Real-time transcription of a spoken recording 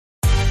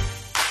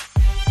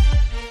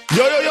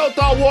Yo,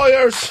 Thought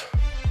Warriors.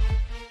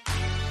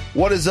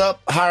 What is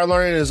up? Higher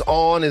Learning is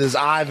on. It is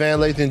I, Van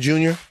Lathan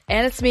Jr.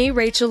 And it's me,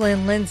 Rachel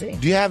Lynn Lindsay.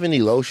 Do you have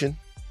any lotion?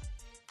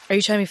 Are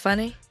you trying to be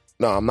funny?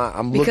 No, I'm not.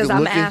 I'm because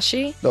looking. I'm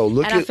ashy? No,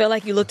 look and I feel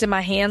like you looked at my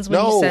hands when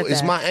you said that. No,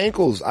 it's my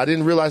ankles. I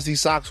didn't realize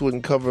these socks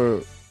wouldn't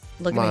cover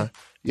Look at me.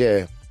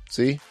 Yeah,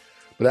 see?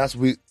 But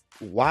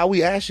why are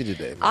we ashy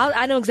today?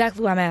 I know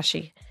exactly why I'm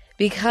ashy.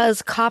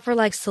 Because Copper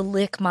likes to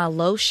lick my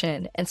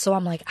lotion. And so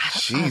I'm like,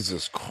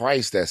 Jesus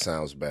Christ, that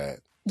sounds bad.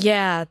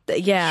 Yeah.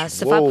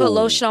 So if I put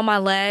lotion on my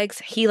legs,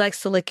 he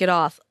likes to lick it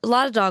off. A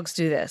lot of dogs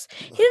do this.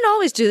 He didn't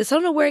always do this. I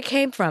don't know where it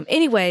came from.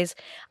 Anyways,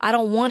 I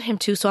don't want him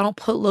to, so I don't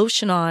put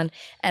lotion on.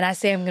 And I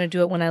say I'm going to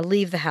do it when I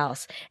leave the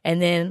house.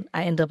 And then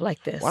I end up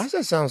like this. Why does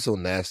that sound so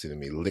nasty to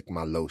me? Lick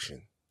my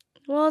lotion.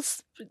 Well,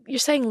 you're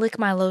saying lick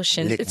my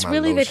lotion. It's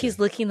really that he's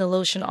licking the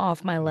lotion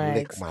off my legs.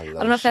 Lick my lotion. I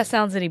don't know if that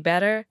sounds any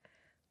better.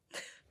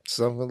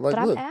 Something like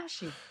that. But look, I'm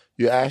ashy.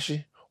 You're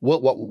ashy?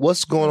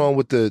 What's going on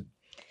with the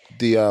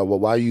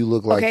why you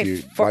look like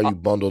why you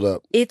bundled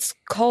up? It's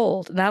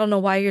cold, and I don't know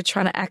why you're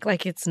trying to act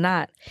like it's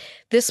not.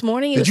 This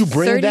morning it Did you was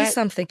bring 30 that?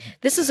 something.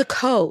 This is a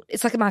coat.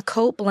 It's like my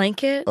coat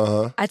blanket.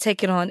 I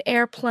take it on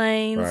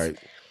airplanes.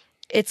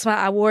 Right.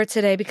 I wore it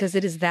today because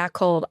it is that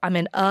cold. I'm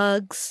in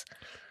Uggs.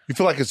 You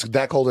feel like it's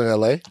that cold in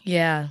LA?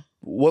 Yeah.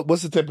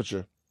 What's the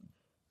temperature?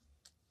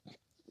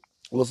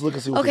 Let's look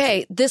and see.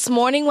 Okay, this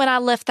morning when I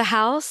left the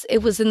house, it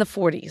was in the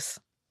 40s.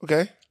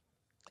 Okay.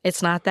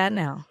 It's not that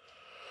now.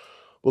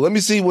 Well, let me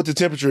see what the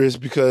temperature is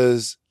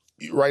because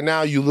right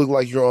now you look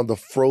like you're on the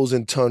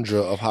frozen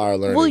tundra of Higher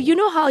Learning. Well, you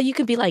know how you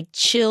can be like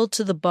chilled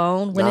to the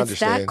bone when it's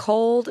that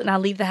cold and I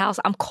leave the house?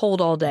 I'm cold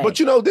all day. But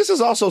this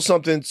is also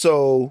something.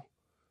 So,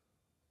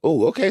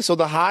 okay. So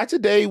the high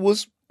today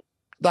was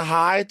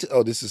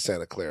this is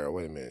Santa Clara.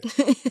 Wait a minute.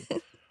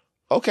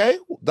 Okay.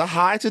 The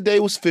high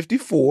today was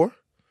 54.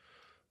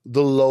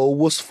 The low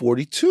was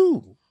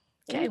 42.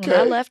 Okay. When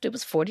I left, it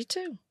was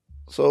 42.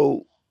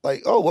 So,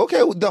 okay,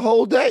 the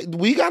whole day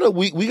we got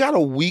a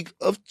week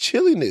of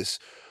chilliness.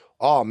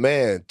 Oh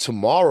man,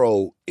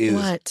 tomorrow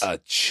is a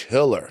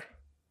chiller.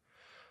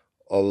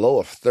 A low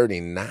of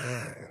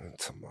 39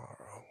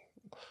 tomorrow.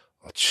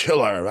 A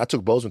chiller. I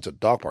took Bozeman to the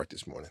dog park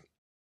this morning.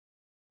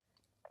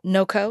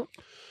 No coat?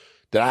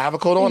 Did I have a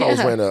coat on? Yeah. I was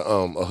wearing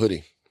a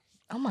hoodie.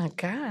 Oh my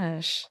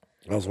gosh.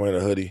 I was wearing a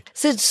hoodie.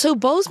 So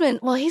Bozeman,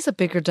 well, he's a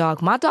bigger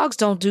dog. My dogs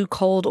don't do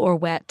cold or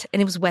wet, and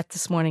it was wet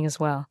this morning as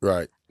well.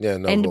 Right. Yeah.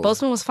 No. And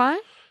Bozeman was fine.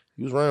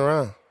 He was running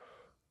around.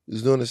 He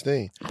was doing his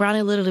thing.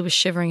 Brownie literally was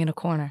shivering in a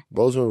corner.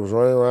 Bozeman was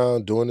running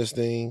around doing his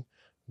thing,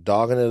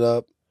 dogging it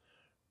up.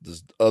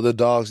 There's other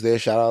dogs there.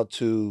 Shout out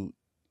to,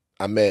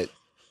 I met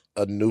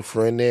a new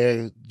friend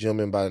there, a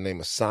gentleman by the name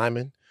of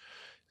Simon.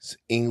 He's an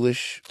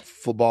English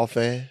football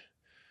fan.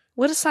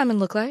 What does Simon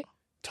look like?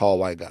 Tall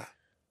white guy.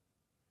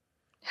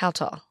 How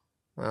tall?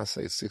 I'd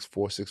say 6'4",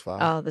 6'5".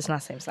 Oh, that's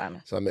not the same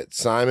Simon. So I met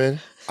Simon.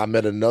 I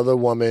met another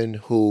woman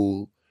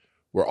who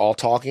we're all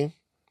talking.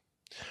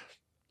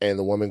 And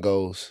the woman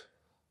goes,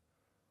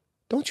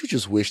 "Don't you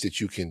just wish that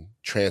you can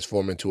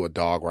transform into a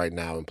dog right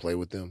now and play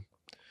with them?"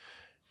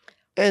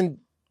 And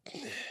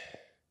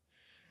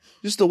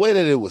just the way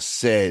that it was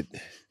said,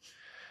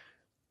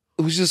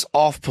 it was just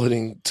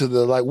off-putting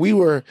to we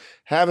were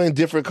having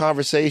different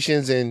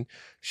conversations and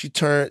she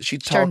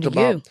talked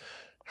about you.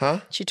 Huh?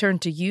 She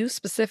turned to you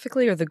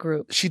specifically or the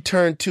group? She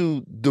turned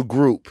to the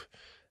group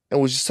and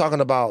was just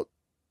talking about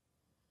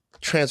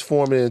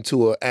transforming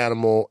into an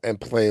animal and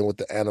playing with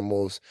the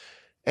animals.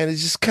 And it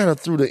just kind of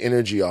threw the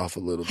energy off a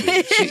little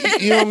bit.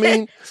 You know what I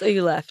mean? So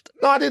you left?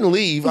 No, I didn't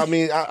leave. I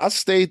mean, I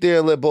stayed there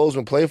and let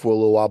Bozeman play for a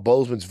little while.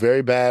 Bozeman's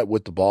very bad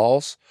with the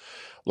balls.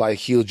 Like,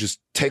 he'll just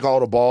take all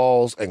the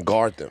balls and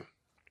guard them.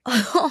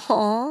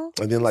 Aww.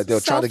 And then, they'll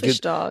try to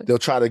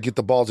get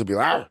the balls and be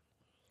like, "Arr!"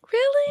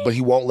 Really? But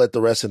he won't let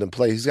the rest of them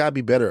play. He's got to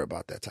be better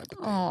about that type of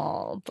thing.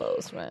 Oh,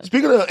 Bozeman.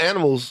 Speaking of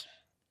animals.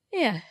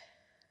 Yeah.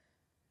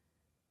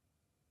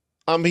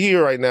 I'm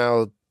here right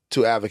now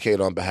to advocate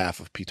on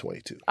behalf of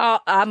P22.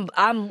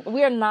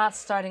 We're not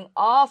starting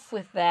off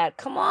with that.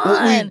 Come on.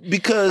 Well,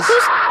 because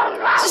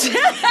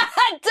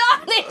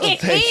Donnie.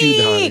 Thank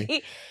you,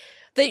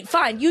 Donnie.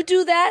 Fine, you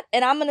do that,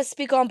 and I'm going to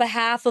speak on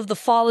behalf of the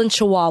fallen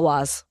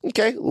Chihuahuas.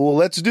 Okay, well,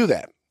 let's do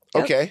that.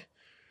 Yep. Okay.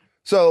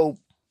 So,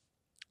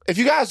 if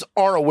you guys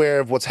aren't aware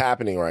of what's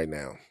happening right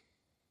now,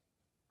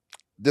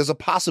 there's a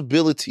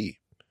possibility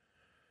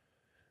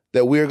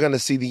that we're going to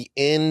see the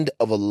end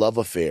of a love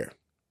affair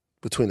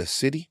between a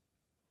city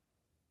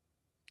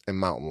and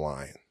Mountain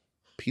Lion.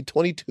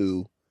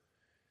 P22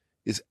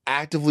 is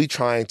actively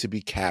trying to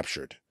be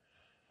captured.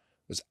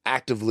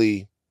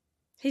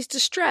 He's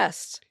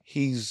distressed.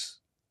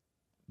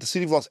 The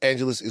city of Los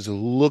Angeles is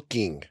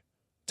looking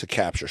to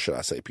capture, should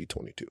I say,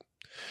 P22.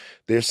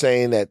 They're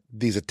saying that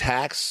these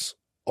attacks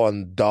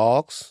on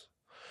dogs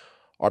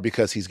are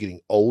because he's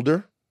getting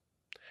older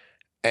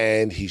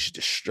and he's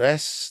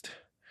distressed.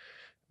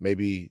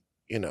 Maybe,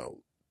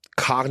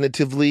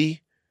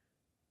 cognitively,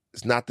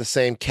 it's not the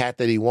same cat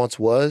that he once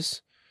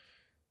was.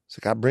 It's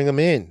like, I bring him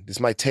in. This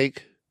might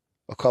take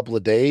a couple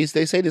of days.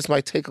 They say this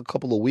might take a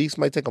couple of weeks,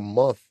 might take a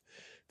month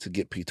to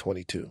get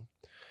P22.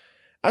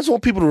 I just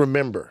want people to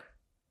remember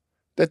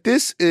that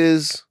this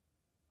is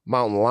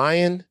Mountain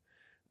Lion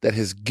that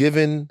has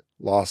given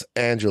Los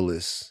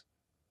Angeles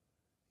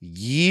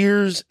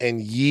years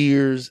and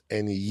years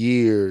and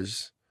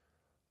years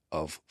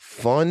of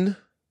fun,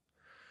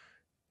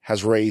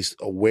 has raised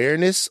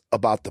awareness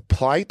about the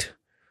plight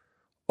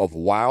of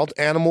wild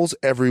animals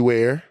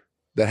everywhere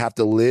that have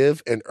to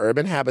live in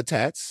urban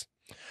habitats,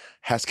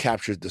 has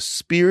captured the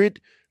spirit,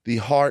 the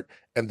heart,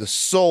 and the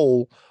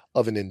soul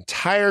of an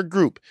entire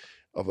group,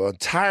 of an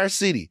entire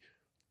city.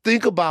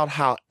 Think about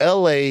how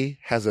LA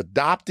has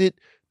adopted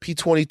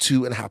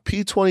P22 and how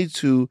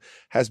P22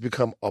 has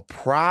become a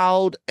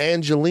proud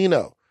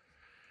Angelino.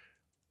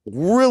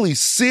 Really,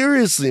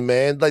 seriously,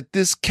 man, like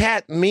this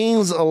cat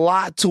means a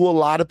lot to a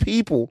lot of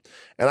people.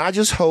 And I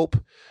just hope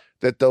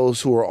that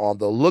those who are on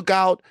the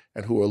lookout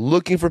and who are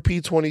looking for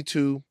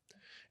P22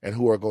 and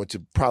who are going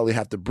to probably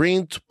have to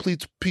bring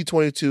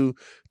P22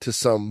 to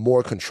some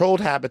more controlled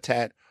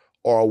habitat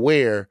are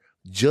aware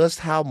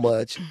just how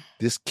much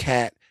this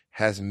cat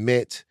has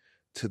meant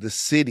to the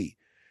city.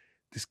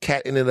 This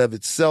cat in and of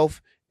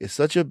itself is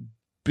such a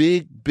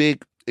big,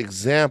 big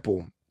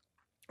example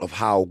of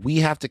how we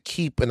have to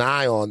keep an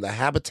eye on the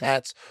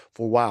habitats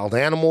for wild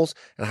animals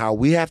and how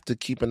we have to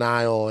keep an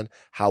eye on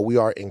how we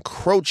are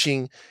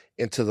encroaching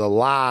into the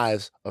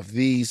lives of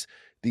these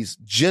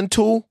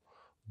gentle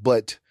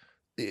but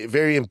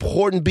very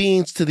important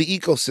beings to the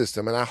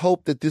ecosystem. And I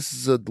hope that this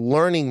is a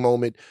learning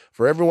moment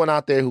for everyone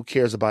out there who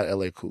cares about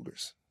LA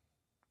Cougars.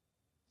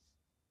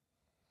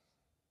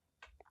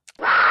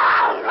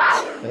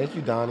 Thank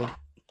you, Donnie.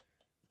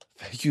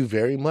 Thank you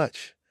very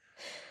much.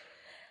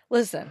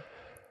 Listen,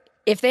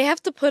 if they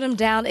have to put him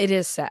down, it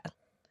is sad.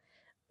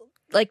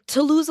 Like,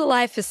 to lose a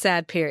life is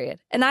sad, period.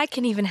 And I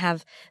can even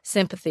have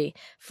sympathy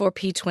for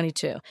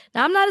P22.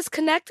 Now, I'm not as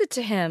connected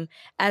to him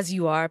as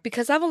you are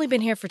because I've only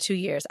been here for 2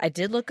 years. I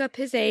did look up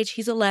his age.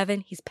 He's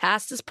 11. He's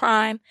past his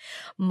prime.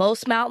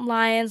 Most mountain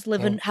lions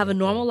have a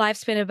normal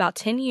lifespan of about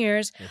 10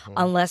 years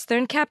unless they're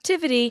in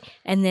captivity,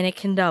 and then it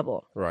can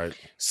double. Right.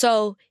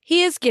 So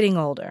he is getting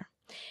older.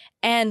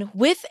 And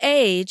with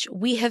age,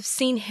 we have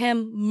seen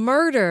him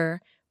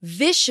murder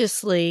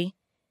viciously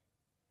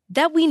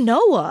that we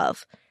know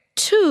of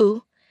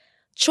 2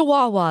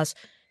 chihuahuas,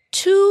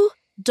 2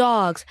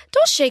 dogs.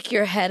 Don't shake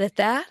your head at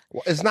that.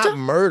 Well, it's not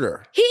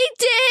murder. He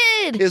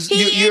did.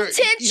 He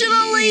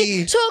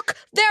intentionally took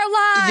their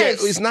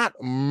lives. Yeah, it's not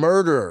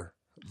murder,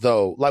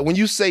 though. Like, when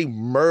you say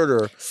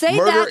murder, say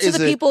murder that to the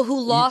people who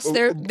lost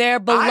their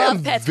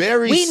beloved pets.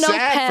 We know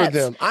sad pets. For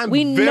them. I'm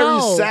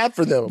very sad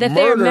for them. That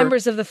they're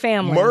members of the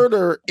family.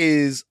 Murder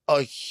is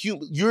a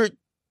human. You're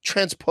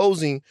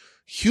transposing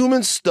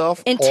human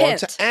stuff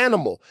onto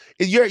animal.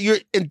 Your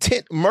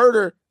intent,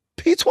 murder.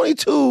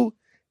 P22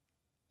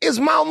 is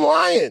Mountain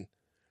Lion.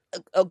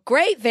 A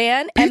great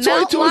Van.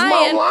 P22 is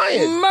Mountain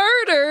Lion.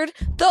 Murdered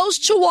those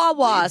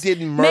chihuahuas. He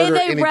didn't murder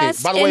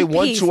anything. By the way,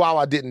 one peace.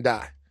 chihuahua didn't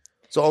die.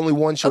 So only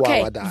one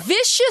chihuahua died.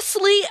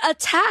 Viciously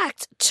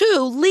attacked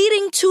 2,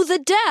 leading to the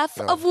death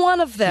of one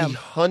of them. He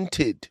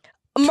hunted.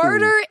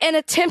 Murder and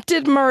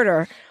attempted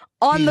murder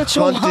on the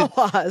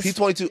chihuahuas.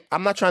 P22,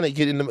 I'm not trying to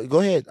get into. Go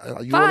ahead.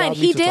 Fine,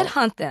 he did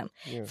hunt them.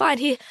 Yeah.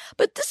 Fine,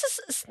 but this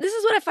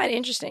is what I find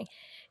interesting.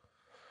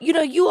 You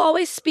know, you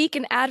always speak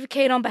and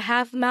advocate on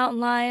behalf of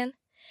Mountain Lion.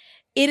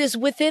 It is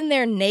within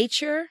their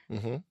nature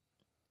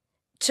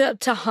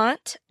to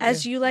hunt,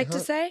 as you like to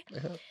say.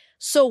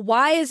 So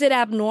why is it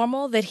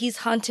abnormal that he's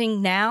hunting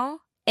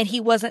now and he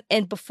wasn't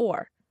in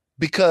before?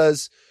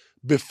 Because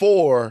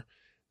before,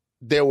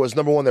 there was,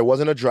 number one, there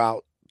wasn't a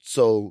drought,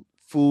 so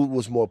food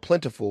was more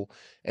plentiful,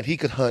 and he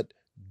could hunt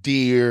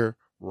deer,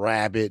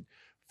 rabbit,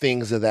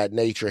 things of that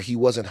nature. He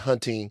wasn't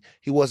hunting.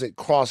 He wasn't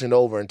crossing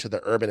over into the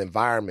urban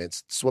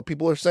environments. That's what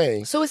people are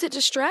saying. So is it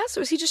distress,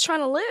 or is he just trying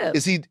to live?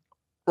 Is he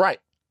right?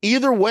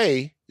 Either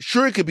way,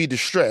 sure, it could be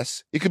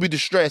distress. It could be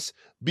distress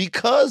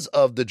because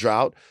of the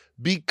drought,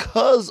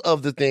 because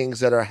of the things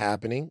that are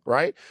happening,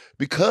 right?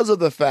 Because of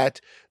the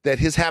fact that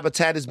his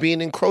habitat is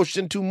being encroached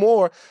into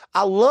more.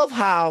 I love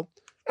how,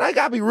 and I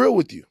gotta be real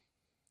with you,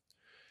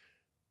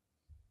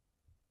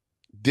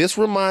 this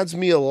reminds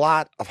me a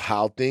lot of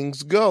how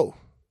things go.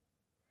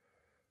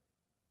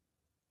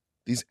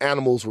 These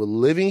animals were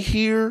living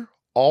here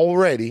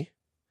already.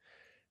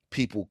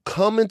 People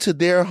come into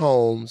their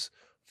homes,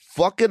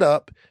 fuck it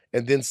up,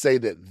 and then say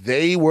that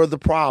they were the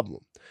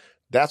problem.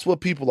 That's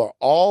what people are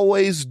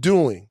always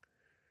doing.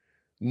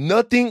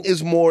 Nothing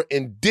is more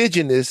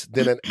indigenous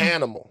than an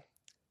animal.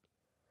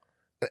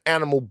 An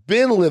animal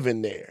been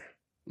living there.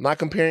 I'm not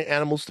comparing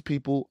animals to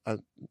people.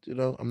 I'm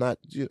not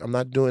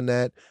doing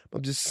that.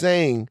 I'm just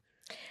saying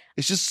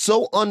it's just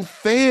so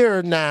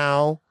unfair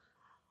now.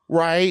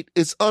 Right?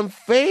 It's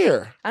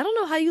unfair. I don't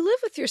know how you live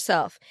with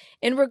yourself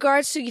in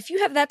regards to, if you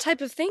have that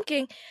type of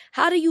thinking,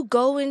 how do you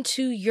go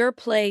into your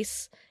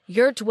place,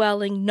 your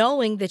dwelling,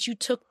 knowing that you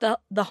took the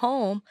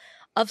home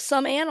of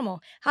some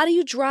animal? How do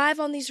you drive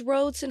on these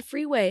roads and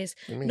freeways,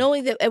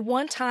 knowing that at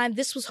one time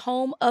this was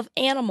home of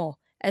animal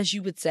as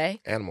you would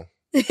say. Animal.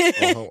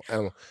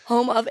 Animal.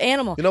 Home of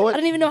animal. You know what? I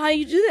don't even know how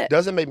you do that.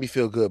 Doesn't make me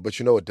feel good, but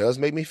you know what does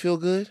make me feel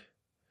good?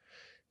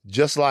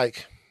 Just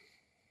like,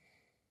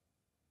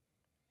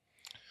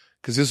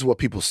 because this is what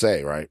people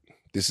say, right?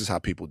 This is how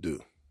people do.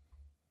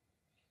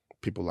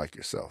 People like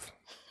yourself.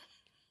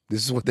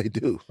 This is what they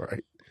do,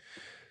 right?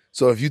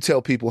 So if you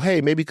tell people,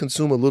 hey, maybe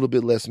consume a little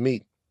bit less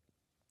meat,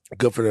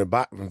 good for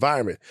the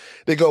environment,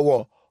 they go,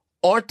 well,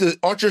 aren't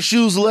your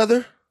shoes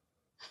leather?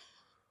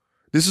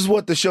 This is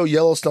what the show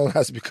Yellowstone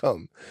has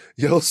become.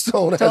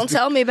 Don't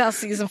tell me about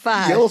season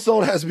 5.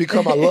 Yellowstone has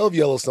become, I love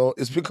Yellowstone,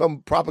 it's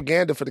become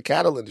propaganda for the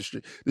cattle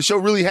industry. The show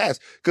really has.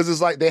 Because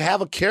it's like they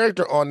have a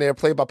character on there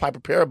played by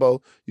Piper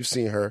Perabo. You've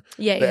seen her.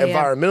 Yeah, the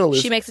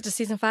environmentalist. She makes it to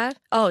season 5?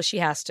 Oh, she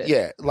has to.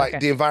 Yeah, like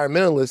the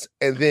environmentalist.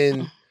 And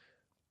then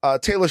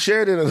Taylor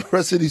Sheridan and the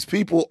rest of these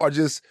people are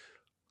just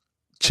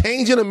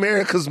changing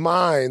America's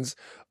minds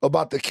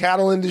about the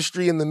cattle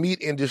industry and the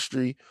meat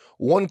industry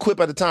one quip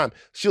at a time.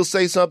 She'll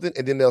say something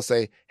and then they'll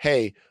say,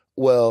 hey,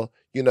 well,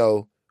 you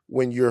know,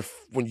 when you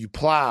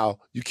plow,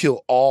 you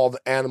kill all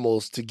the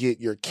animals to get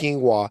your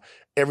quinoa,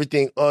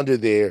 everything under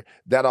there,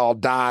 that all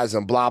dies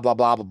and blah, blah,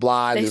 blah, blah,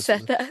 blah. They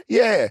said that?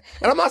 Yeah.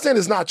 And I'm not saying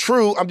it's not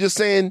true. I'm just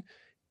saying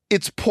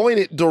it's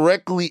pointed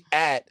directly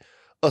at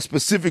a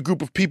specific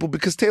group of people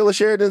because Taylor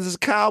Sheridan is a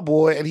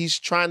cowboy and he's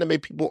trying to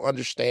make people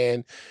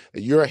understand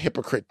that you're a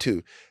hypocrite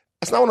too.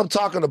 That's not what I'm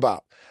talking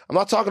about. I'm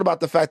not talking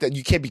about the fact that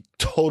you can't be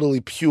totally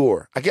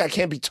pure. I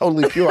can't be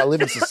totally pure. I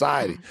live in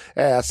society.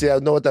 Yeah, see, I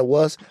know what that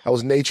was. That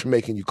was nature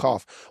making you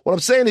cough. What I'm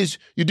saying is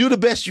you do the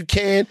best you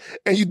can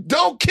and you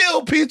don't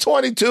kill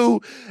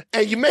P22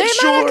 and you make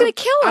sure. They're not going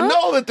to kill him. I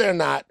know that they're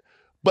not,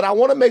 but I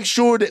want to make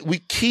sure that we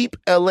keep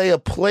LA a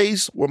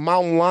place where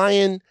Mountain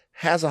Lion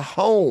has a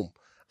home.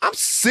 I'm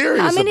serious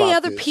about this. How many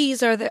other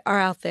P's are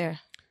out there?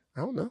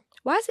 I don't know.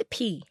 Why is it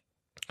P?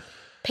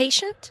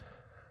 Patient?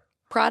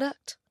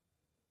 Product?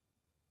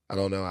 I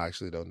don't know. I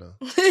actually don't know.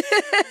 I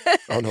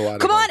don't know why.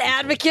 Come on,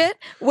 advocate.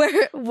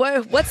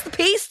 What's the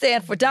P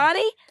stand for,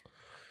 Donnie?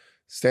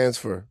 Stands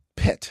for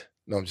pet.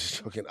 No, I'm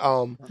just joking.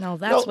 No,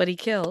 that's what he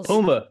kills.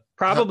 Puma.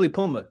 Probably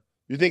Puma.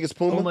 You think it's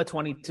Puma? Puma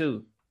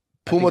 22.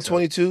 Puma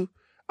 22?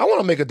 I want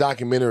to make a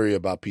documentary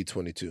about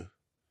P22.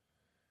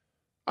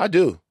 I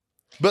do.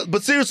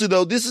 But seriously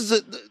though, this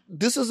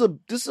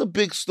is a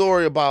big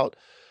story about,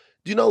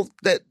 do you know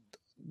that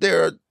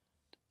there are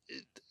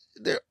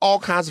all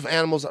kinds of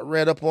animals. I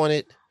read up on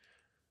it.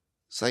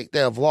 It's like they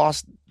have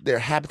lost their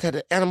habitat.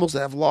 The animals that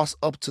have lost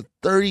up to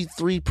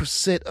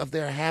 33% of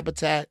their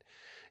habitat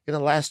in the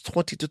last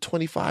 20 to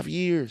 25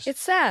 years.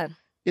 It's sad.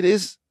 It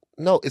is.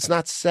 No, it's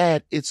not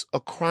sad. It's a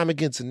crime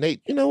against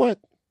nature. You know what,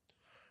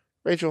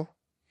 Rachel?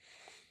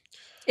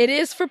 It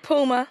is for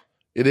Puma.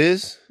 It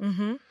is?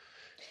 Mm-hmm.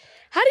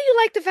 How do you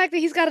like the fact that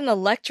he's got an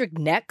electric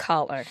neck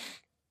collar?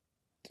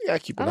 You gotta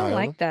keep an eye on him. I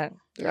don't like that.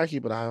 You gotta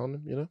keep an eye on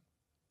him, you know?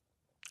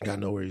 You gotta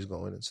know where he's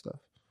going and stuff.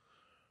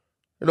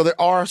 You know,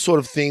 there are sort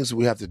of things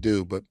we have to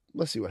do, but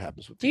let's see what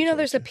happens with Do you know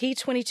there's a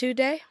P22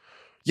 day?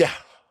 Yeah.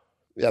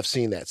 Yeah, I've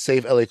seen that.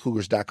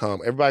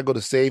 SaveLACougars.com. Everybody go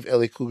to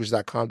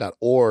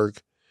SaveLACougars.com.org.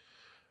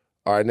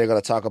 All right, and they're going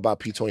to talk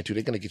about P22.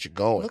 They're going to get you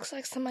going. Looks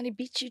like somebody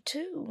beat you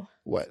too.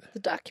 What? The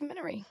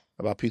documentary.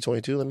 About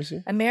P22? Let me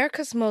see.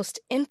 America's most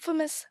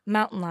infamous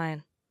mountain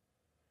lion.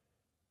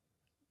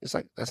 It's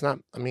like, that's not,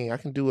 I mean, I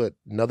can do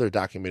another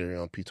documentary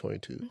on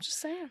P22. I'm just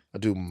saying. I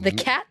do. The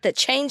cat that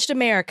changed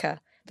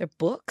America. Their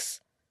books.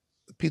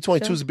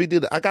 P22 is a big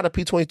deal. I got a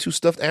P22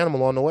 stuffed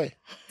animal on the way.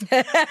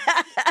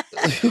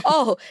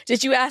 Oh,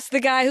 did you ask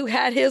the guy who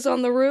had his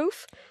on the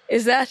roof?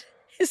 Is that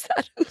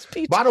who's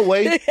P22? By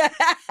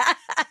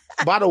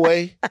the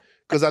way,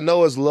 because I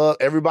know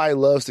everybody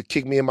loves to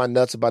kick me in my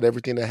nuts about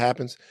everything that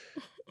happens.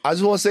 I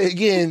just want to say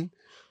again,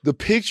 the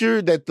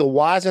picture that the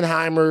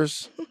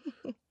Weisenheimers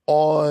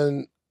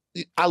on,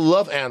 I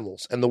love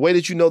animals. And the way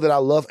that you know that I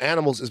love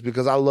animals is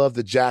because I love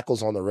the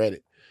jackals on the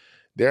Reddit.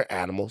 They're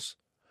animals.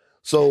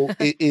 So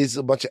it is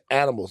a bunch of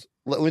animals.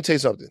 Let me tell you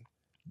something.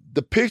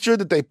 The picture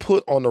that they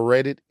put on the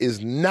Reddit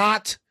is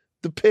not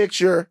the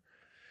picture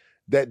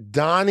that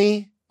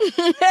Donnie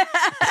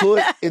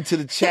put into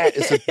the chat.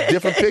 It's a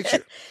different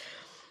picture.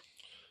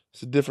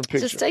 It's a different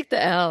picture. Just take the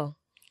L.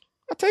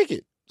 I take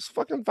it. It's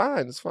fucking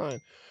fine. It's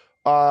fine.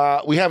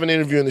 We have an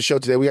interview in the show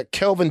today. We got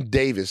Kelvin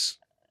Davis.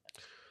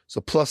 It's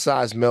a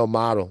plus-size male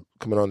model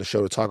coming on the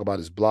show to talk about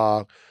his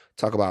blog,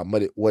 talk about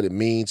what it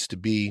means to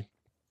be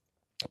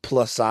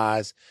plus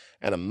size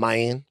and a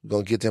man. We're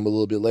going to get to him a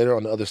little bit later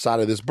on the other side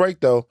of this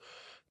break, though.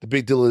 The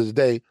big deal of the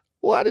day.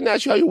 Well, I didn't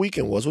ask you how your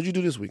weekend was. What'd you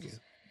do this weekend?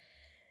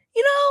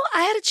 You know,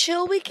 I had a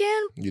chill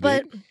weekend,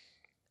 but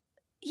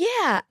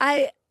yeah,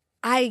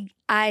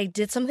 I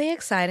did something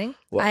exciting.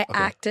 I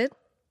acted.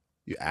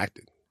 You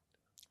acted?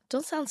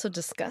 Don't sound so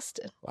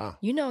disgusted. Wow.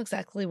 You know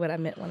exactly what I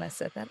meant when I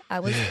said that.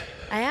 I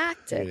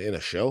acted. In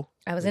a show?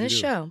 I was in a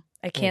show.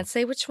 I can't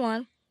say which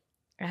one.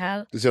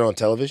 Is it on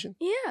television?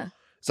 Yeah.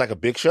 It's like a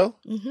big show?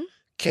 Mm-hmm.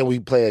 Can we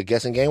play a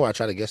guessing game where I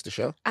try to guess the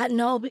show?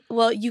 No.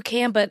 Well, you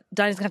can, but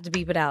Donnie's going to have to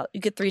beep it out.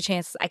 You get 3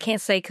 chances. I can't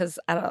say because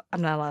I'm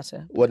not allowed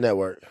to. What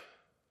network?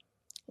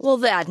 Well,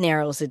 that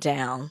narrows it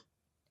down.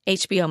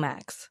 HBO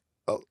Max.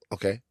 Oh,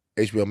 okay.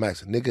 HBO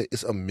Max. Nigga,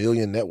 it's a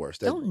million networks.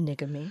 Don't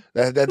nigga me.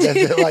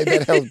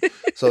 That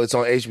helps. So it's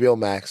on HBO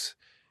Max.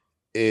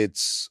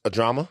 It's a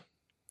drama.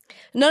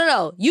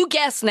 No. You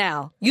guess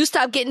now. You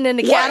stop getting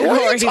into What are you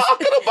categories.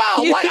 talking about?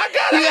 I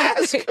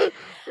gotta ask.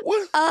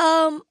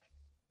 What?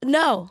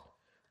 No.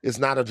 It's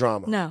not a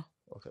drama. No.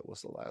 Okay,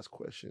 what's the last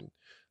question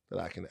that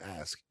I can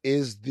ask?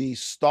 Is the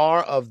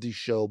star of the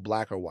show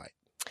black or white?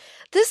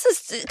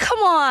 Come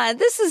on.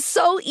 This is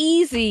so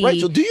easy.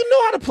 Rachel, do you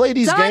know how to play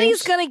these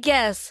Donnie's games? gonna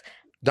guess.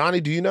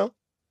 Donnie, do you know?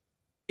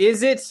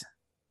 Is it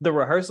The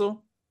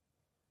Rehearsal?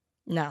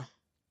 No.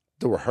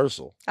 The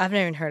Rehearsal. I've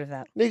never even heard of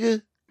that.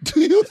 Nigga, do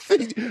you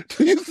think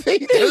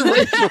that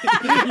Rachel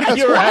has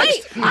You're right.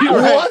 watched You're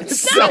right. one That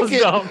was second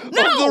dumb. of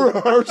The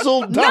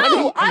Rehearsal,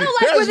 Donnie? I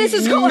don't like where this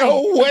is going.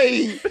 No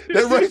way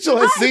that Rachel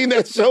has seen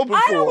that show before.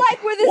 I don't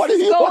like where this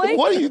is going.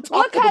 What are you talking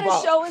What kind about?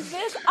 of show is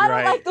this? I don't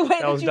Right. like the way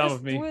That that was you dumb just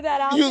of me. threw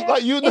that out You- there.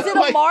 like, you Is it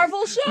like- a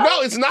Marvel show?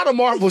 No, it's not a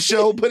Marvel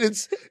show, but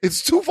it's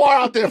too far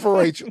out there for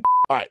Rachel.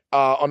 All right,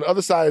 on the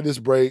other side of this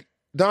break,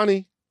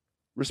 Donnie,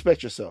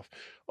 respect yourself.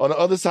 On the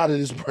other side of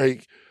this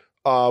break,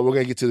 we're going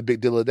to get to the big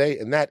deal of the day,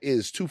 and that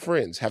is two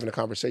friends having a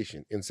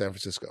conversation in San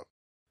Francisco.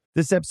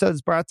 This episode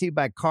is brought to you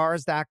by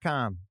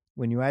Cars.com.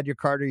 When you add your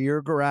car to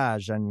your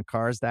garage on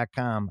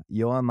Cars.com,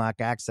 you'll unlock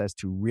access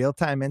to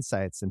real-time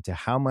insights into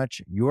how much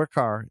your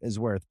car is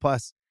worth.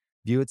 Plus,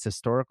 view its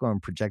historical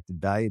and projected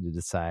value to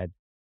decide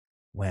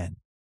when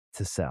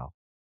to sell.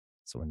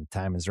 So when the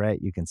time is right,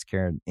 you can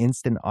secure an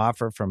instant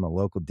offer from a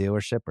local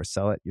dealership or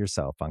sell it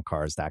yourself on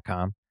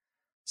Cars.com.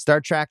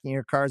 Start tracking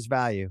your car's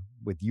value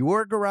with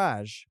your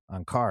garage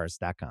on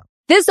Cars.com.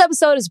 This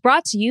episode is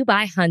brought to you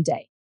by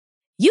Hyundai.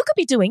 You could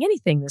be doing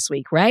anything this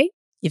week, right?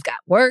 You've got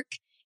work,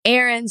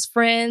 errands,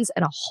 friends,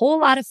 and a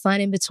whole lot of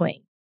fun in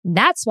between.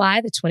 That's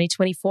why the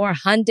 2024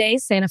 Hyundai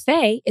Santa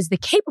Fe is the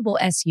capable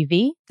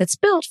SUV that's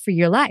built for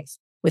your life.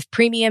 With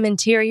premium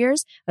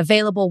interiors,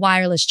 available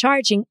wireless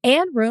charging,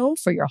 and room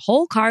for your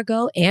whole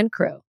cargo and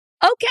crew.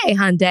 Okay,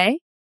 Hyundai.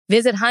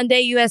 Visit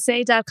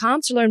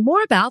HyundaiUSA.com to learn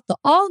more about the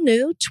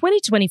all-new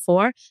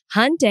 2024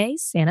 Hyundai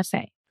Santa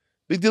Fe.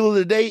 Big deal of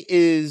the day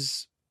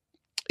is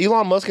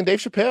Elon Musk and Dave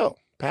Chappelle,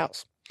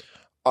 pals.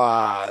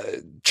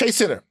 Chase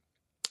Center.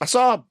 I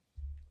saw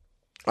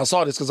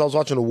this because I was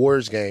watching the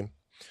Warriors game.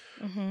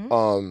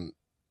 Mm-hmm.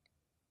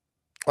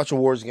 Watching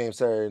a Warriors game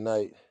Saturday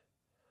night,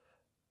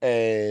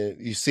 and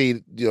you see,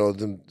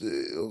 them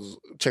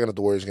checking out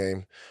the Warriors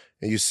game,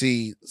 and you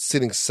see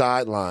sitting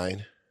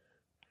sideline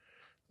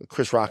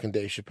Chris Rock and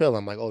Dave Chappelle.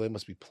 I'm like, oh, they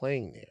must be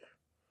playing there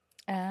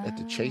at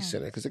the Chase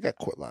Center because they got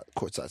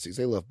courtside seats.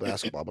 They love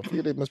basketball, but I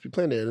figured they must be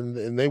playing there,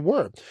 and they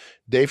were.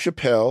 Dave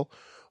Chappelle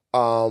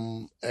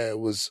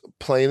was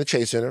playing the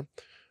Chase Center,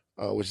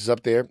 which is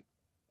up there,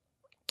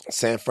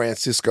 San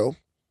Francisco.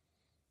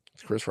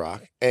 Chris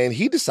Rock, and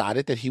he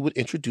decided that he would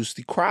introduce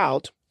the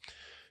crowd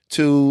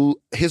to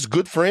his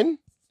good friend,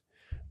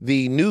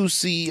 the new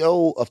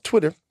CEO of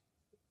Twitter,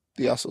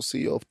 the also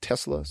CEO of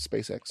Tesla,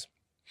 SpaceX,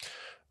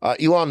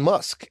 Elon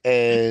Musk.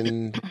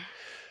 And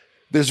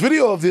there's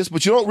video of this,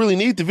 but you don't really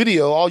need the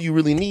video. All you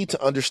really need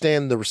to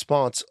understand the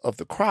response of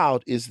the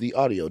crowd is the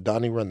audio.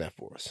 Donnie, run that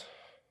for us.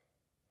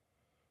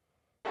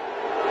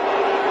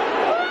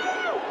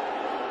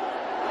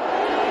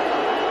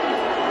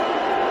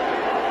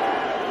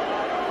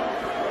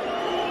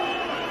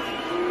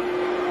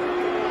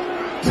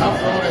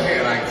 Tough on the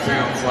head, like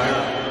sounds like.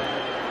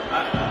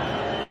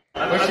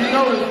 But you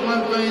notice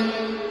one thing,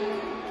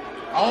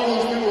 all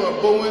those people are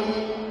booing,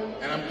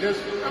 and I'm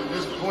just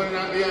pointing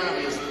out the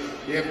obvious.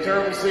 You have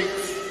terrible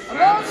seats, and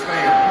I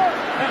understand.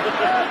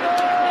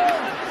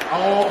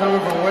 All coming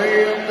from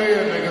way up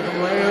there, niggas, the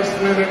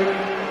last minute.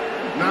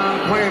 Now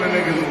I'm playing the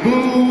niggas. Boo!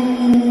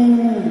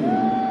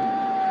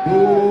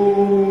 Boo!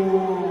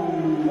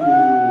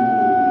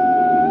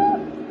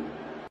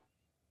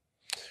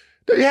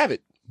 There you have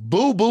it.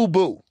 Boo, boo,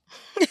 boo.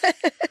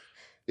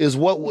 is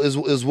what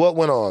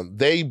went on.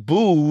 They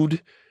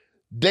booed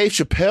Dave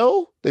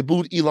Chappelle. They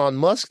booed Elon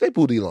Musk. They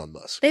booed Elon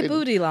Musk. They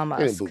booed Elon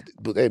Musk.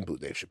 They didn't boo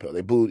Dave Chappelle.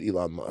 They booed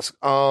Elon Musk.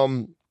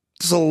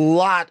 There's a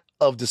lot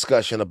of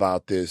discussion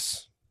about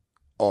this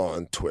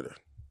on Twitter.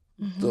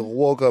 Mm-hmm. So I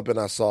woke up and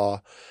I saw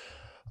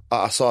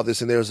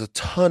this, and there's a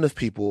ton of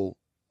people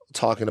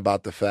talking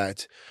about the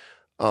fact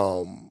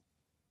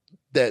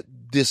that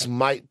this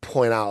might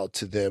point out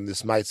to them,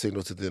 this might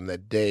signal to them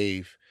that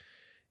Dave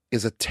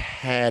is a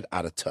tad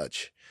out of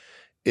touch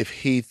if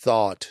he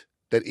thought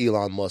that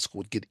Elon Musk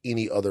would get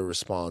any other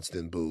response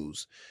than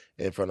boos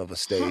in front of a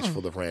stage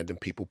full of random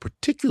people,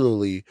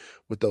 particularly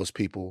with those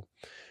people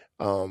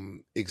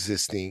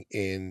existing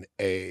in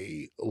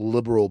a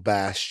liberal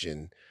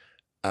bastion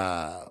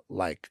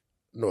like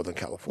Northern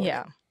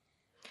California. Yeah.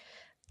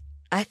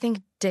 I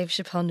think Dave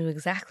Chappelle knew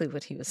exactly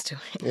what he was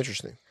doing.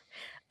 Interesting.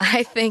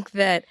 I think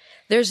that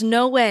there's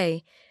no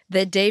way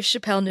that Dave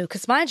Chappelle knew,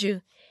 because mind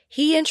you,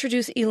 he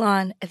introduced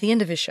Elon at the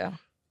end of his show.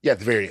 Yeah, at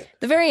the very end.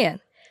 The very end.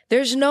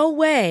 There's no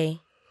way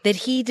that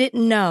he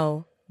didn't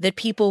know that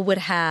people would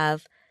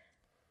have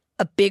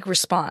a big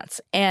response.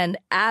 And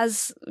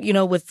as, you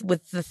know, with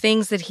the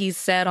things that he's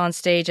said on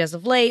stage as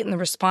of late and the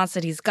response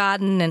that he's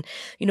gotten and,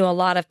 you know, a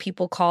lot of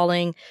people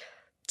calling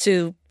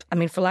to, I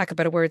mean, for lack of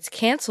better words,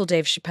 cancel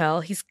Dave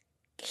Chappelle.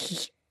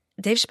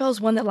 Dave Chappelle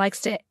is one that likes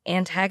to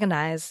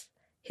antagonize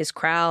his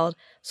crowd,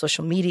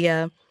 social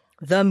media,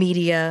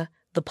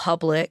 the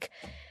public.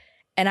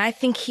 And I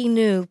think he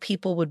knew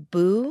people would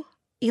boo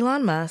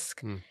Elon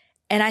Musk.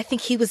 And I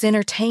think he was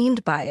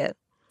entertained by it.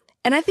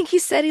 And I think he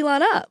set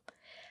Elon up.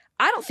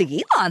 I don't think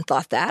Elon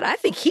thought that. I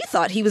think he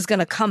thought he was going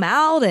to come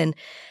out and,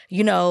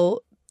 you know,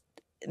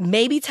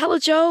 maybe tell a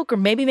joke or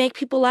maybe make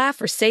people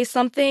laugh or say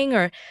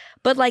something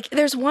but like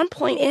there's one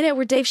point in it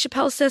where Dave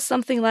Chappelle says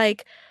something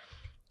like,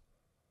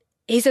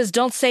 he says,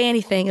 don't say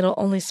anything. It'll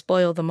only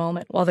spoil the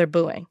moment while they're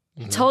booing.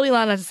 He told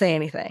Elon not to say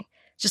anything.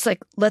 Just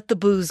like, let the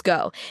boos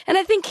go. And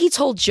I think he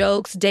told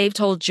jokes. Dave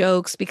told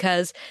jokes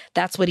because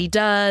that's what he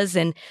does.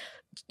 And,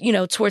 you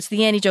know, towards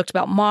the end, he joked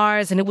about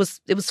Mars and it was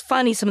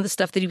funny, some of the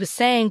stuff that he was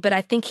saying, but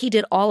I think he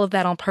did all of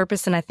that on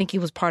purpose. And I think he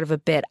was part of a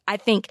bit. I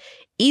think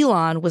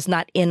Elon was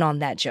not in on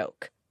that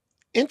joke.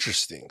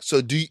 Interesting.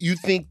 So do you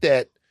think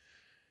that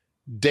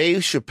Dave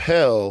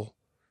Chappelle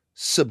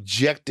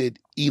subjected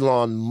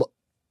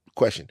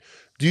question.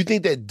 Do you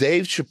think that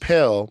Dave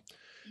Chappelle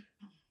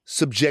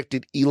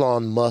subjected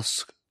Elon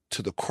Musk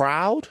to the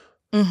crowd?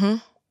 Mm-hmm.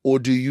 Or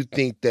do you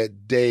think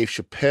that Dave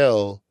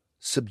Chappelle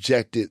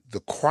subjected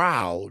the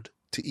crowd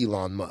to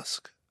Elon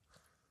Musk?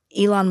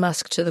 Elon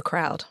Musk to the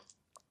crowd.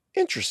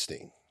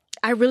 Interesting.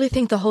 I really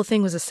think the whole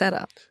thing was a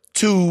setup.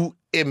 To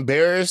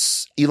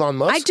embarrass Elon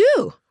Musk? I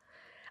do.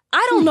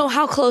 I don't know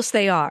how close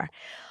they are.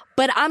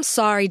 But I'm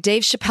sorry,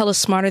 Dave Chappelle is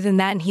smarter than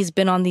that, and he's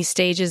been on these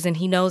stages, and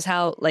he knows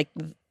how, like,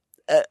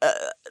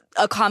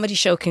 a comedy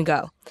show can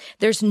go.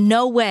 There's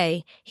no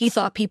way he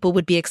thought people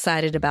would be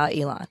excited about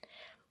Elon.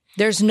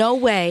 There's no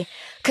way,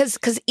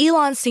 because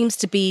Elon seems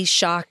to be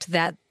shocked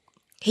that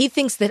he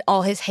thinks that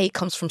all his hate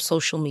comes from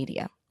social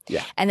media.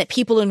 Yeah. And that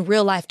people in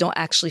real life don't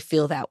actually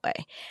feel that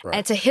way. Right.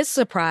 And to his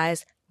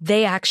surprise,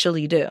 they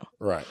actually do.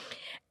 Right.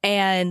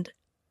 And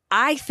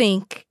I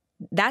think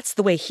that's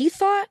the way he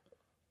thought.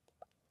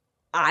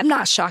 I'm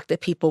not shocked that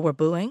people were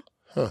booing.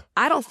 Huh.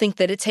 I don't think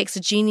that it takes a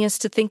genius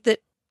to think that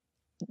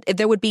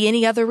there would be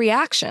any other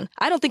reaction.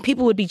 I don't think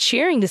people would be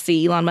cheering to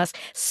see Elon Musk,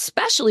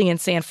 especially in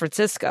San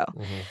Francisco.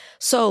 Mm-hmm.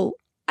 So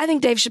I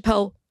think Dave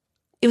Chappelle,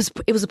 it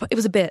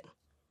was a bit.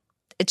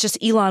 It's just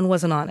Elon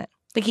wasn't on it.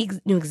 I think he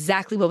knew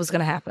exactly what was going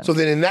to happen. So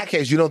then in that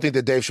case, you don't think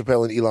that Dave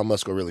Chappelle and Elon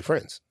Musk are really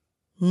friends?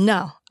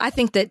 No. I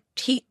think that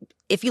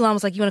if Elon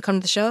was like, you want to come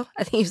to the show?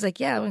 I think he was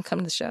like, yeah, I want to come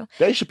to the show.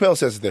 Dave Chappelle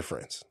says they're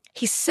friends.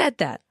 He said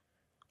that.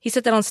 He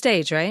said that on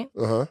stage, right?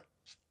 Uh-huh.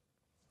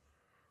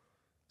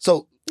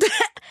 So,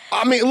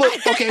 I mean,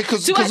 look, okay,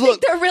 because do I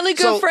think they're really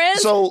good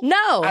friends? So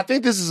no. I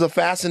think this is a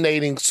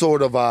fascinating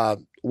sort of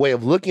way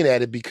of looking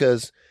at it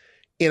because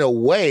in a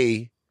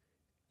way,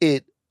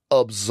 it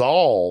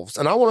absolves,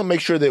 and I want to make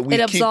sure that we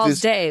It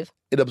absolves Dave.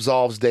 It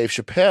absolves Dave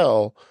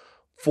Chappelle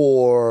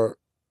for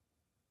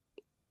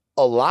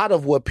a lot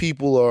of what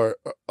people are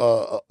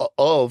what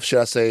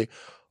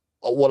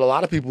a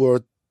lot of people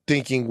are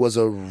thinking was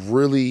a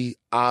really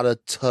out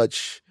of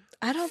touch.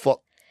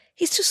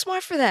 He's too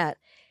smart for that.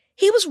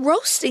 He was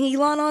roasting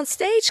Elon on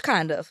stage,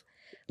 kind of.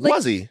 Like,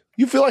 was he?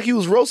 You feel like he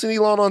was roasting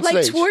Elon on stage?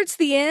 Like towards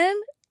the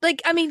end?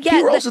 Like, I mean, yeah.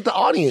 He roasted the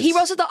audience. He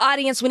roasted the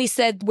audience when he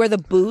said where the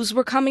boos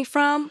were coming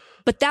from.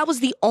 But that was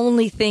the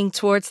only thing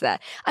towards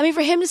that. I mean,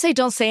 for him to say,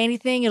 don't say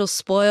anything, it'll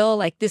spoil,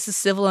 like, this is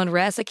civil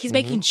unrest. Like, he's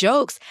making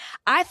jokes.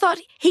 I thought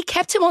he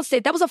kept him on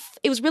stage.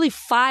 It was really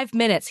 5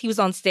 minutes he was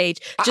on stage,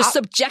 just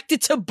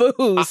subjected to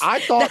boos. I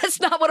thought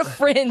that's not what a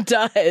friend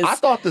does. I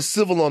thought the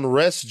civil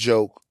unrest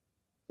joke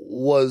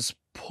was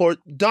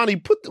Donnie,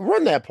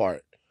 run that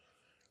part.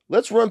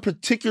 Let's run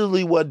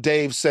particularly what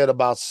Dave said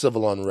about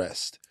civil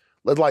unrest.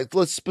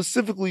 Let's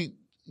specifically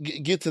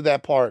get to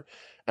that part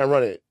and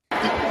run it.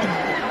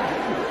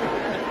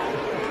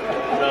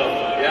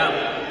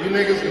 You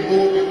niggas can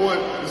boo if you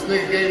want. This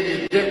nigga gave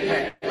me a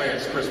jetpack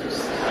last Christmas.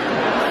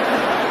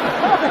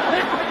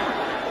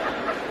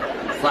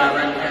 Fly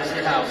right past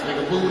your house.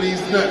 Nigga, boo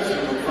these nuts. You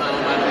gonna find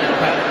my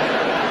jetpack.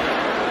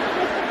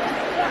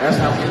 That's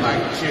how we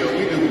like to chill.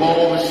 We do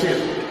ball and shit.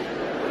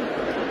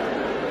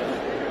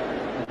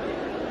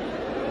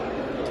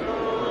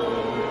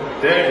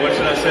 Dave, what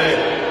should I say?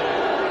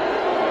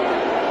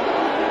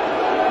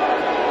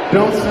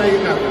 Don't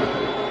say nothing.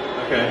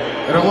 Okay.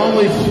 It'll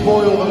only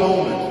spoil the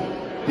moment.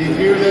 Do you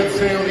hear that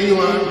sound,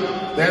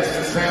 Elon? That's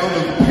the sound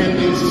of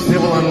pending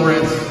civil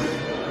unrest.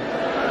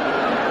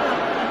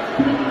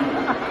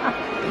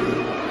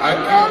 I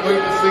can't wait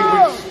to see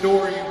which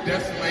store you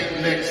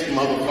decimate next,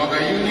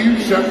 motherfucker. You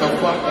shut the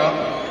fuck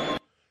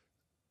up.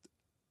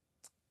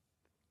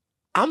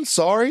 I'm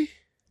sorry.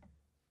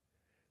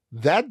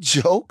 That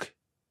joke,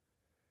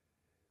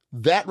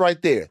 that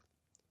right there,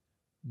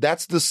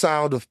 that's the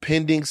sound of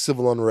pending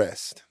civil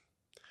unrest.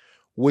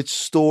 Which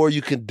store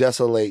you can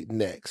desolate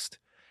next?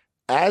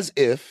 As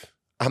if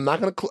I'm not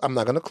gonna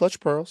clutch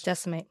pearls.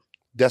 Decimate.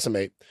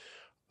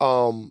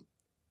 I'm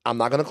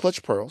not gonna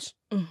clutch pearls.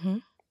 Mm-hmm.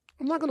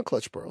 I'm not going to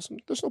clutch pearls.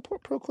 There's no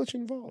pearl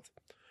clutching involved.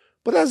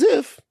 But as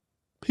if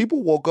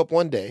people woke up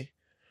one day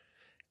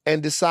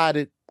and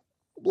decided,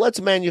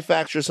 let's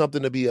manufacture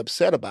something to be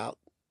upset about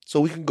so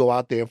we can go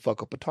out there and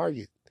fuck up a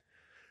target.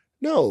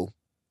 No.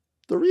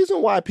 The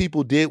reason why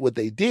people did what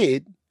they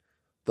did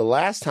the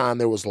last time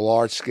there was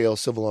large-scale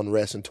civil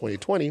unrest in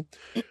 2020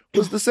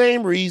 was the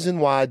same reason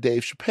why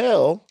Dave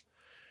Chappelle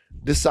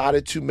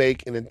decided to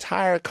make an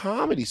entire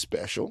comedy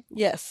special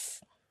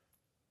Yes.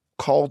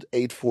 called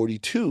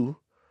 842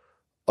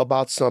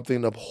 about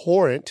something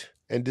abhorrent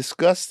and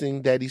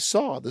disgusting that he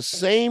saw. The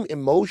same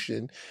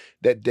emotion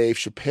that Dave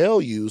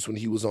Chappelle used when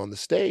he was on the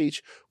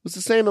stage was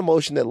the same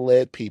emotion that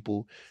led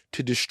people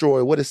to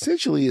destroy what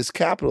essentially is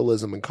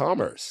capitalism and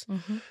commerce.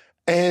 Mm-hmm.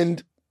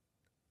 And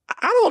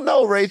I don't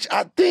know, Rach.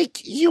 I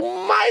think you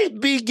might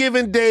be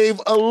giving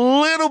Dave a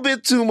little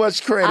bit too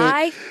much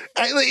credit.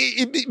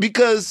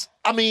 Because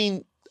I'm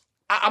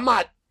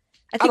not.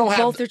 I think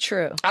both are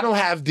true. I don't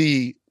have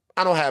the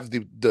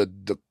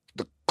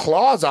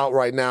claws out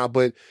right now,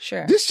 but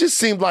Sure. This just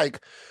seemed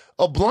like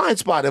a blind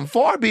spot, and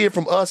far be it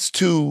from us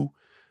to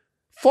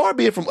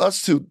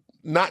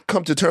not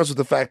come to terms with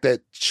the fact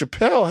that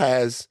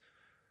Chappelle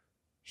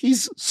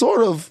he's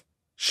sort of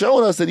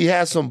shown us that he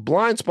has some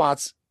blind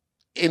spots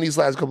in these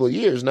last couple of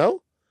years,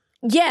 no?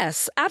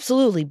 Yes,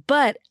 absolutely.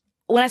 But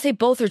when I say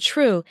both are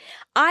true,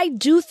 I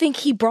do think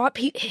he brought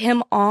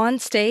him on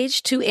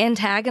stage to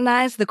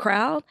antagonize the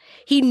crowd.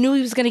 He knew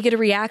he was going to get a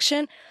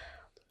reaction.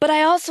 But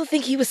I also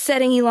think he was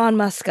setting Elon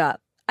Musk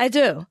up. I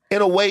do.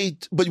 In a way,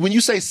 but when you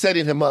say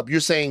setting him up,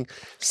 you're saying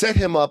set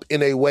him up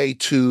in a way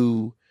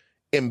to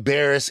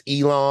embarrass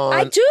Elon?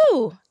 I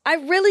do. I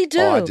really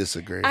do. Oh, I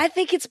disagree. I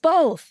think it's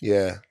both.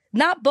 Yeah.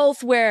 Not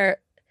both where,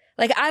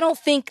 like, I don't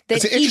think that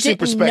it's an he interesting didn't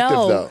perspective,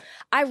 know. though.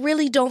 I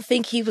really don't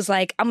think he was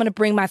like, I'm going to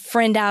bring my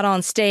friend out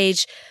on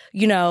stage,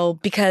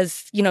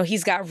 because,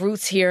 he's got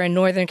roots here in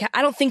Northern California.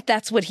 I don't think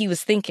that's what he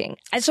was thinking.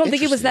 I just don't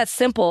think it was that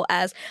simple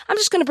as, I'm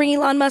just going to bring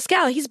Elon Musk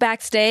out. He's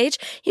backstage.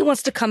 He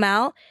wants to come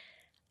out.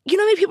 How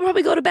many people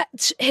probably go to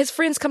his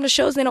friends come to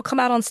shows and they don't come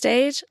out on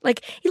stage?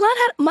 Like,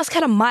 Musk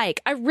had a mic.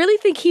 I really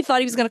think he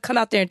thought he was going to come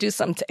out there and do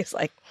something. It's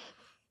like,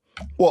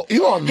 well,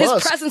 Elon his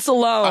Musk, presence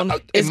alone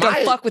is going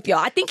to fuck with y'all.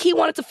 I think he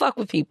wanted to fuck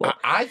with people.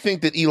 I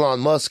think that Elon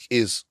Musk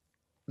is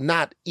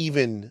not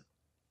even.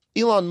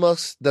 Elon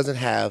Musk doesn't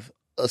have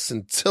a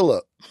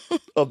scintilla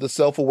of the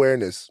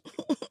self-awareness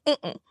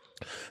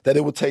that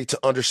it would take to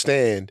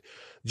understand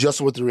just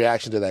what the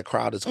reaction to that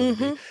crowd is going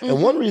to be.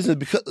 And one reason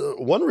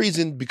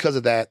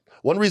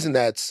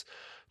that's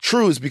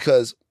true is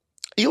because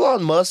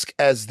Elon Musk,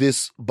 as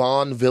this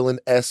Bond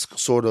villain-esque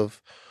sort of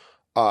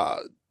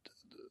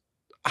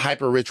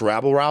hyper-rich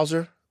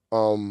rabble-rouser,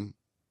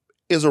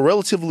 is a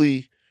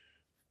relatively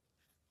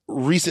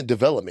recent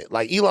development.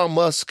 Like, Elon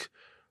Musk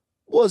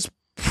was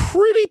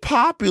pretty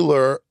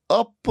popular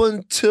up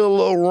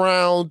until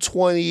around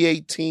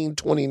 2018,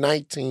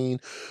 2019,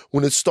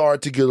 when it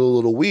started to get a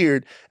little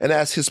weird. And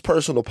as his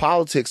personal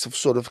politics have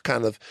sort of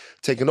kind of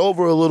taken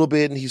over a little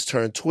bit and he's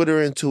turned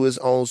Twitter into his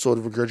own sort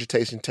of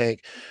regurgitation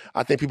tank,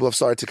 I think people have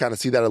started to kind of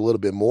see that a little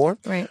bit more.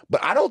 Right.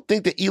 But I don't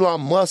think that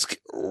Elon Musk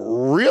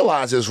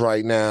realizes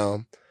right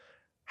now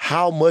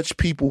how much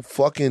people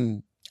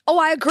fucking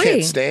I agree.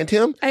 can't stand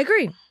him. I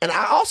agree. And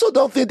I also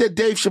don't think that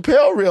Dave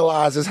Chappelle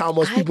realizes how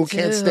much people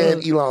can't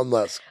stand Elon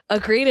Musk.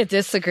 Agree to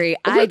disagree.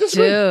 I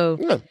do.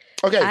 Yeah.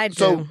 Okay,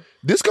 so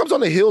this comes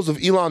on the heels of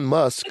Elon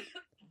Musk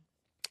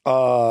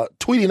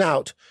tweeting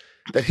out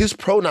that his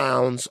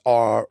pronouns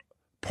are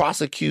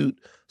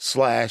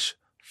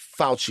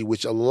prosecute/Fauci,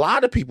 which a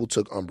lot of people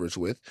took umbrage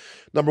with.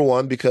 Number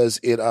one, because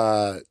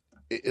a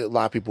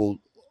lot of people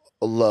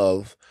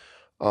love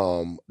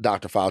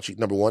Dr. Fauci,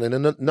 number one.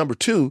 And then number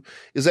two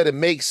is that it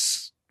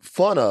makes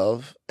fun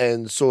of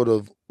and sort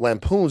of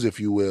lampoons, if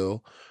you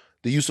will,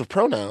 the use of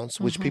pronouns,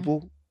 which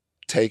people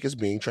take as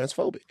being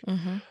transphobic.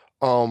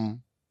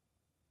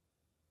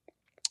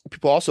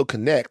 People also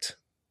connect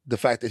the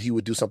fact that he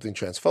would do something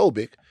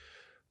transphobic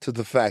to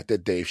the fact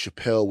that Dave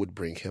Chappelle would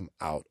bring him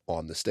out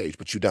on the stage,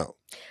 but you don't.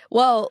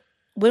 Well,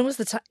 when was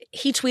the time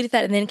he tweeted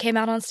that and then came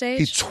out on stage?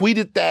 He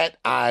tweeted that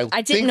I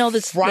didn't know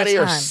this Friday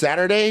or time.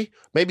 Saturday,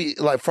 maybe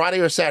like Friday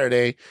or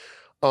Saturday.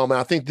 And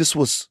I think this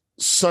was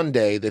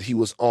Sunday that he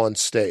was on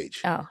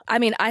stage. Oh, I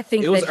mean, I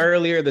think it was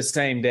earlier the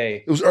same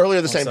day. It was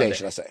earlier the same Sunday. day,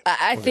 should I say?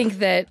 I think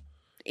that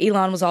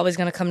Elon was always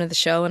going to come to the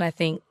show, and I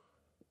think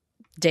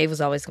Dave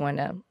was always going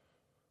to.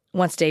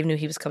 Once Dave knew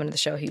he was coming to the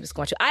show, he was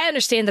going to. I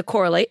understand the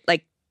correlate,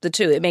 like the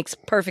two. It makes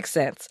perfect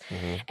sense.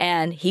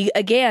 And he,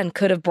 again,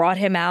 could have brought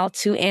him out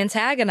to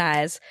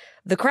antagonize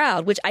the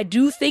crowd, which I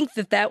do think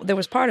that there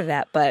was part of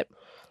that. But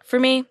for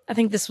me, I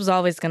think this was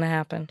always going to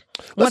happen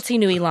once he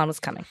knew Elon was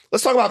coming.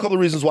 Let's talk about a couple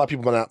of reasons why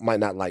people might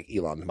not like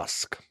Elon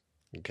Musk.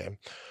 Okay.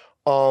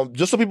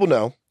 Just so people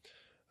know,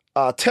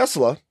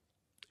 Tesla,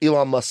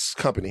 Elon Musk's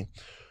company,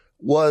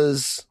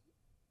 was,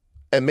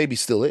 and maybe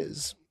still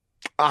is,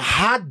 a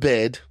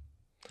hotbed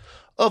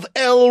of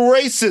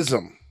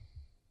racism.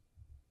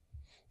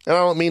 And I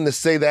don't mean to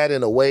say that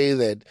in a way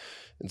that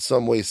in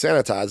some way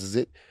sanitizes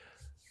it.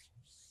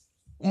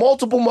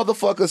 multiple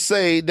motherfuckers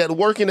say that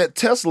working at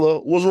Tesla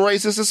was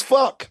racist as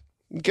fuck.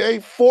 Okay,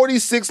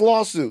 46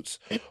 lawsuits.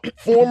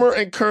 Former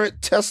and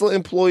current Tesla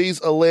employees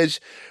allege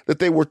that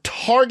they were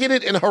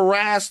targeted and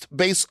harassed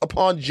based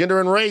upon gender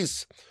and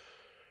race.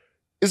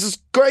 This is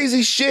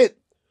crazy shit.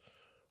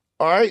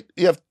 All right,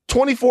 you have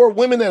 24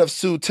 women that have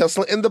sued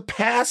Tesla in the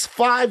past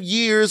 5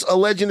 years,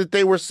 alleging that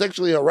they were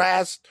sexually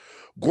harassed,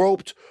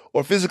 groped,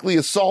 or physically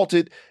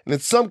assaulted, and in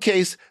some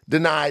case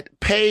denied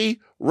pay,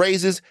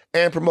 raises,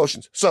 and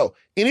promotions. So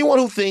anyone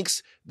who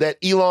thinks that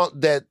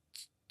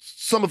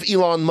some of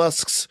Elon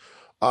Musk's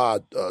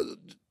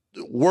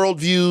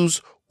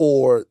worldviews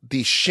or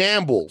the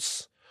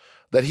shambles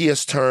that he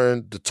has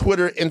turned the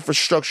Twitter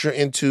infrastructure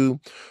into,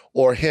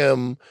 or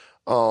him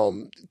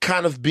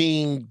kind of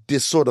being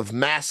this sort of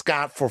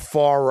mascot for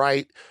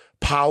far-right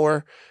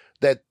power,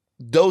 that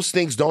those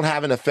things don't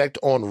have an effect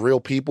on real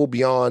people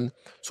beyond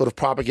sort of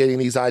propagating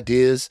these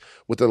ideas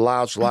with the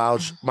loud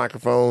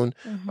microphone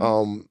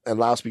and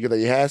loudspeaker that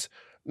he has.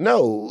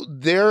 No,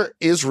 there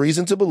is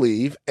reason to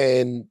believe,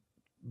 and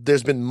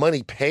there's been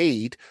money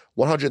paid,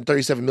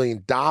 $137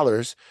 million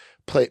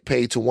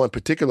paid to one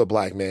particular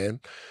black man,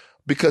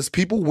 because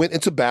people went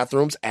into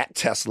bathrooms at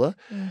Tesla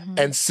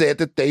and said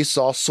that they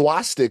saw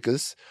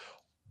swastikas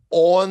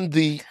on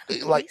the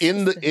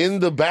in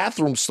the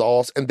bathroom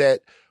stalls, and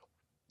that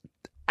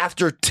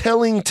after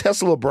telling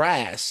Tesla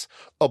brass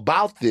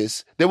about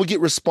this, they would get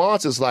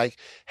responses like,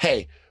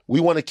 "Hey, we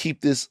want to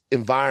keep this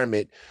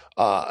environment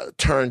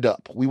turned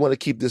up. We want to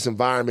keep this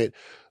environment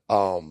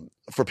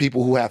for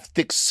people who have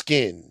thick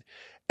skin."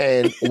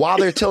 And while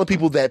they're telling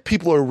people that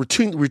people are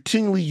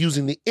routinely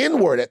using the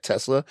N-word at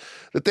Tesla,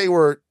 that they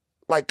were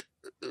like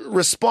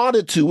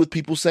responded to with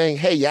people saying,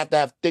 "Hey, you have to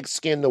have thick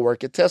skin to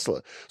work at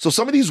Tesla." So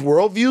some of these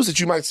worldviews that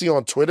you might see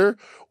on Twitter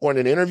or in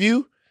an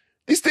interview,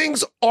 these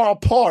things are a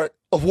part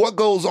of what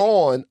goes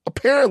on,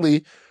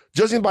 apparently,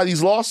 judging by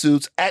these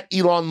lawsuits at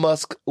Elon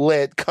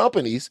Musk-led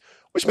companies,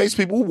 which makes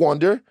people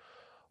wonder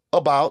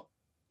about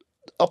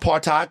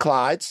apartheid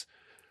Clyde's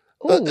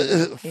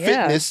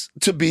fitness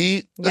to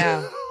be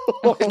like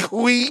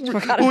who he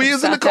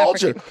is in the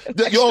culture.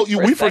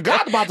 We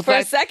forgot about the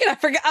fact. For a second, I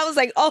forgot. I was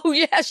like, "Oh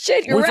yeah,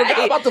 shit, you're right." We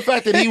forgot about the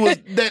fact that he was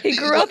he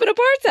grew up in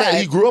apartheid. That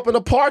he grew up in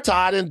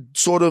apartheid, and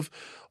sort of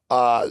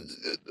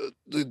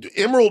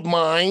emerald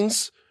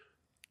mines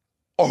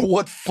are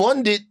what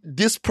funded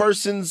this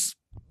person's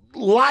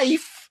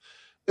life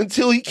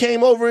until he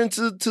came over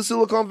into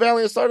Silicon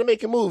Valley and started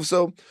making moves.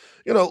 So,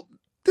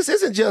 this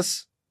isn't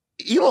just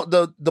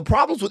the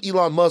problems with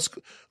Elon Musk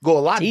go a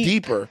lot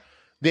deeper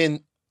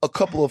than a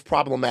couple of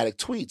problematic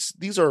tweets.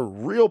 These are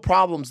real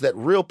problems that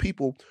real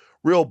people,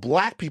 real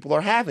black people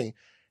are having.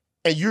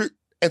 And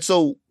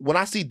so when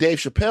I see Dave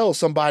Chappelle,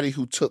 somebody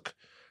who took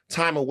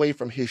time away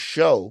from his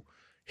show,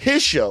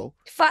 the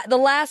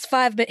last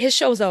 5 minutes, his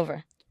show's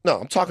over. No,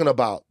 I'm talking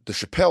about the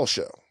Chappelle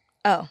Show.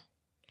 Oh.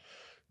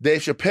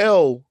 Dave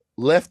Chappelle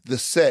left the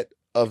set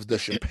of the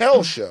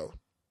Chappelle Show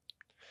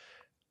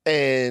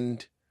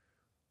and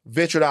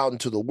ventured out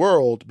into the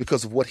world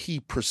because of what he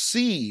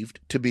perceived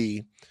to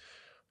be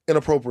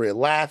inappropriate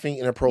laughing,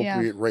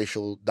 inappropriate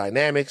racial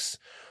dynamics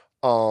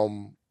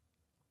in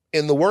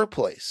the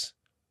workplace.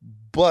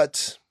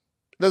 But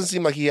it doesn't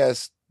seem like he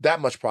has that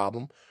much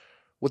problem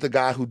with a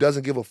guy who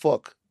doesn't give a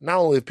fuck, not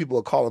only if people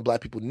are calling black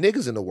people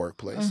niggas in the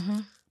workplace,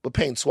 but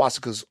painting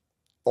swastikas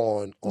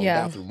on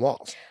bathroom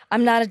walls.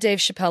 I'm not a Dave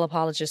Chappelle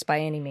apologist by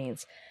any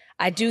means.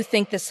 I do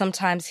think that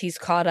sometimes he's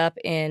caught up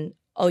in,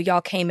 "Oh,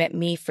 y'all came at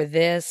me for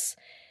this."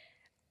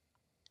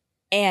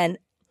 And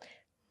I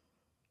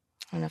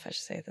don't know if I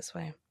should say it this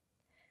way.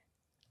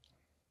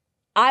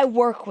 I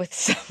work with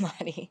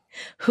somebody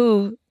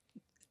who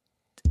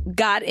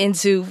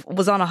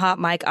was on a hot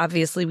mic,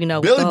 obviously, we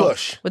know. Billy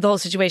Bush. With the whole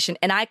situation.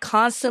 And I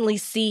constantly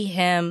see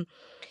him,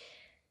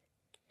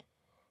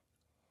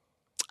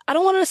 I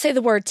don't want to say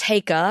the word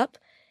take up,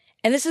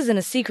 and this isn't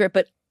a secret,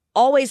 but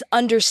always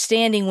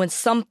understanding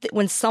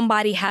when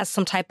somebody has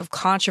some type of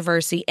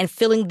controversy and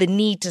feeling the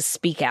need to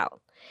speak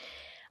out.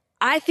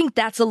 I think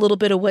that's a little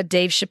bit of what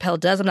Dave Chappelle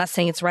does. I'm not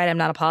saying it's right. I'm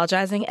not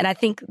apologizing. And I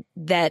think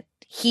that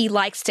he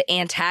likes to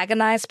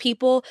antagonize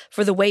people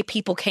for the way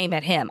people came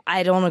at him.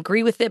 I don't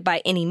agree with it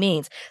by any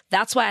means.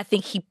 That's why I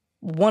think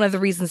one of the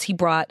reasons he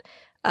brought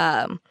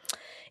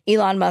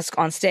Elon Musk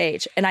on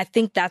stage. And I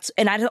think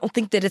and I don't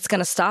think that it's going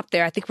to stop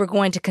there. I think we're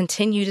going to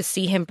continue to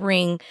see him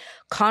bring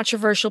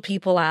controversial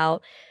people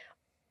out.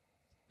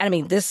 I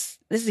mean,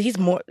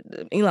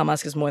 Elon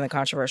Musk is more than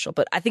controversial,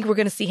 but I think we're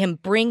going to see him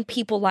bring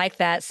people like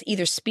that,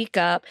 either speak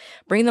up,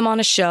 bring them on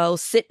a show,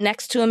 sit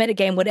next to him at a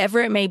game, whatever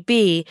it may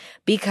be,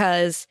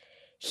 because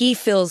he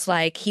feels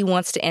like he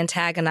wants to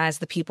antagonize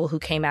the people who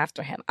came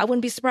after him. I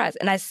wouldn't be surprised.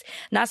 And I'm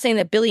not saying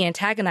that Billy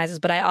antagonizes,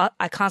 but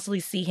I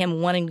constantly see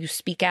him wanting to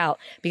speak out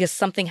because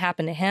something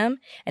happened to him.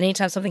 And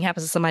anytime something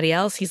happens to somebody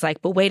else, he's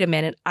like, "But wait a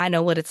minute, I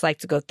know what it's like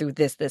to go through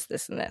this, this,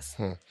 this, and this."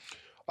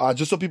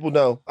 Just so people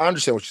know, I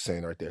understand what you're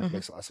saying right there. It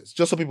makes a lot of sense.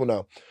 Just so people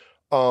know,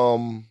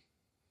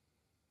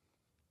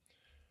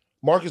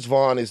 Marcus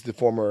Vaughn is the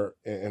former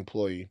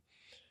employee.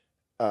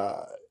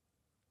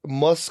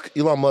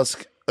 Elon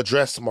Musk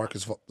addressed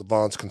Marcus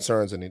Vaughn's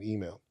concerns in an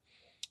email.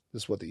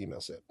 This is what the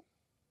email said.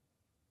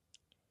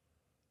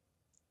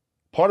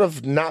 Part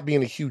of not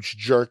being a huge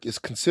jerk is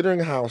considering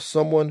how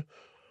someone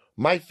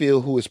might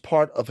feel who is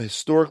part of a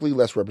historically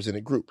less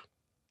represented group.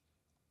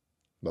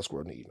 Musk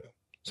wrote in the email.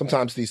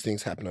 Sometimes these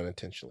things happen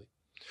unintentionally.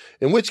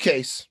 In which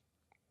case,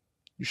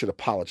 you should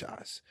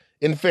apologize.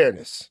 In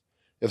fairness,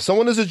 if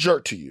someone is a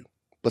jerk to you,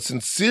 but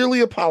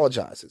sincerely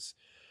apologizes,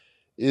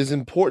 it is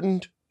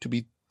important to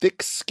be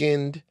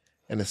thick-skinned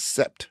and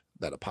accept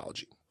that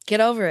apology.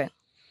 Get over it.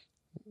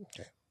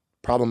 Okay.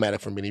 Problematic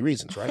for many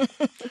reasons, right?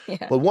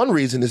 Yeah. But one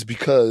reason is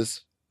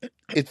because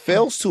it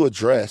fails to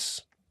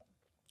address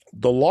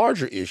the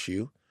larger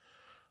issue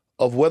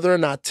of whether or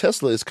not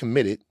Tesla is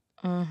committed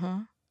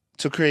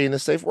to creating a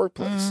safe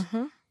workplace.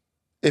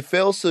 It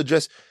fails to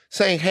address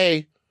saying,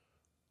 hey,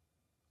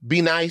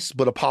 be nice,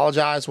 but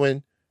apologize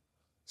when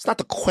it's not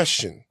the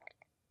question.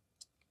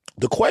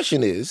 The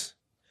question is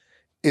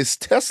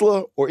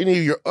Tesla or any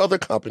of your other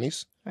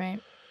companies, right,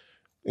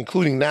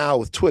 including now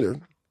with Twitter,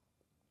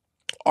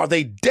 are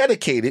they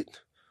dedicated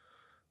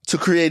to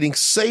creating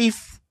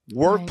safe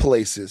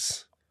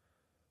workplaces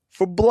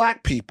for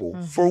Black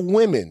people, for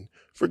women,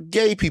 for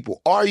gay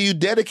people? Are you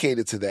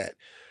dedicated to that?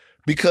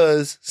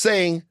 Because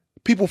saying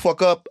people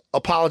fuck up,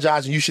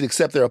 apologize, and you should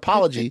accept their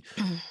apology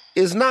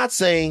is not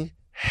saying,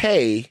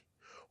 hey,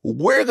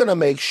 we're going to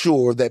make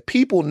sure that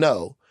people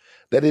know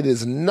that it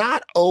is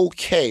not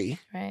okay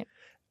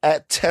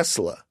at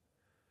Tesla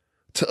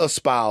to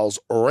espouse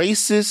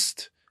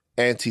racist,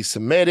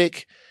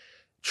 anti-Semitic,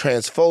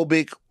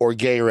 transphobic, or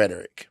gay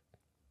rhetoric.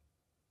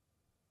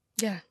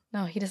 Yeah,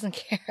 no, he doesn't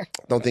care.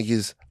 Don't think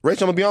he's...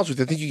 Rachel, I'm going to be honest with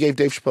you. I think you gave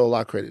Dave Chappelle a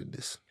lot of credit in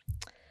this.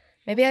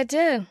 Maybe I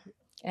did.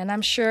 And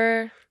I'm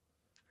sure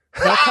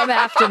they'll come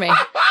after me.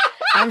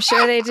 I'm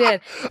sure they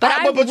did.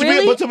 But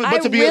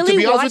to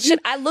be honest with you,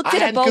 I looked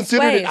at it both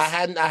ways.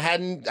 I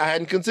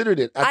hadn't considered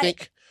it. I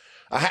think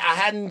I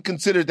hadn't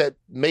considered that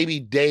maybe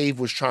Dave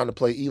was trying to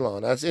play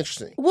Elon. That's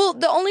interesting. Well,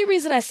 the only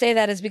reason I say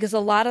that is because a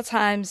lot of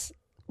times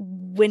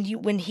when Dave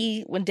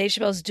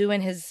Chappelle's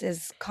doing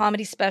his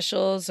comedy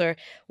specials or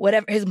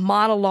whatever, his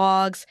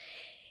monologues,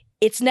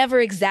 it's never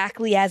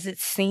exactly as it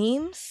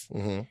seems.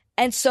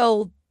 And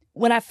so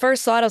when I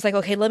first saw it, I was like,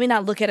 okay, let me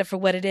not look at it for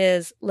what it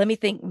is. Let me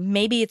think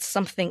maybe it's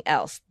something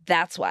else.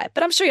 That's why.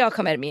 But I'm sure y'all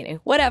come at me and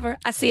whatever.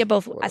 I see it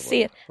both. I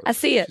see it. I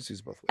see it. She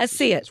sees both ways. I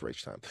see it. It's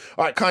rage time.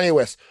 All right, Kanye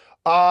West.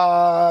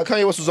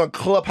 Kanye West was on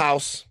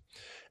Clubhouse.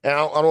 And I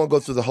don't want to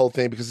go through the whole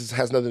thing because this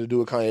has nothing to do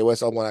with Kanye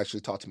West. I want to actually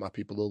talk to my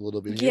people a little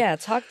bit here. Yeah,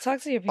 talk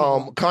to your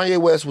people. Kanye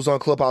West was on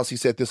Clubhouse. He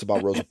said this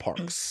about Rosa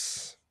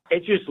Parks.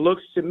 It just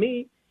looks to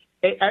me,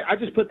 I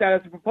just put that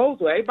as a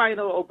proposal. Everybody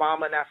knows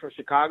Obama not from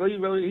Chicago. He's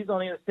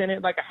only in the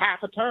Senate like a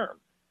half a term.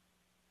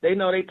 They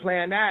know they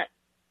plan that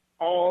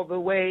all the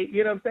way,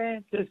 you know what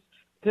I'm saying?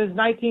 Since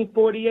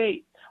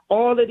 1948.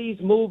 All of these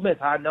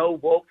movements, I know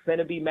woke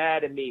finna be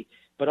mad at me,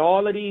 but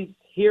all of these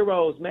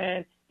heroes,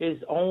 man, is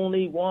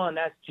only one.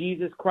 That's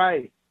Jesus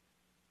Christ.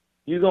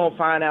 You're going to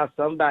find out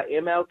something about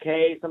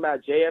MLK, something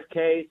about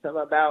JFK,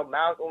 something about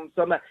Malcolm,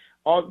 something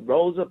about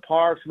Rosa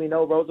Parks. We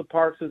know Rosa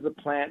Parks is a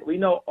plant. We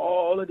know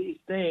all of these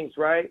things,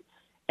 right?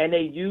 And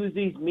they use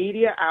these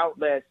media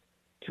outlets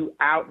to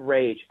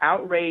outrage.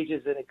 Outrage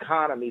is an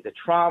economy, the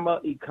trauma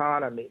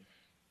economy.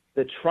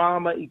 The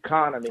trauma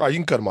economy. All right, you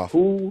can cut him off.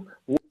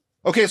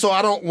 Okay, so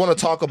I don't want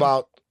to talk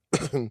about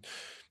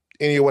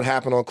any of what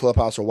happened on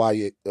Clubhouse or why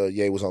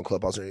Ye was on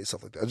Clubhouse or any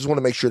stuff like that. I just want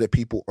to make sure that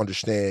people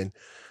understand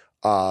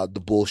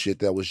the bullshit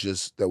that was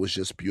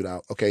just spewed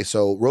out. Okay,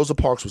 so Rosa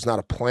Parks was not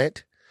a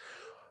plant.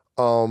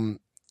 I'll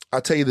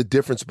tell you the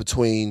difference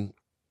between,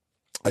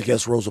 I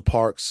guess, Rosa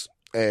Parks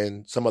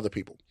and some other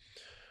people.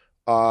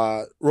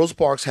 Rosa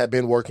Parks had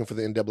been working for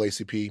the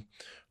NAACP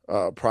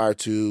prior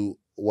to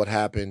what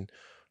happened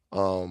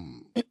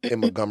in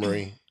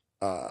Montgomery.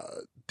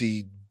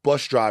 The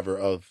bus driver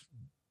of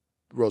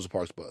Rosa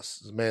Parks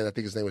bus, man, I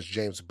think his name was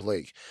James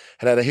Blake,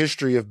 had a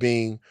history of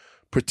being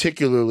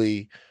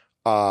particularly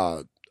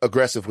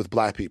aggressive with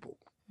Black people.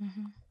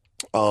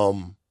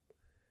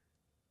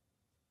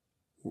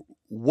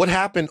 What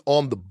happened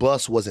on the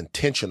bus was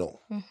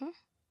intentional,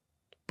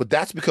 but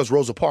that's because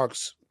Rosa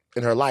Parks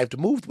in her life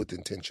moved with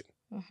intention.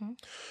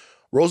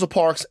 Rosa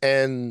Parks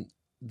and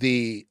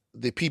the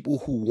people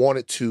who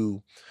wanted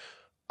to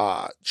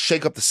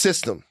shake up the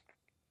system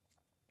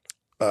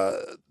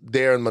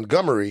there in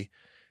Montgomery,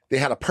 they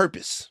had a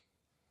purpose.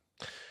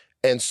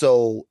 And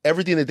so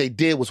everything that they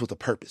did was with a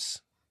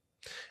purpose.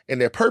 And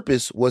their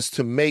purpose was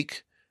to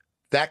make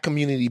that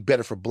community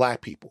better for Black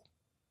people.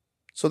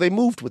 So they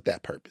moved with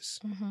that purpose.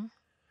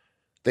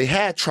 They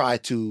had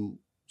tried to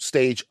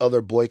stage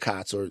other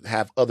boycotts or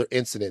have other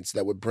incidents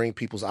that would bring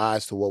people's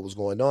eyes to what was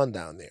going on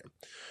down there.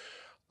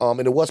 And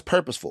it was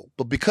purposeful.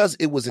 But because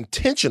it was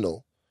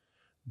intentional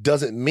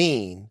doesn't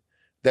mean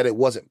that it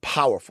wasn't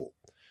powerful.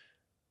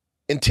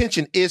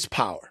 Intention is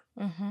power.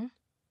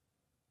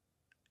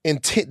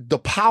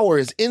 The power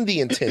is in the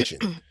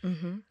intention.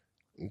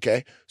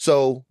 Okay?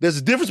 So there's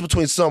a difference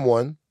between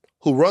someone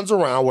who runs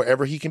around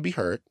wherever he can be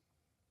heard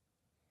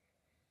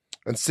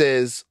and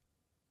says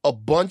a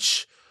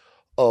bunch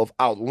of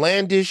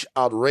outlandish,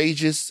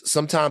 outrageous,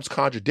 sometimes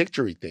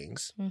contradictory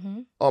things.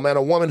 Mm-hmm. And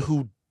a woman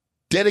who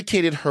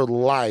dedicated her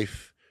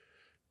life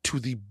to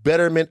the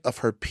betterment of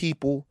her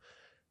people,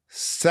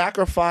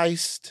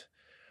 sacrificed,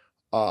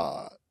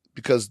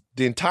 because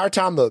the entire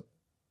time the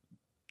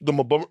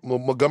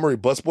Montgomery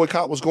bus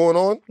boycott was going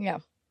on, Yeah.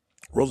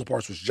 Rosa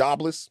Parks was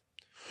jobless.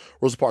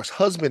 Rosa Parks'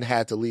 husband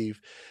had to leave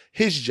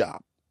his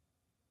job.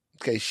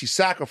 Okay, she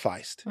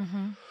sacrificed.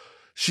 Mm-hmm.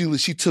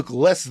 She took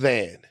less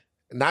than,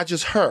 not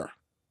just her,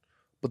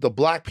 but the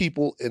black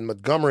people in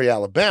Montgomery,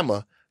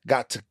 Alabama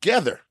got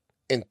together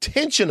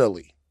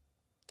intentionally,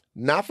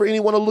 not for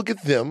anyone to look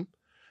at them,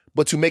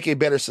 but to make a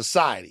better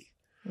society.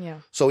 Yeah.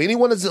 So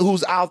anyone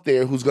who's out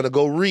there who's going to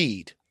go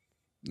read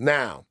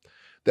now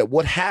that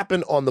what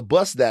happened on the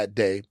bus that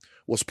day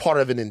was part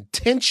of an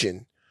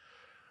intention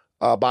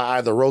by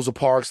either Rosa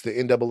Parks, the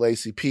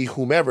NAACP,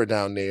 whomever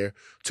down there,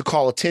 to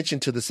call attention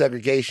to the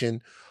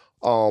segregation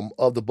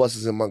of the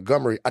buses in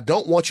Montgomery. I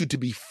don't want you to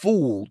be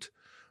fooled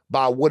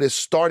by what is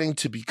starting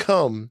to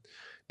become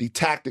the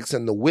tactics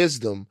and the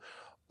wisdom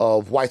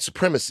of white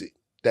supremacy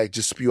that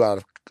just spew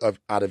out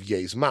of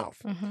Ye's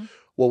mouth. Mm-hmm.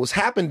 What was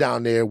happening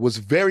down there was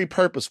very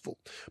purposeful,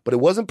 but it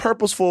wasn't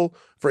purposeful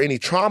for any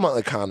trauma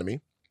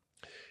economy.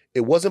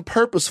 It wasn't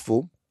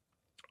purposeful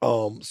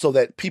so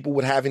that people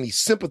would have any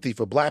sympathy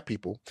for black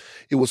people.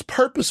 It was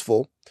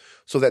purposeful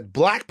so that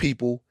black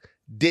people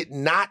did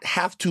not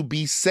have to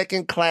be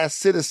second-class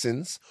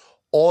citizens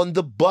on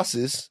the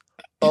buses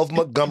of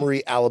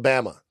Montgomery,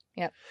 Alabama.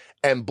 Yep.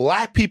 And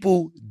black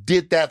people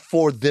did that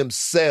for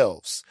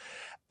themselves.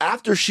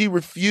 After she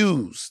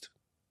refused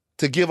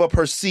to give up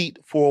her seat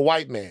for a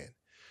white man,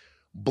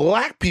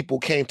 black people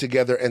came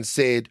together and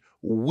said,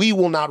 we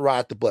will not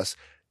ride the bus.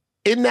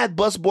 In that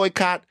bus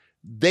boycott,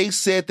 they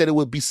said that it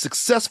would be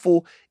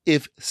successful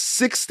if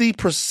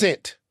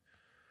 60%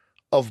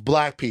 of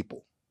black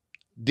people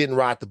didn't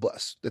ride the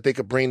bus, that they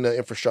could bring the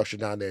infrastructure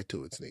down there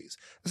to its knees.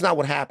 That's not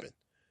what happened.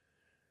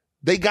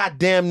 They got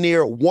damn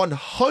near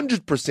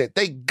 100%.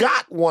 They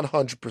got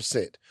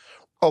 100%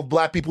 of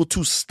black people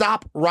to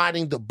stop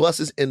riding the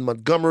buses in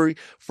Montgomery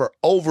for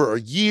over a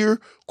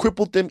year,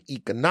 crippled them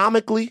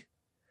economically.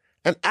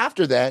 And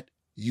after that,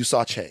 you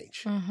saw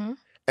change. Mm-hmm.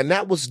 And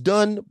that was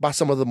done by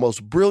some of the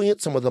most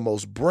brilliant, some of the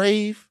most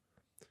brave,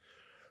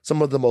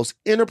 some of the most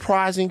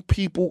enterprising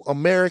people,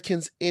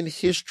 Americans in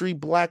history,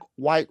 black,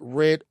 white,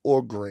 red,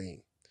 or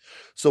green.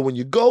 So when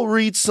you go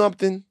read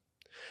something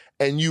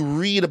and you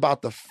read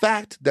about the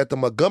fact that the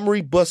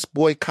Montgomery bus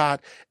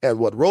boycott and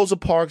what Rosa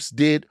Parks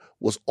did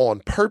was on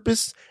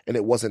purpose and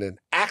it wasn't an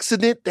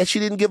accident that she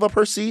didn't give up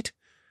her seat,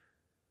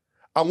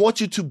 I want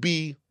you to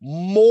be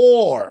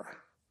more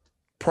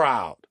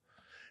proud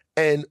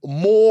and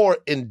more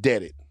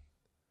indebted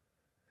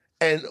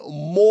and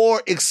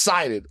more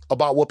excited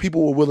about what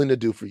people were willing to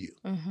do for you.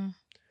 Mm-hmm.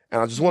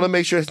 And I just want to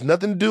make sure it's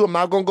nothing to do. I'm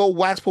not going to go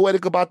wax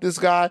poetic about this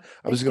guy.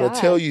 I'm just going to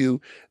tell you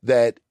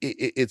that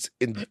it's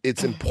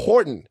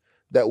important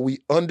that we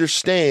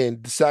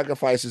understand the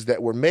sacrifices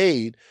that were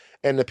made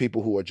and the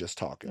people who are just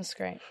talking. That's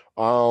great.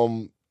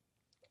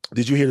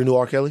 Did you hear the new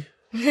R. Kelly?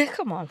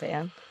 Come on,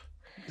 man.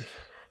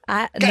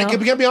 Can I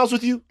be honest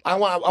with you?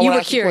 You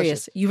were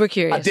curious. You were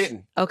curious. I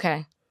didn't.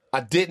 Okay.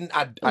 I didn't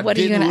What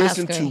are you gonna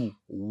listen ask me? to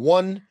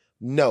one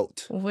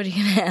note. What are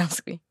you going to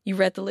ask me? You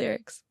read the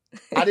lyrics.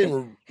 I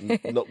didn't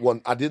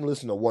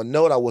listen to one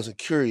note. I wasn't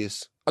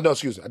curious. No,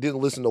 excuse me. I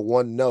didn't listen to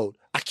one note.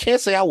 I can't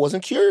say I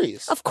wasn't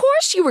curious. Of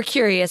course you were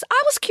curious.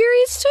 I was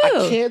curious too.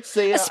 I can't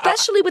say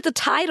especially with the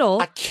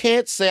title. I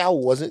can't say I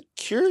wasn't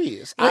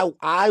curious.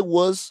 I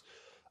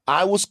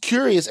was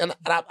curious, and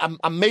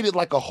I made it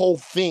like a whole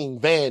thing.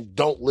 Van,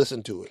 don't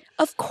listen to it.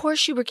 Of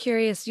course you were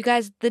curious. You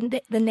guys,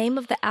 the name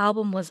of the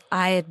album was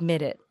I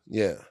Admit It.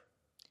 Yeah.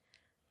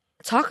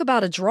 Talk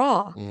about a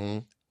draw. Mm-hmm.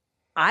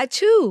 I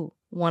too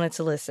wanted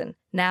to listen.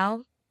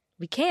 Now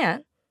we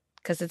can't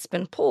because it's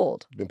been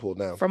pulled. Been pulled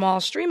down. From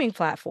all streaming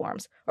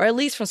platforms, or at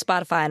least from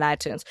Spotify and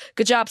iTunes.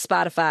 Good job,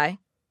 Spotify,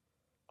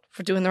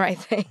 for doing the right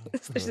thing.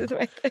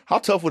 How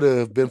tough would it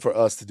have been for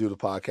us to do the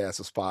podcast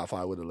if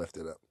Spotify would have left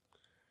it up?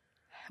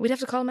 We'd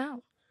have to call them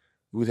out.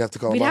 We'd have to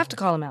call them out? We'd have to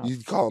call them out.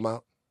 You'd call them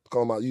out.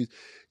 Call them out.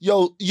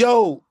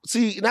 Yo,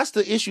 see, that's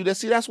the issue.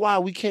 That's why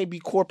we can't be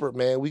corporate,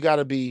 man. We got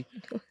to be,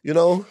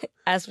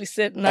 As we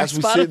sit in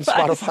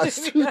Spotify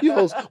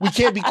studios, we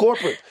can't be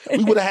corporate.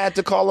 We would have had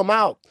to call them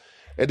out.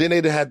 And then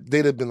they'd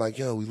have been like,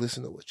 yo, we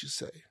listen to what you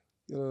say.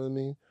 You know what I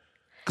mean?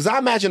 Because I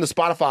imagine the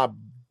Spotify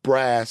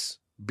brass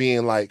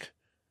being like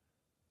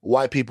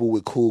white people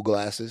with cool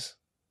glasses.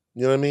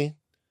 You know what I mean?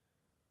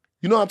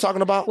 You know what I'm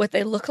talking about? What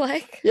they look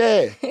like?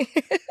 Yeah.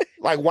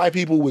 Like white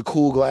people with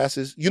cool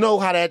glasses. You know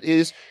how that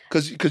is?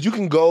 Because you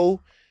can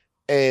go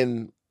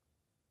and...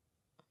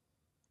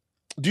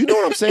 Do you know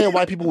what I'm saying?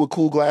 White people with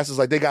cool glasses,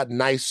 like they got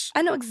nice...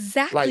 I know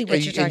exactly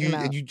what you're talking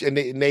about.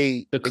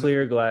 The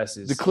clear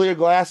glasses. The clear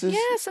glasses.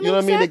 Yes, you know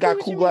what I mean? They got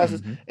cool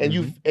glasses.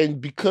 Mm-hmm.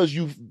 And because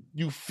you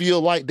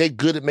feel like they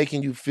good at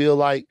making you feel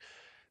like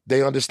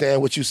they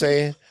understand what you're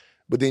saying,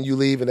 but then you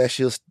leave and that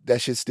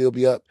shit still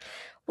be up.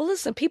 Well,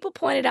 listen, people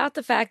pointed out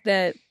the fact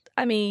that,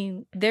 I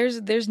mean,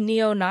 there's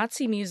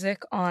neo-Nazi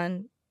music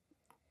on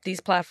these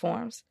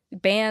platforms.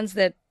 Bands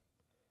that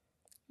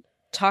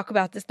talk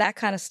about that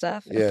kind of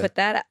stuff and put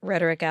that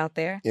rhetoric out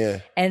there. Yeah.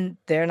 And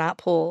they're not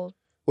pulled.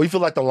 What do you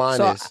feel like the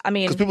line is? I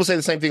mean, because people say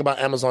the same thing about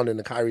Amazon in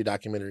the Kyrie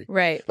documentary.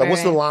 Right. Like,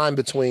 what's the line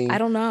between? I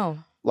don't know.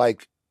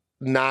 Like,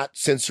 not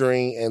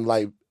censoring and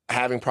like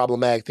having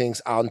problematic things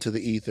out into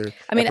the ether.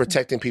 I mean, and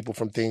protecting people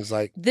from things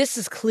like this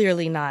is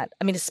clearly not.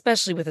 I mean,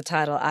 especially with the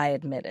title, I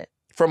admit it.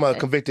 From a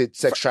convicted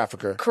sex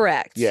trafficker.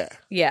 Correct. Yeah.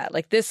 Yeah.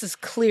 Like, this is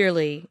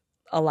clearly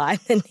a line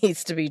that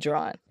needs to be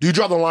drawn. Do you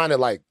draw the line at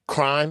like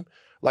crime?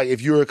 Like,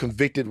 if you're a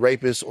convicted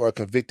rapist or a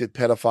convicted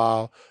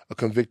pedophile, a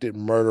convicted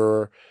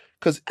murderer.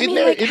 Because isn't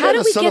there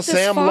the Son of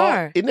Sam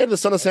law? Isn't there the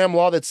Son of Sam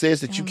law that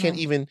says that you can't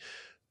even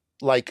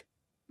like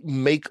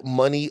make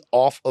money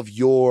off of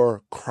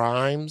your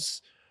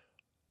crimes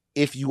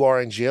if you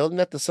are in jail? Isn't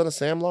that the Son of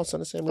Sam law?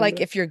 Son of Sam. Like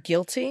if you're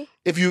guilty.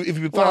 If you've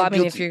been found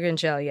guilty, if you're in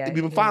jail, yeah. If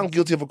you've been found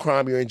guilty of a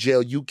crime, you're in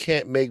jail. You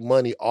can't make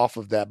money off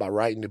of that by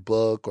writing a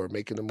book or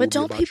making a movie. But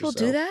don't people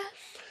do that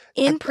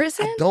in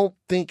prison? I don't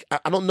think.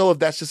 I don't know if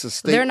that's just a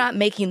statement. They're not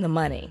making the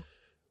money.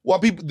 Well,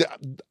 people.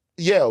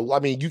 Yeah, I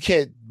mean, you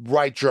can't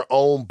write your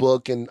own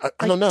book, and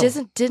I don't know.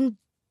 Didn't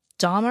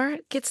Dahmer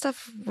get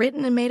stuff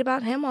written and made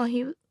about him while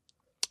he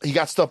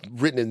got stuff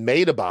written and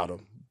made about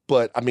him?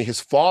 But I mean, his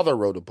father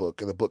wrote a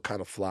book, and the book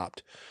kind of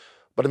flopped.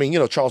 But I mean,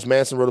 Charles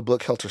Manson wrote a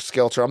book, Helter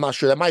Skelter. I'm not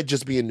sure. That might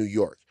just be in New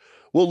York.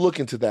 We'll look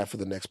into that for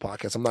the next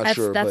podcast. I'm not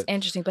sure. That's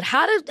interesting. But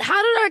how did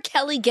R.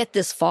 Kelly get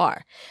this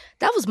far?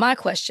 That was my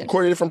question.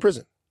 Recorded it from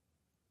prison.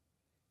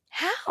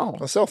 How?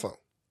 On a cell phone.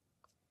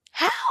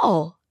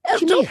 How? What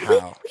do you mean, how?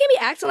 We can't be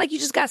acting like you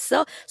just got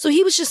cell. So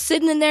he was just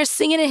sitting in there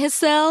singing in his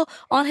cell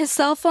on his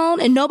cell phone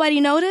and nobody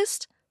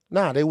noticed?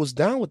 Nah, they was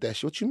down with that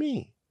shit. What you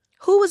mean?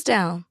 Who was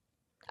down?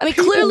 I mean,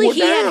 clearly he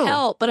had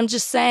help, but I'm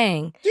just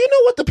saying. Do you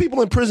know what the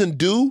people in prison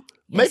do?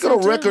 Yes, making a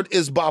record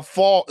is by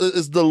far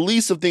is the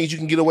least of things you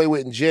can get away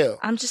with in jail.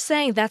 I'm just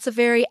saying that's a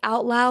very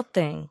out loud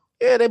thing.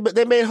 Yeah,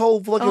 they made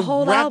whole rap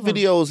album.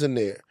 Videos in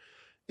there.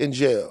 In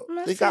jail.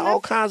 They got all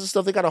kinds of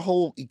stuff. They got a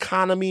whole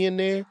economy in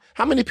there.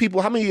 How many of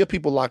your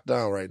people locked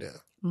down right now?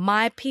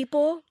 My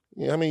people?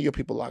 Yeah, how many of your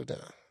people locked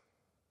down?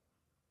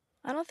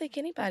 I don't think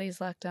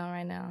anybody's locked down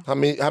right now. How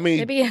many?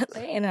 Maybe in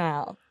and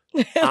out.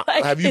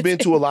 Have you been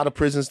to a lot of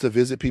prisons to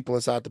visit people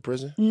inside the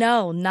prison?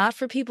 No, not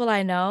for people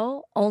I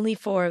know, only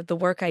for the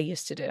work I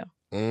used to do.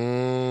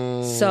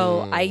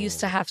 So I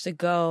used to have to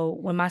go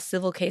when my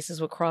civil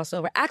cases would cross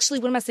over. Actually,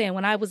 what am I saying?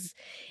 When I was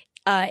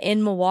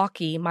in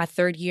Milwaukee, my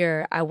third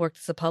year, I worked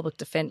as a public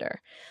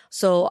defender.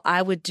 So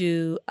I would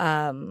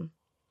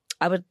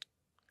I would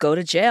go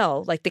to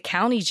jail, like the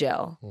county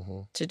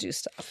jail, to do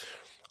stuff.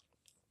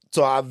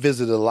 So I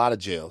visited a lot of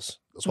jails.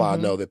 That's why I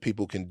know that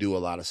people can do a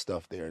lot of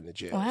stuff there in the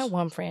jails. Oh, I had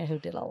one friend who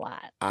did a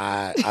lot.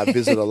 I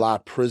visit a lot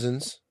of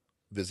prisons.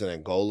 Visit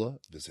Angola,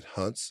 visit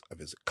Hunts, I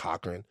visit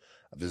Cochran.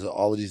 I visit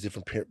all of these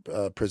different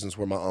prisons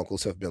where my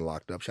uncles have been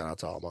locked up. Shout out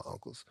to all my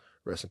uncles.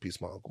 Rest in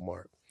peace, my Uncle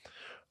Mark.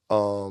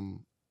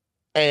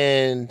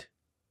 And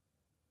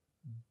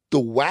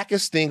the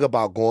wackest thing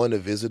about going to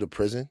visit a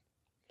prison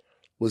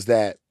was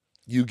that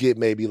you get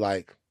maybe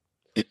like,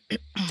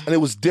 and it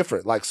was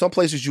different. Like some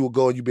places you would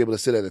go and you'd be able to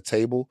sit at a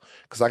table.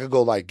 Because I could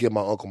go like give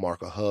my Uncle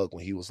Mark a hug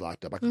when he was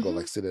locked up. I could go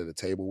like sit at a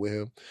table with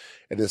him.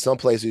 And then some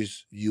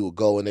places you would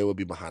go and they would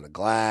be behind a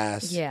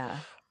glass. Yeah.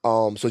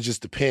 So it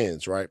just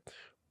depends, right?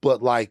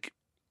 But like,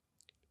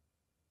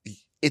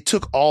 it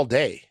took all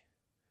day.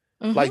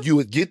 Like you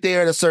would get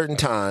there at a certain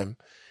time.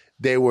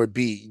 There would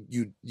be,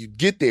 you'd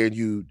get there and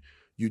you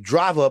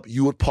drive up,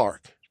 you would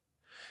park.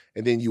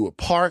 And then you would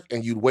park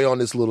and you'd wait on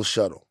this little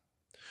shuttle.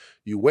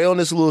 You wait on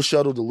this little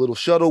shuttle. The little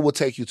shuttle will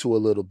take you to a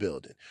little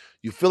building.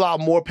 You fill out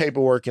more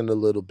paperwork in the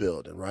little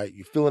building, right?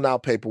 You're filling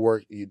out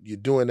paperwork. You're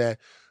doing that.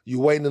 You're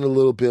waiting in a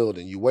little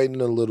building. You're waiting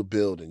in a little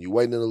building. You're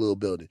waiting in a little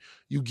building.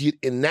 You get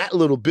in that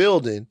little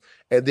building,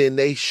 and then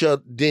they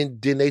then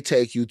they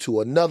take you to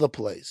another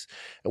place.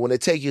 And when they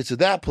take you to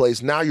that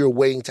place, now you're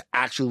waiting to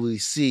actually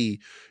see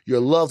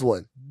your loved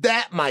one.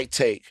 That might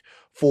take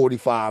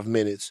 45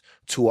 minutes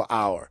to an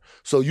hour.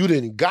 So you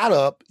didn't got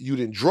up, you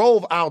didn't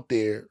drove out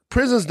there.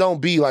 Prisons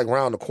don't be like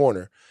around the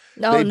corner.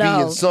 They be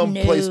in some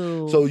place.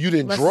 So you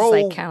didn't drove.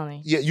 Like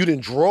county. Yeah, you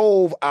didn't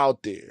drove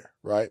out there,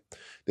 right?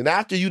 Then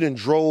after you didn't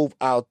drove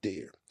out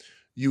there,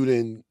 you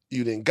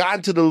didn't got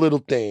into the little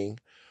thing,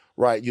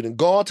 right? You didn't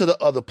go on to the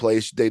other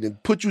place. They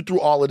didn't put you through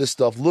all of this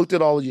stuff, looked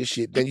at all of your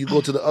shit. Then you go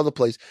to the other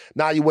place.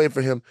 Now you wait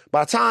for him.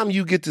 By the time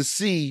you get to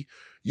see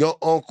your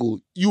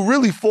uncle, you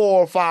really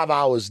 4 or 5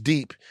 hours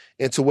deep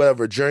into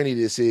whatever journey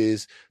this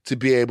is to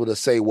be able to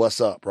say what's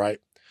up, right?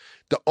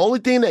 The only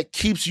thing that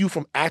keeps you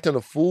from acting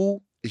a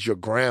fool is your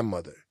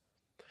grandmother.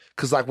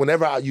 Because like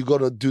whenever you go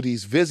to do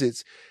these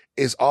visits,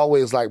 it's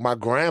always like my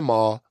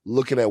grandma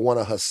looking at one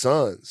of her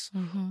sons.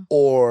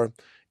 Or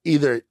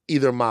either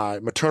my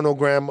maternal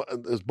grandma,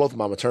 it's both of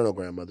my maternal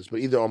grandmothers, but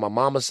either on my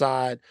mama's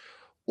side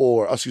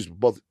or, excuse me,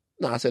 both,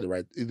 no, I said it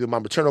right. Either my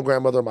maternal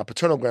grandmother or my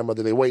paternal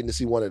grandmother, they're waiting to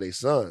see one of their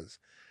sons.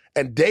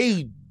 And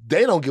they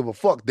they don't give a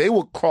fuck. They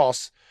will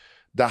cross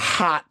the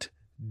hot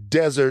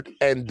desert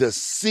and the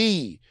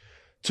sea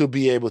to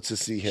be able to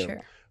see him.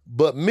 Sure.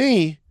 But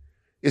me,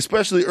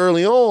 especially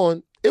early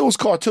on, it was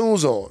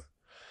cartoons on.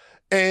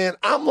 And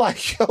I'm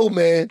like, yo,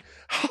 man,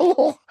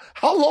 how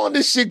long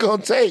this shit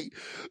gonna take?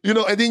 You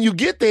know, and then you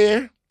get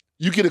there,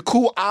 you get a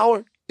cool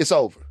hour, it's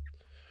over.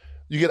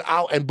 You get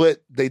out,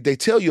 but they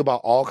tell you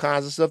about all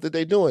kinds of stuff that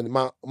they're doing.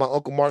 My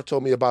Uncle Mark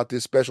told me about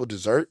this special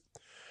dessert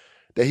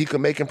that he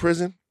could make in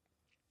prison.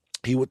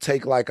 He would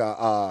take like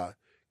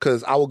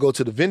because I would go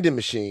to the vending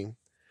machine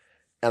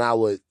and I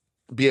would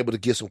be able to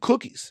get some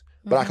cookies,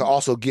 but I could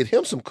also get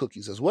him some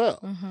cookies as well.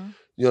 Mm-hmm.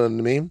 You know what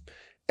I mean?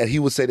 And he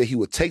would say that he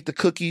would take the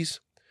cookies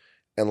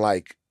and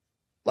like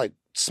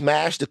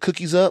smash the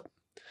cookies up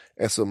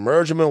and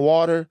submerge them in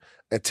water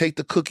and take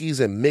the cookies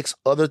and mix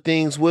other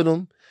things with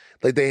them.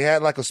 Like they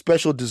had like a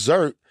special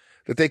dessert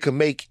that they could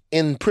make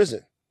in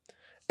prison.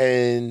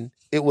 And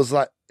it was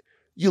like,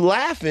 you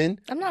laughing.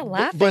 I'm not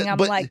laughing.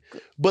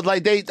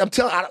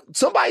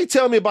 Somebody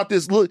tell me about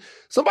this. Look,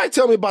 somebody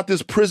tell me about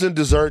this prison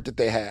dessert that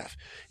they have.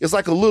 It's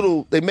like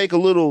they make a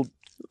little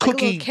cookie,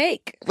 like a little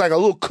cake. Like a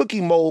little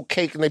cookie mold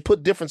cake, and they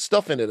put different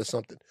stuff in it or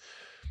something.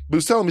 But he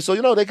was telling me, so,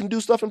 they can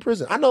do stuff in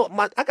prison. I know,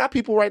 I got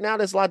people right now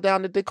that's locked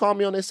down that they call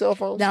me on their cell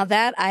phones. Now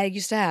that I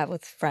used to have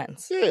with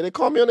friends. Yeah, they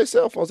call me on their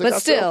cell phones. They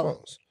got cell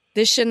phones.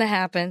 This shouldn't have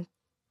happened.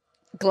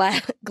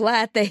 Glad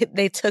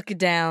they took it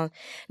down.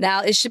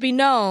 Now, it should be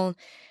known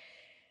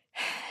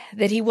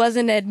that he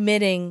wasn't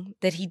admitting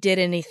that he did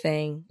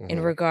anything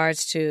in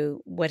regards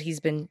to what he's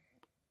been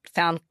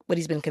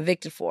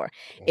convicted for.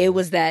 It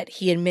was that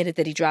he admitted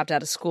that he dropped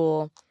out of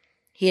school.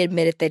 He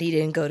admitted that he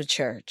didn't go to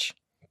church.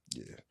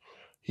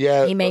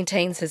 Yeah. He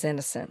maintains his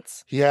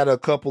innocence. He had a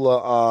couple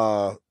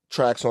of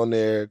tracks on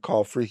there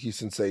called Freaky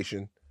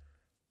Sensation.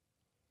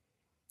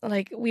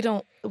 Like, we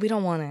don't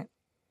want it.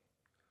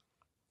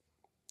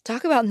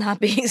 Talk about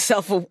not being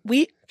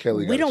we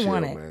don't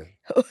want it. Man.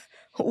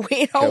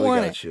 We don't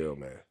want it. Chill,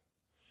 man.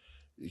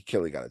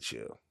 Kelly gotta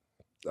chill.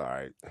 All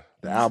right.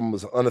 The album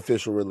was an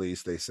unofficial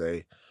release, they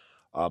say,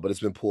 but it's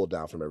been pulled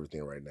down from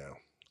everything right now.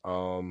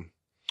 All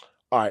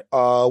right.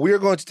 We are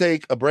going to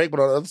take a break,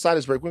 but on the other side of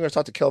this break, we're going to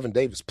talk to Kelvin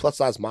Davis,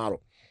 plus-size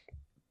model.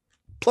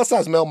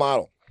 Plus-size male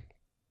model.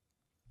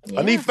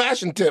 Yeah. I need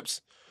fashion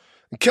tips.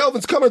 And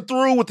Kelvin's coming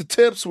through with the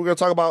tips. We're going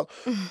to talk about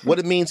what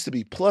it means to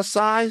be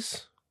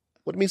plus-size,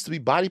 what it means to be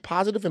body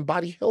positive and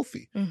body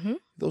healthy. Mm-hmm.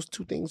 Those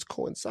two things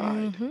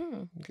coincide.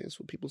 Mm-hmm. Okay, that's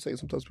what people say.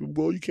 Sometimes people,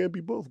 well, you can't be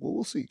both. Well,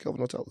 we'll see.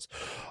 Kelvin will tell us.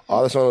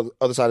 That's on the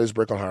other side of this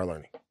break on Higher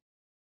Learning.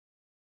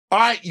 All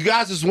right, you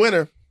guys, it's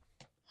winter.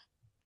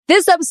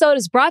 This episode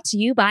is brought to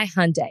you by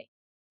Hyundai.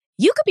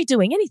 You could be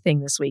doing anything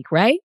this week,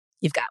 right?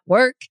 You've got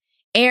work,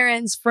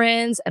 errands,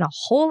 friends, and a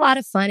whole lot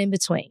of fun in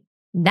between.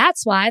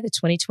 That's why the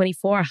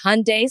 2024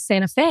 Hyundai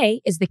Santa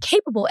Fe is the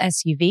capable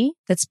SUV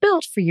that's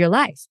built for your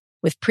life.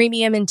 With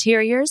premium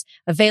interiors,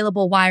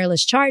 available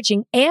wireless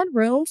charging, and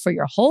room for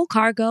your whole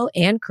cargo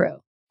and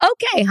crew.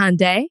 Okay,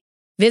 Hyundai.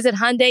 Visit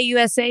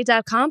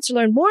HyundaiUSA.com to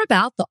learn more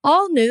about the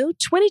all-new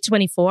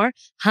 2024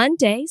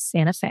 Hyundai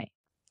Santa Fe.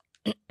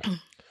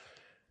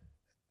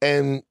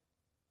 And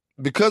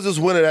because it's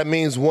winter, that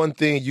means one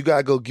thing. You got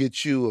to go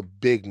get you a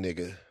big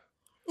nigga.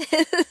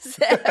 That's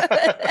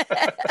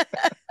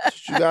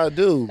what you got to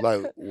do.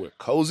 Like, we're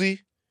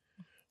cozy.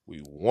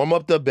 We warm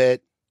up the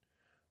bed.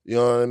 You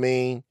know what I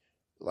mean?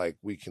 Like,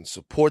 we can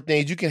support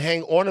things. You can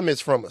hang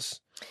ornaments from us.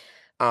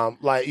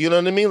 Like, you know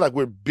what I mean? Like,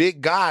 we're big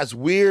guys.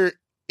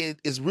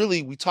 It's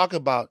really, we talk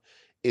about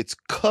it's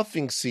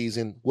cuffing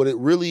season. What it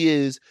really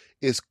is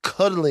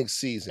cuddling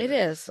season. It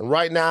is. And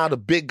right now, the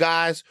big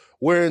guys,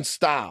 we're in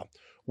style.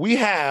 We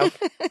have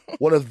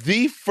one of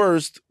the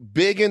first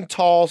big and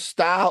tall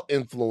style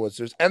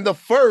influencers and the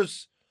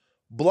first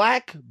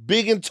Black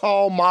big and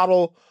tall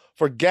model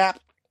for Gap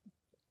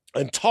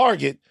and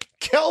Target,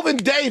 Kelvin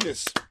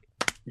Davis.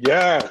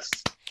 Yes.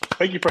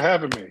 Thank you for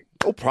having me.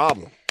 No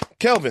problem.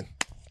 Kelvin,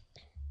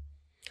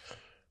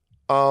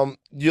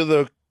 you're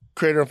the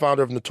creator and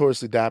founder of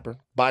Notoriously Dapper,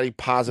 body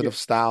positive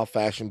style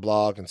fashion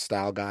blog and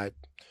style guide.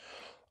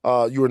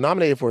 You were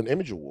nominated for an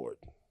Image Award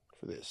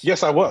for this.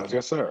 Yes, I was.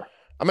 Yes, sir.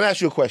 I'm going to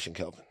ask you a question,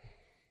 Kelvin.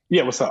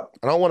 Yeah, what's up?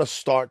 I don't want to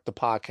start the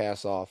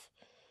podcast off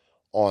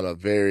on a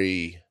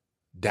very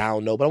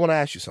down note, but I want to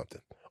ask you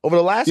something. Over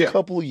the last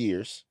couple of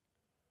years,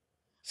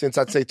 since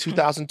I'd say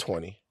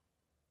 2020,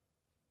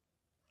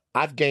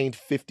 I've gained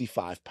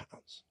 55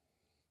 pounds.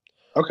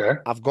 Okay.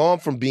 I've gone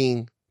from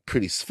being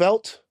pretty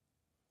svelte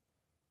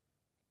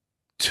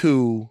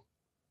to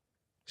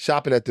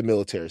shopping at the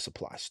military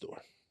supply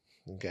store.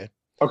 Okay.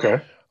 Okay.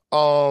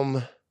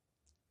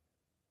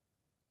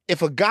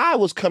 If a guy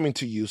was coming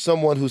to you,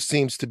 someone who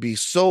seems to be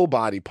so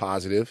body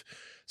positive,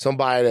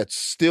 somebody that's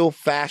still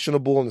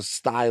fashionable and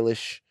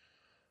stylish,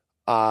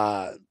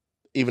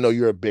 even though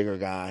you're a bigger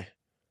guy,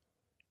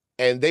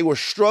 and they were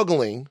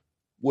struggling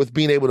with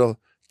being able to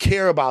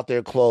care about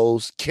their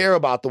clothes, care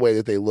about the way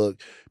that they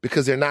look,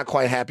 because they're not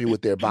quite happy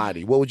with their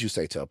body, what would you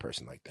say to a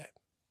person like that?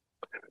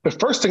 The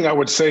first thing I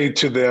would say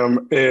to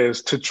them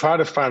is to try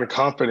to find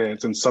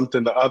confidence in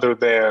something other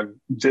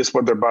than just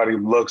what their body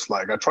looks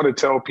like. I try to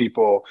tell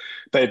people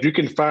that if you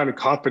can find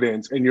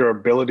confidence in your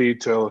ability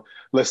to,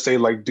 let's say,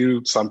 like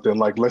do something,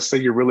 like let's say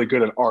you're really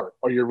good at art,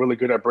 or you're really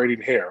good at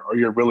braiding hair, or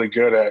you're really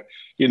good at,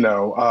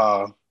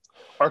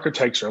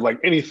 architecture, like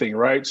anything,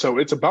 right? So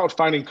it's about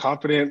finding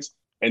confidence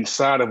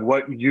inside of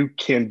what you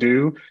can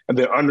do, and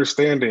then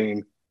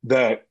understanding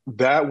that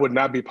that would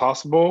not be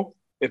possible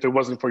if it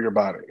wasn't for your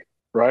body.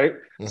 Right.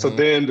 Mm-hmm. So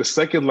then the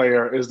second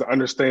layer is to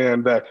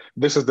understand that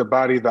this is the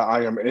body that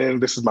I am in.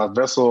 This is my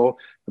vessel.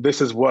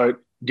 This is what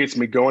gets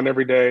me going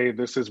every day.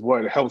 This is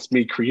what helps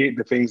me create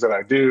the things that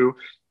I do.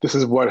 This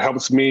is what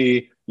helps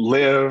me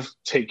live,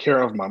 take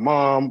care of my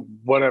mom,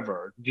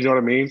 whatever. You know what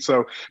I mean?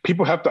 So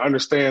people have to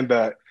understand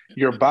that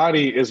your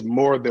body is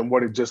more than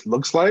what it just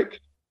looks like.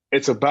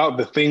 It's about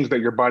the things that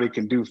your body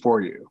can do for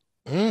you.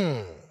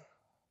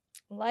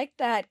 Like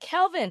that.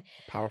 Kelvin.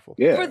 Powerful.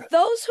 Yeah. For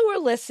those who are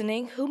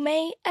listening who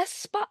may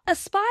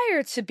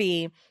aspire to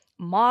be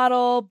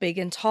model, big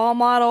and tall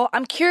model,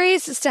 I'm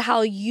curious as to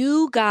how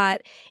you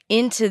got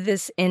into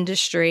this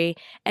industry,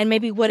 and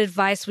maybe what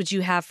advice would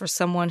you have for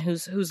someone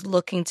who's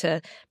looking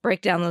to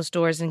break down those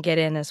doors and get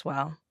in as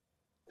well?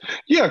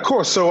 Yeah, of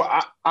course. So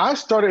I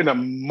started in a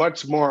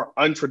much more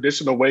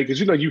untraditional way because,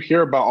 you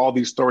hear about all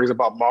these stories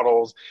about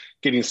models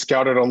getting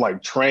scouted on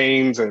like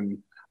trains and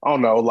I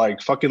don't know,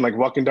 like fucking like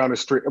walking down the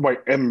street. Wait,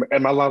 am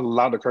I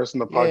allowed to curse in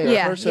the podcast?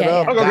 Yeah, curse it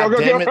up. Okay, God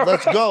damn it,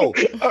 let's go.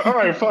 All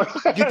right,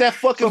 fuck. Get that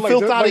fucking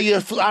filth out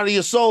of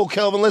your soul,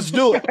 Kelvin. Let's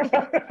do it.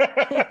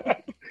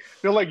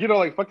 They're like,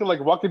 fucking like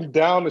walking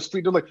down the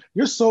street. They're like,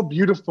 you're so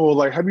beautiful.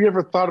 Like, have you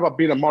ever thought about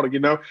being a model?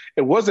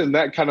 It wasn't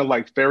that kind of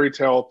like fairy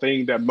tale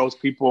thing that most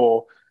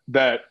people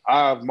that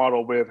I've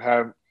modeled with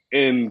have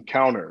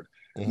encountered.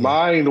 Mm-hmm.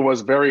 Mine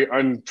was very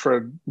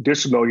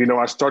untraditional.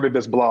 I started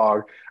this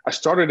blog. I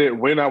started it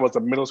when I was a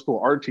middle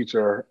school art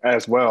teacher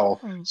as well.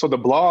 Mm-hmm. So the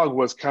blog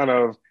was kind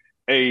of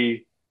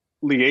a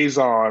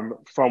liaison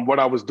from what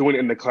I was doing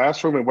in the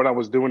classroom and what I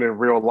was doing in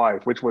real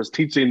life, which was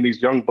teaching these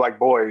young Black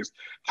boys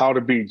how to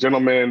be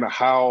gentlemen,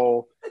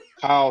 how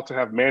to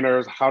have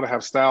manners, how to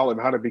have style, and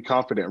how to be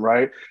confident,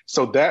 right?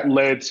 So that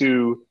led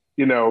to,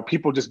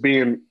 people just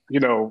being,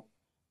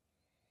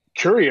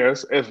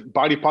 curious if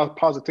body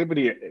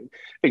positivity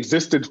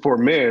existed for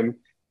men.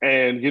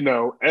 And,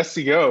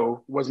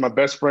 SEO was my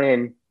best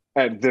friend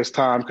at this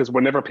time, because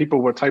whenever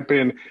people would type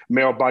in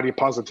male body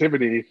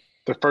positivity,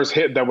 the first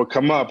hit that would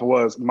come up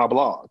was my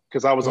blog,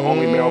 because I was the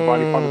only male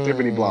body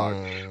positivity blog.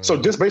 So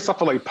just based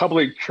off of like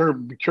public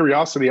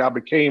curiosity, I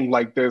became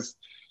like this,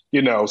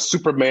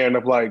 Superman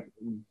of like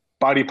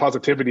body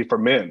positivity for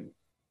men.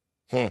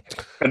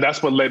 And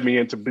that's what led me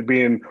into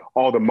being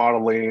all the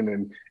modeling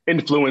and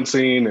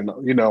influencing and,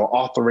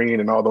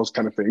 authoring and all those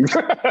kind of things.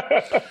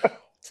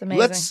 It's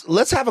amazing.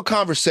 Let's have a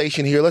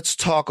conversation here. Let's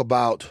talk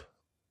about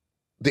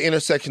the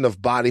intersection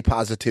of body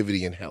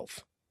positivity and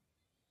health.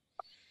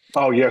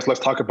 Oh, yes. Let's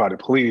talk about it,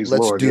 please.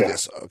 Let's Lord, do yeah.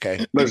 this.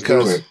 Okay. Let's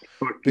do it.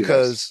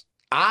 Because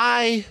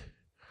I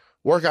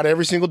work out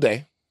every single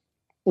day.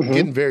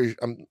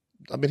 Mm-hmm.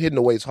 I've been hitting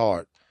the weights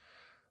hard.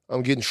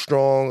 I'm getting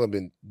strong. I've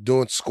been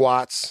doing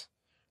squats.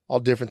 All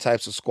different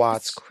types of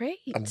squats. That's great.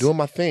 I'm doing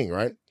my thing,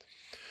 right?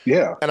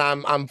 Yeah. And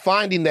I'm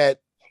finding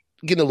that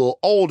getting a little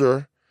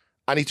older,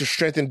 I need to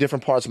strengthen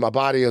different parts of my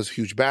body. I was a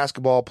huge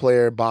basketball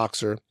player,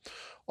 boxer,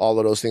 all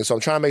of those things. So I'm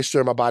trying to make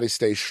sure my body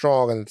stays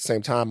strong. And at the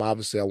same time,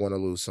 obviously, I want to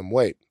lose some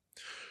weight.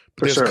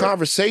 But there's a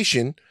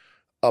conversation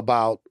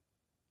about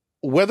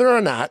whether or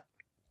not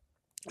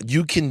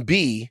you can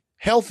be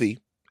healthy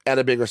at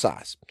a bigger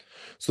size.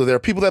 So there are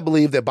people that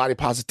believe that body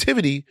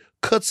positivity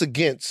cuts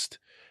against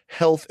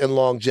health and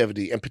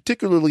longevity, and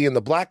particularly in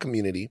the Black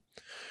community,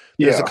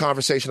 there's a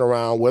conversation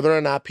around whether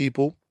or not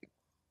people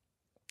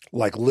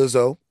like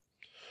Lizzo,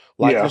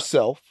 like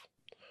yourself,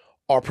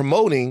 are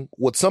promoting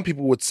what some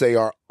people would say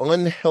are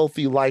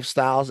unhealthy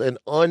lifestyles and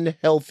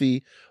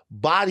unhealthy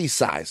body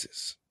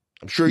sizes.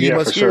 I'm sure you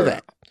must hear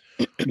that.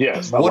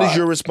 Yes. What is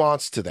your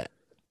response to that?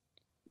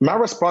 My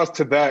response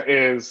to that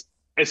is,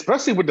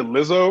 especially with the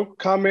Lizzo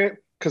comment,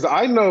 because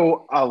I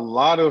know a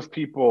lot of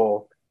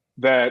people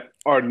that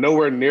are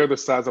nowhere near the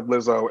size of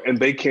Lizzo, and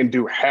they can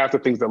do half the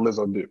things that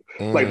Lizzo do.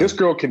 Like, this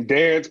girl can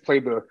dance, play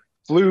the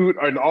flute,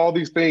 and all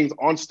these things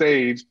on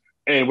stage,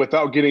 and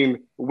without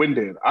getting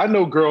winded. I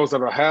know girls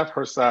that are half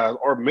her size,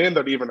 or men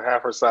that are even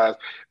half her size,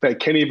 that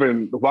can't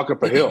even walk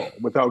up a hill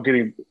without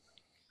getting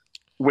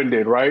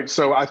winded, right?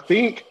 So I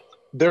think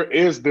there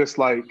is this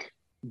like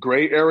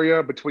gray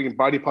area between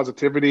body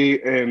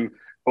positivity and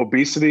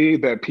obesity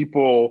that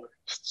people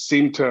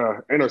seem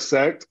to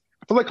intersect.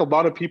 I feel like a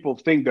lot of people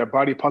think that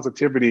body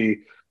positivity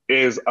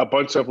is a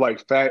bunch of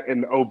like fat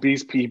and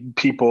obese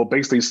people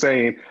basically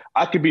saying,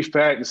 I could be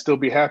fat and still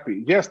be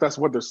happy. Yes, that's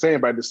what they're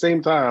saying. But at the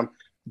same time,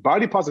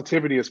 body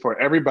positivity is for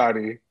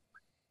everybody,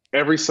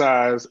 every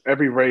size,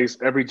 every race,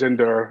 every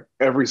gender,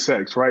 every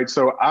sex, right?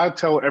 So I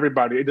tell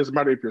everybody, it doesn't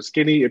matter if you're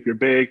skinny, if you're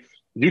big,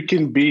 you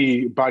can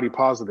be body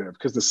positive.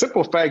 Because the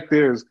simple fact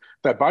is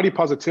that body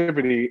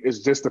positivity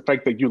is just the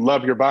fact that you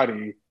love your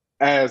body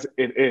as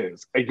it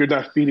is, and you're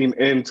not feeding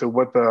into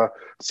what the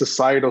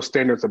societal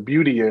standards of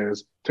beauty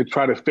is to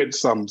try to fit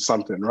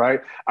something, right?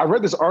 I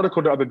read this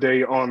article the other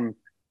day on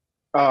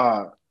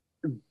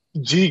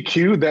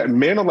GQ that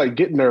men are like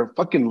getting their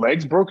fucking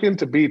legs broken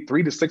to be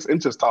 3 to 6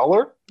 inches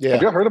taller. Yeah.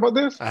 Have you heard about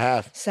this? I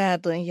have.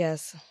 Sadly,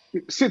 yes.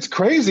 Shit's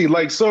crazy.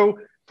 Like, so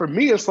for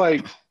me, it's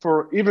like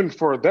for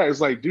that, it's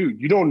like, dude,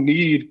 you don't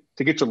need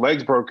to get your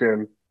legs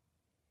broken.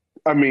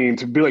 I mean,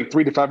 to be like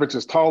 3 to 5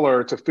 inches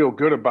taller to feel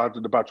good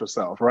about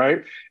yourself,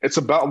 right? It's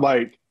about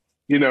like,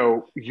 you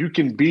know, you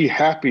can be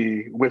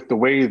happy with the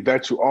way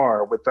that you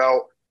are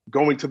without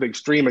going to the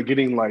extreme of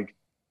getting like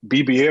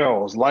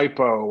BBLs,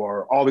 lipo,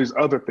 or all these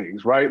other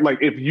things, right? Like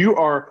if you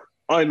are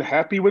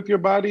unhappy with your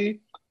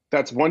body,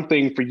 that's one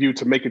thing for you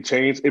to make a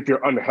change. If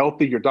you're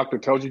unhealthy, your doctor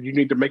tells you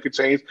need to make a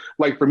change.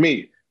 Like for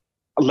me,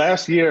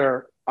 last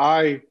year,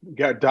 I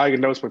got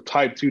diagnosed with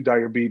type 2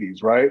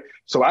 diabetes, right?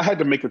 So I had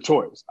to make a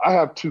choice. I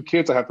have 2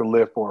 kids I have to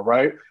live for,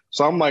 right?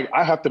 So I'm like,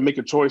 I have to make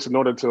a choice in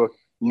order to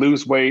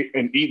lose weight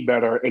and eat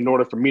better in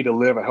order for me to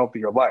live a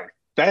healthier life.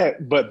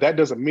 But that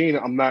doesn't mean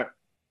I'm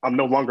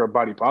no longer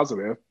body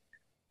positive.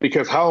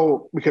 Because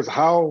how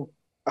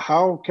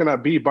can I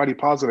be body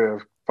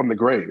positive from the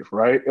grave,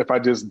 right? If I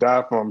just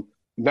die from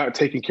not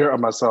taking care of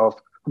myself,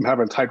 from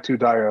having type 2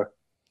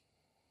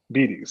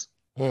 diabetes.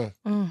 Yeah.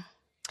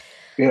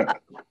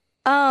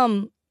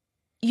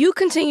 You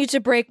continue to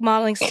break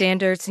modeling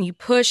standards and you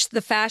push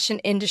the fashion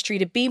industry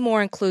to be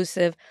more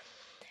inclusive.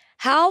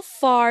 How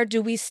far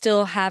do we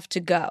still have to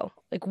go?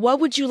 Like, what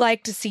would you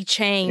like to see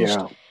changed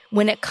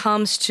when it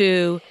comes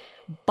to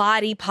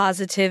body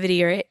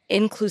positivity or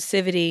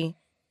inclusivity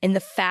in the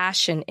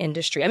fashion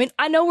industry? I mean,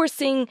 I know we're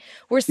seeing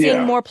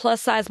more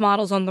plus size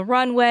models on the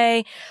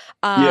runway.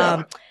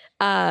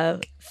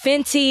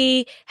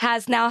 Fenty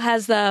has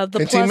the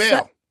Fenty plus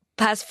male.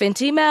 Has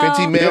Fenty male.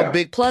 Fenty male,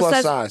 big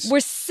plus size. We're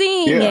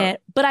seeing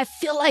it, but I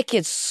feel like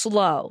it's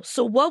slow.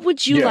 So what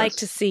would you like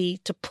to see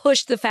to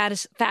push the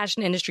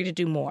fashion industry to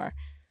do more?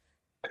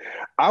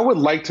 I would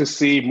like to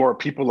see more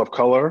people of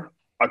color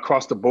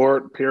across the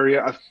board,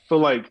 period. I feel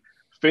like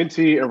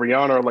Fenty and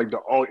Rihanna are like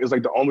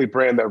the only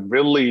brand that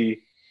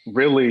really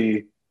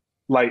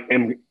like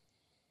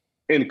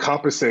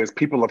encompasses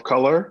people of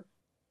color.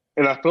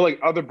 And I feel like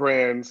other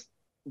brands,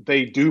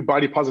 they do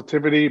body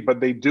positivity, but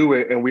they do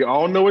it, and we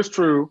all know it's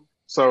true.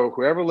 So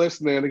whoever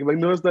listening, they can be like,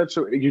 no, it's not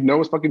true. You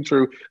know it's fucking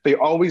true. They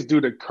always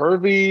do the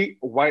curvy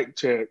white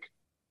chick,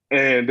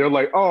 and they're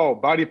like, oh,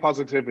 body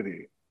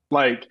positivity.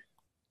 Like,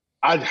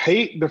 I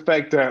hate the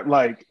fact that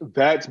like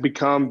that's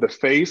become the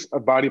face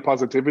of body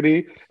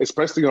positivity,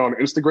 especially on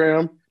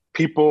Instagram.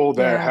 People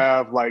that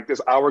have like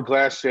this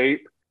hourglass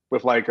shape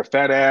with like a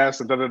fat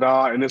ass and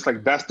and it's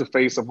like that's the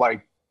face of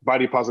like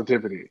body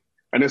positivity,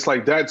 and it's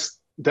like that's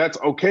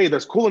okay,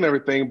 that's cool and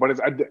everything, but it's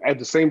at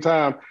the same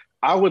time,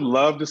 I would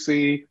love to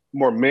see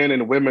more men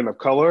and women of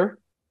color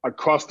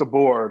across the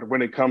board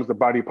when it comes to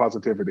body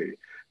positivity,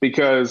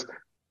 because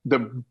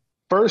the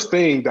first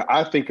thing that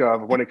I think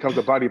of when it comes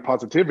to body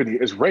positivity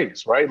is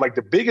race, right? Like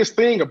the biggest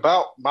thing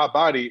about my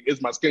body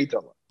is my skin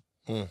color.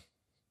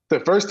 The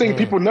first thing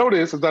people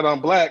notice is that I'm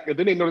Black, and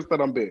then they notice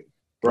that I'm big,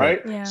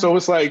 right? Yeah. So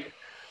it's like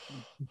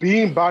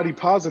being body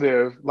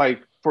positive,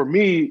 like for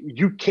me,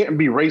 you can't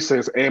be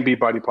racist and be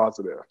body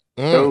positive.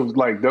 Those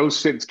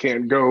shits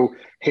can't go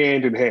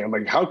hand in hand.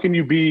 Like, how can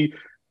you be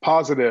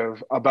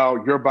positive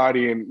about your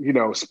body and, you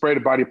know,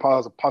 spread body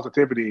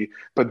positivity,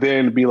 but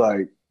then be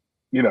like,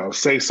 you know,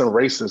 say some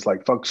racist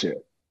like fuck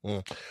shit.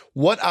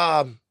 What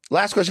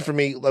last question for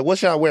me, like what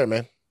should I wear,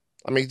 man?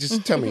 I mean,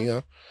 just tell me, you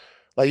know.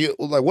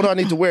 What do I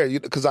need to wear?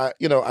 Because I'm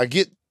getting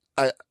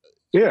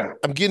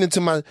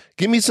into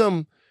give me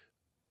some,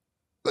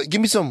 you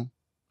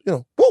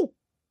know, woo.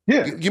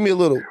 Yeah. Give me a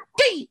little,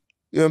 you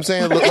know what I'm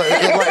saying? You know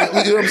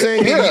what I'm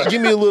saying?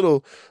 Give me a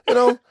little, you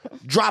know,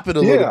 drop it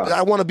a little.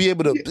 I want to be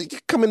able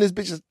to come in this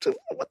bitch.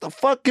 What the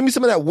fuck? Give me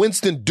some of that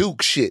Winston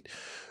Duke shit.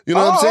 You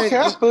know what I'm saying?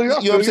 Okay, you know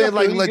what I'm saying?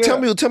 Like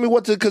tell me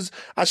what to, because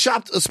I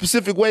shopped a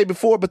specific way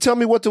before, but tell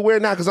me what to wear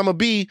now, because I'm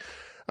gonna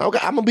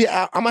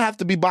have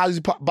to be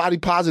body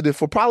positive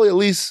for probably at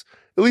least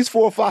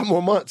 4 or 5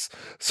 more months.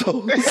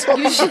 So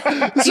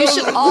you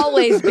should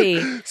always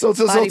be. So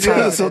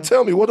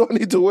tell me, what do I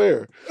need to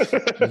wear?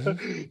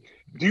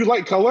 Do you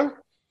like color?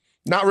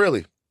 Not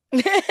really.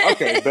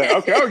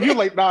 Okay. Oh, you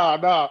like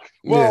nah.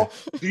 Well,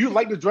 do you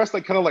like to dress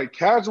like kind of like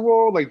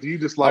casual? Like, do you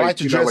just like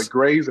to dress like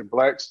grays and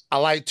blacks? I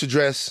like to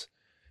dress.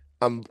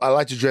 I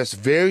like to dress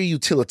very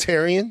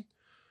utilitarian,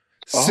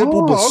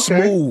 simple but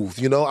smooth.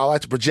 You know, I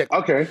like to project.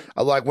 Okay.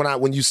 I like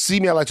when you see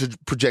me, I like to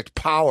project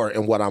power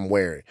in what I'm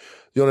wearing.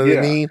 You know what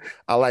I mean?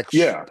 I like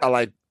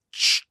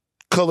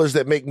colors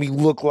that make me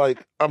look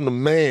like I'm the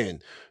man.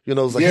 You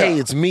know, it's like, hey,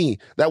 it's me.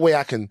 That way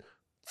I can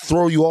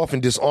throw you off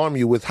and disarm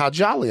you with how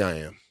jolly I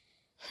am.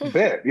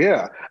 Bet,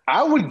 yeah.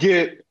 I would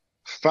get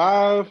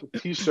 5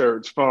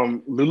 t-shirts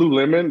from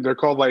Lululemon. They're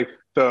called like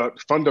the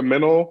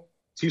Fundamental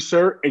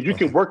t-shirt, and you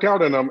can work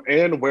out in them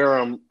and wear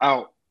them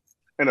out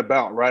and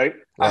about, right?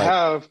 I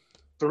have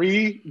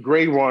 3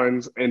 gray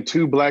ones and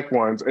 2 black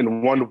ones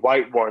and 1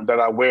 white one that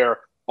I wear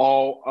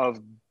all of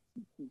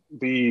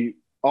the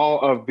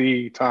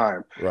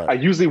time. Right. I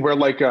usually wear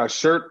like a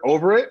shirt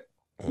over it,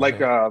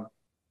 like a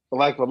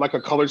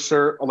colored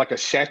shirt or like a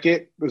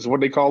shacket is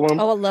what they call them.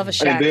 Oh, I love a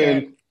shacket. And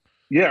then,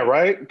 yeah,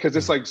 right, because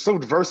it's like so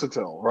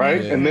versatile,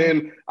 right? Yeah. And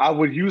then I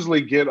would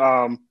usually get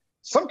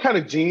some kind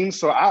of jeans.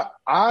 So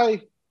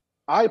I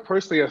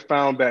personally have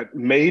found that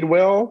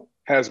Madewell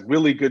has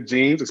really good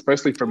jeans,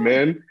 especially for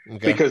men,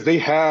 because they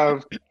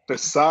have the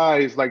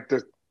size, like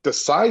the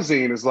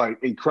sizing is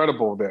like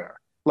incredible there.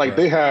 Like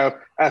they have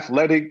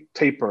athletic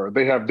taper,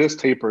 they have this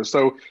taper.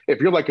 So if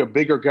you're like a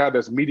bigger guy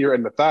that's meatier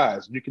in the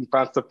thighs, you can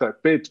find stuff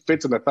that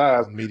fits in the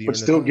thighs, but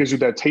still gives you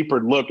that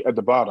tapered look at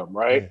the bottom,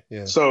 right?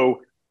 Yeah.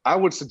 So I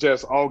would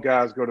suggest all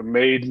guys go to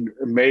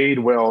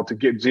Madewell to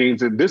get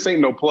jeans. And this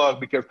ain't no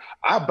plug because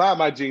I buy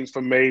my jeans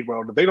from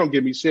Madewell, but they don't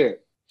give me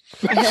shit.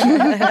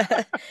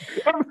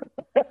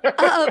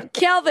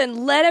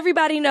 Kelvin, let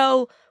everybody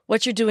know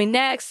what you're doing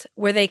next,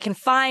 where they can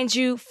find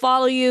you,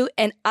 follow you,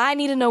 and I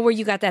need to know where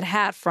you got that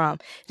hat from.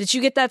 Did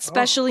you get that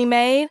specially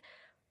made?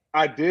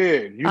 I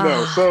did,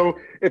 So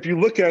if you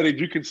look at it,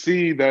 you can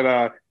see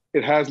that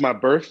it has my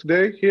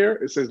birthday here.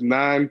 It says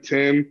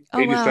 9/10/87.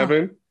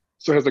 Wow.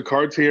 So it has the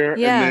cards here,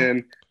 and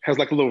then has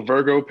like a little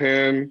Virgo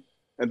pin,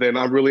 and then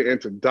I'm really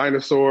into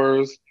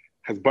dinosaurs,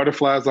 has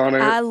butterflies on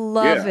it. I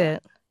love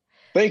it.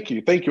 Thank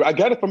you. I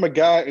got it from a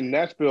guy in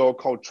Nashville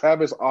called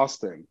Travis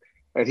Austin,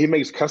 and he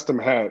makes custom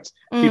hats.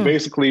 He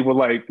basically will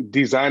like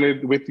design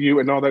it with you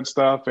and all that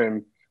stuff,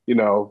 and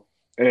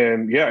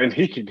and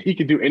he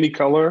can do any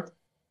color.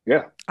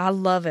 Yeah, I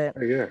love it.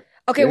 Yeah.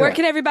 Okay, where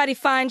can everybody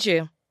find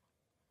you?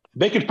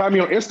 They can find me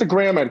on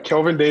Instagram at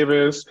Kelvin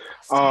Davis,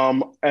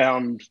 on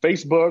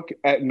Facebook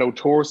at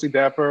Notoriously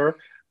Dapper,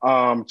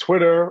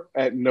 Twitter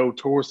at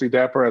Notoriously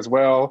Dapper as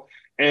well,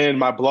 and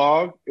my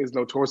blog is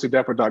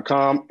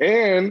notoriously-dapper.com.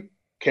 And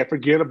can't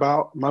forget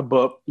about my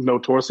book,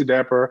 Notoriously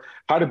Dapper,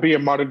 How to Be a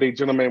Modern Day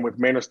Gentleman with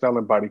Manner, Style,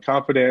 and Body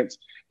Confidence.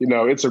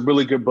 It's a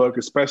really good book,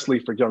 especially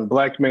for young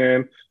Black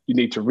men. You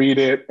need to read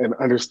it and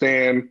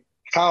understand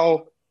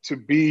how to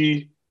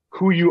be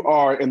who you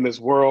are in this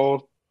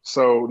world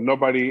so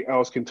nobody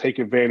else can take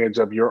advantage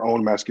of your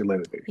own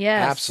masculinity.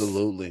 Yes.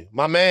 Absolutely.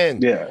 My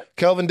man, Yeah.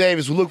 Kelvin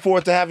Davis, we look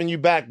forward to having you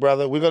back,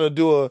 brother. We're going to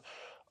do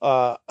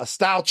a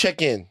style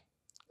check-in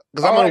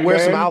because I'm going to wear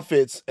some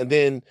outfits, and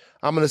then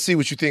I'm going to see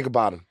what you think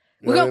about them.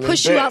 We're going to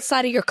push you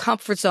outside of your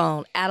comfort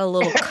zone. Add a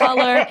little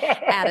color,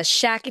 add a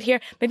shacket here.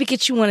 Maybe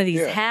get you one of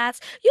these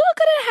hats. You look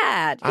good in a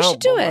hat. You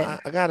should do it.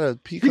 I got a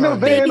peek You know, on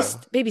Van,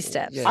 baby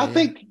steps. Yeah, I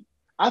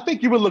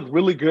think you would look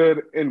really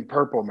good in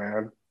purple,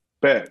 man.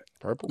 Bet.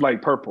 Purple?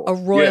 Like purple. A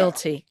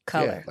royalty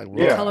color. like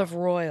The color of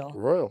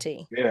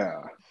royalty.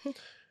 Yeah.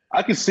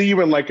 I can see you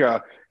in like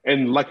a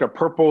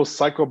purple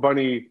Psycho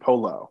Bunny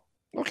polo.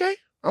 Okay.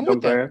 I'm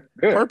with that.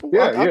 Yeah. Purple.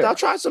 Yeah, I'll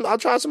try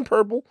some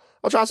purple.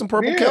 I'll try some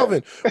purple. Yeah.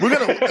 Kelvin, we're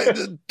gonna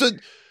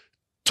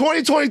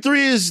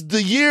 2023 is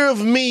the year of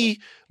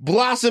me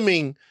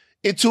blossoming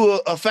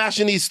into a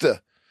fashionista.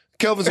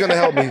 Kelvin's gonna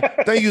help me.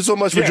 Thank you so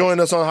much for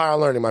joining us on Higher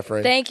Learning, my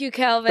friend. Thank you,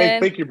 Kelvin.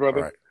 Thank you, brother.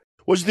 All right.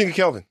 What'd you think of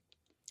Kelvin?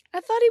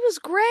 I thought he was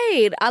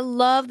great. I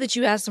love that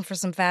you asked him for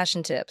some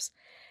fashion tips.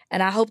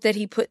 And I hope that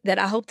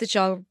I hope that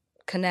y'all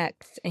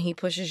connect and he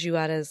pushes you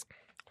out of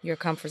your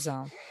comfort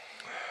zone.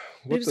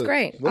 It was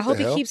great. I hope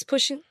he keeps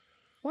pushing.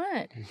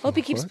 What? Hope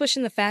he keeps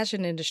pushing the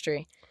fashion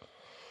industry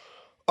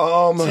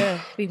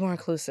to be more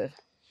inclusive.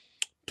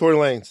 Tory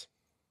Lanez,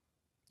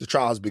 the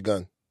trial has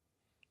begun.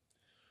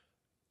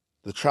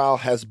 The trial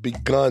has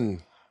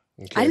begun.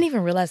 Okay? I didn't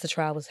even realize the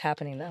trial was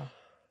happening though.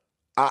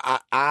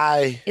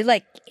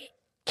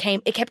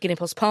 It kept getting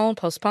postponed,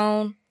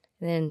 and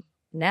then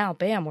now,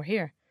 bam, we're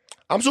here.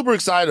 I'm super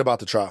excited about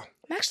the trial.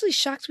 I'm actually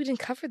shocked we didn't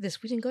cover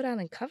this. We didn't go down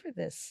and cover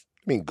this.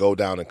 I mean, go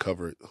down and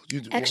cover it.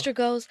 Extra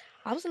goes.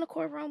 I was in the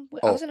courtroom.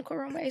 I was in the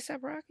courtroom with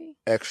A$AP Rocky.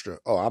 Extra.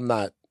 Oh, I'm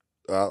not.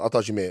 I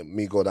thought you meant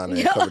me go down there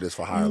and cover this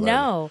for Higher Learning.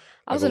 No,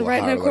 I was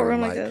right in the courtroom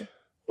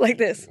like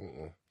this.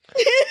 Do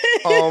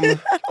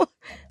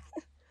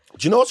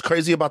you know what's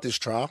crazy about this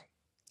trial?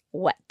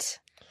 What?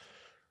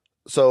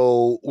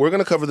 So we're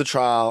going to cover the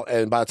trial,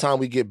 and by the time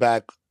we get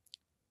back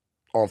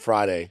on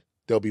Friday,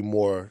 there'll be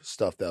more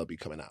stuff that'll be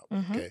coming out.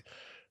 Mm-hmm. Okay,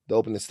 the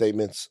opening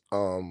statements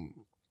are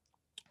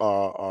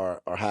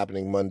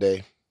happening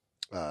Monday.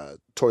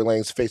 Tory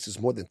Lanez faces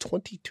more than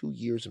 22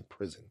 years in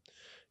prison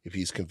if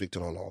he's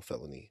convicted on all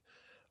three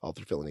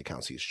felony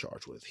counts he is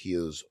charged with. He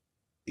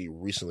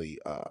recently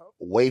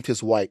waived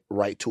his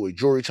right to a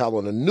jury trial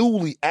on a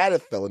newly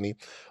added felony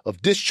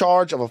of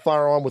discharge of a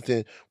firearm with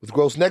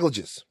gross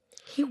negligence.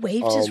 He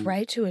waived his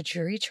right to a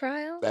jury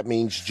trial? That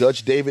means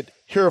Judge David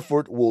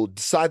Hereford will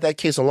decide that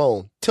case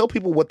alone. Tell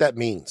people what that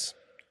means.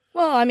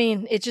 Well, I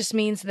mean, it just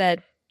means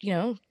that,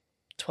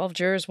 12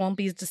 jurors won't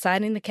be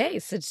deciding the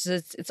case.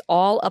 It's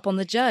all up on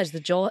the judge.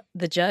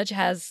 The judge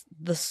has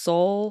the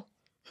sole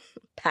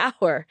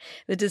power,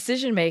 the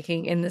decision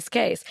making in this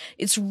case.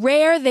 It's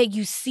rare that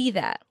you see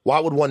that.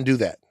 Why would one do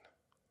that?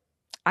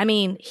 I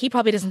mean, he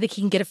probably doesn't think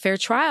he can get a fair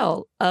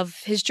trial of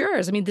his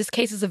jurors. I mean, this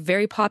case is a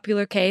very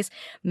popular case.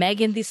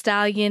 Megan Thee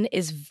Stallion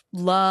is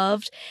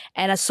loved.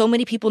 And as so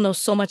many people know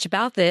so much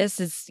about this,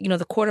 is, you know,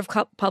 the court of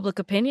public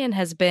opinion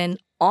has been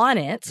on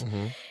it.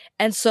 Mm-hmm.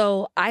 And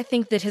so I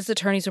think that his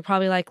attorneys are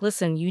probably like,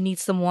 listen, you need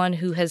someone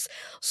who has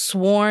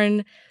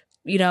sworn,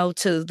 you know,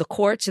 to the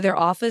court, to their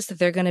office, that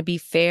they're going to be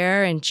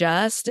fair and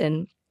just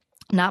and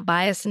not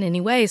biased in any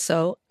way.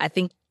 So I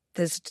think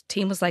this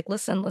team was like,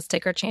 listen, let's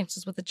take our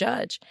chances with the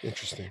judge.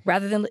 Interesting.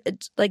 Rather than,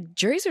 like,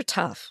 juries are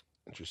tough.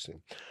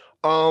 Interesting.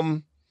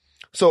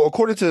 So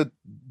according to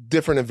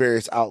different and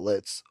various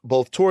outlets,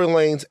 both Tory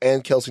Lanez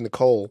and Kelsey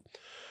Nicole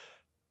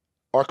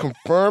are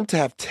confirmed to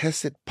have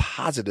tested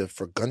positive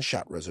for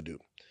gunshot residue.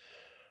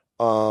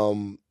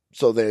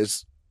 So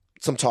there's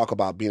some talk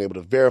about being able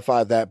to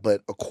verify that,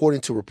 but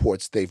according to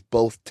reports, they've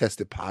both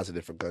tested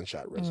positive for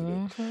gunshot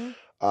residue.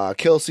 Mm-hmm.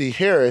 Kelsey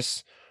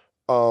Harris,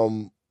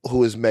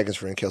 who is Megan's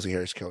friend, Kelsey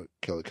Harris,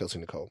 Kelsey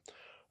Nicole,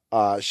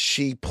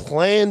 she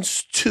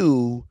plans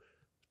to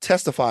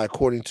testify,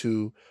 according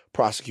to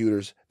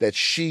prosecutors, that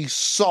she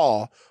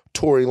saw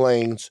Tory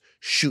Lanez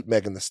shoot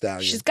Megan Thee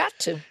Stallion. She's got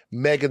to.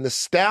 Megan Thee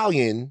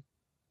Stallion,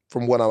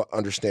 from what I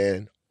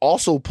understand,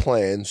 also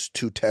plans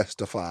to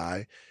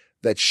testify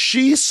that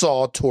she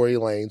saw Tory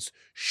Lanez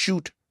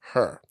shoot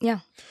her. Yeah.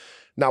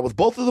 Now, with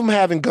both of them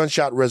having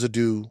gunshot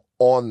residue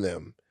on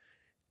them,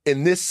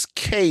 in this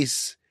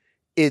case,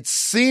 it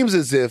seems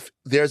as if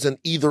there's an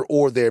either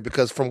or there,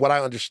 because from what I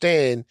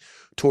understand,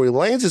 Tory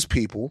Lanez's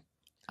people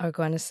are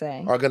going to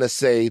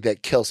say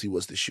that Kelsey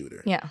was the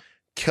shooter. Yeah.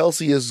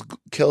 Kelsey is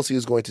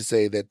going to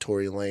say that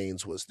Tory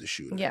Lanez was the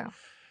shooter. Yeah.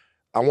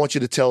 I want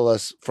you to tell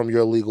us, from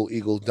your legal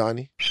eagle,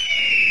 Donnie,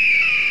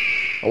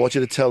 I want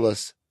you to tell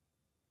us,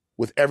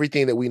 with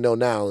everything that we know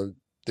now, and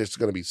there's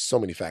going to be so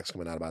many facts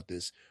coming out about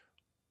this,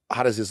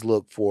 how does this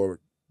look for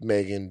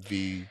Megan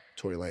v.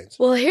 Tory Lanez?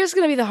 Well, here's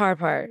going to be the hard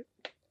part.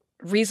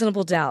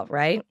 Reasonable doubt,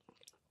 right?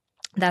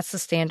 That's the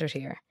standard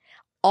here.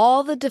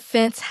 All the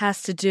defense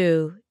has to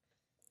do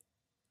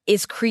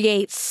is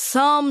create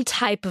some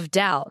type of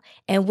doubt.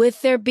 And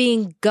with there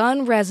being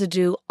gun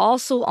residue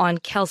also on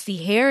Kelsey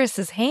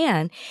Harris's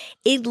hand,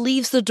 it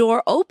leaves the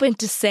door open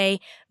to say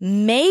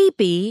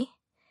maybe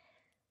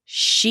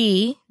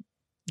she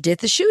did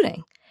the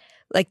shooting.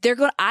 Like, they're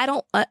going. I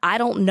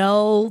don't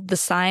know the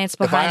science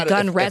behind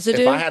gun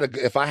residue.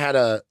 If I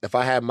had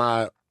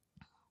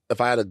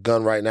a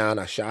gun right now and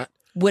I shot,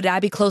 would I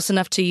be close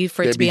enough to you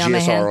for it to be on my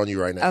hand? There'd be GSR on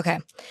you right now. Okay,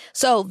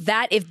 so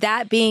if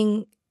that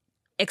being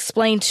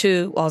explained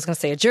to, well, I was going to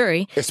say a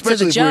jury, especially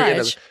to the if we're in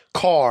judge, a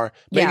car,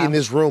 maybe in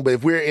this room, but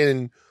if we're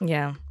in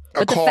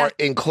a car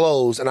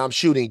enclosed and I'm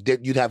shooting,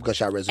 you'd have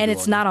gunshot residue. And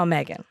it's not on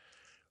Megan.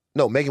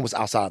 No, Megan was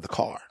outside of the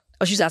car.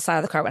 Oh, she's outside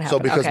of the car when it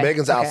happened. So because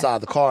Megan's outside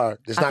of the car,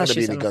 there's not going to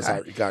be any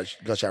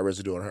gunshot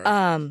residue on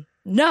her.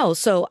 No.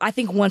 So I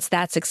think once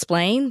that's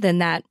explained, then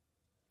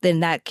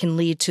that can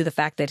lead to the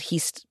fact that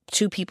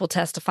two people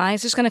testifying.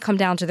 It's just going to come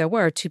down to their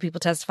word. Two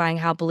people testifying.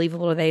 How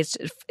believable are they?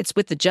 It's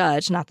with the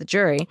judge, not the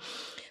jury.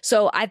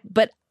 So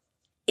but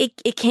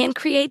it can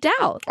create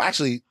doubt.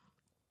 Actually,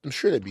 I'm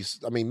sure there'd be.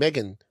 I mean,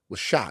 Megan was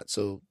shot,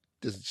 so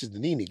she didn't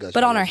need any gunshot.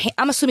 But on her,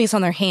 I'm assuming it's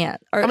on their hand.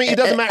 I mean, it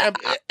doesn't matter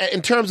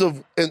in terms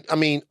of. I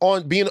mean,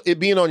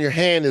 being on your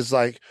hand is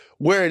like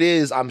where it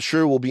is. I'm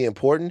sure will be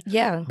important.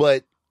 Yeah.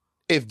 But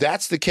if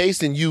that's the case,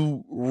 then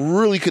you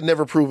really could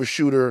never prove a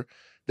shooter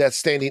that's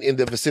standing in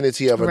the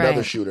vicinity of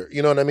another shooter.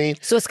 You know what I mean?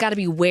 So it's got to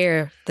be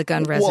where the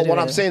gun residue. Well, what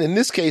I'm saying in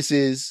this case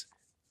is,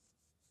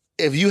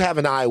 if you have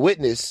an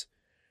eyewitness,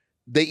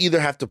 they either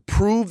have to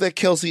prove that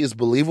Kelsey is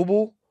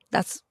believable.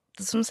 That's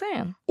what I'm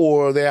saying.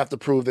 Or they have to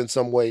prove in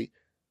some way.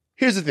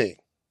 Here's the thing.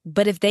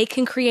 But if they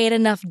can create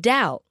enough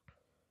doubt,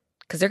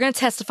 because they're going to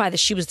testify that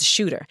she was the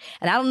shooter,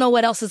 and I don't know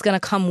what else is going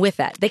to come with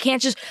that. They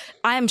can't just,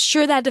 I'm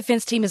sure that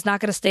defense team is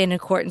not going to stand in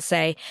court and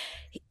say,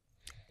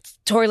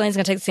 Tory Lanez going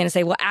to take the stand and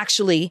say, well,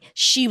 actually,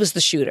 she was the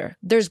shooter.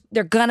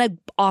 They're going to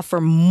offer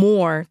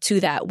more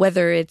to that,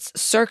 whether it's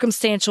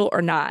circumstantial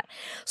or not.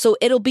 So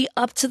it'll be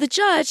up to the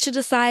judge to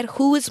decide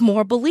who is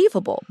more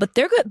believable. But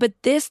they're good.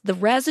 But the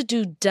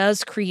residue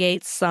does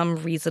create some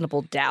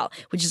reasonable doubt,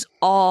 which is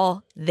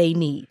all they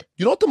need.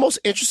 You know what the most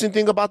interesting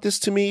thing about this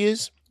to me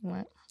is?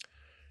 What?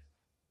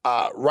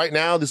 Right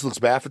now, this looks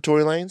bad for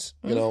Tory Lanez.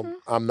 You know,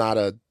 I'm not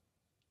a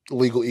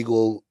legal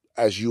eagle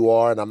as you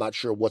are, and I'm not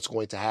sure what's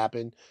going to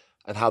happen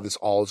and how this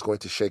all is going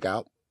to shake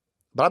out.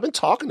 But I've been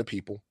talking to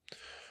people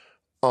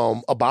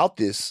about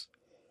this.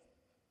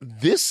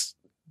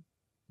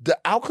 The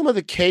outcome of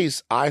the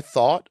case, I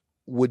thought,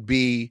 would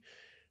be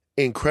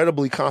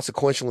incredibly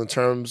consequential in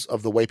terms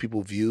of the way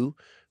people view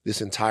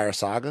this entire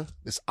saga,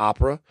 this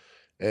opera,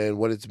 and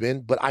what it's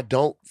been. But I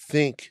don't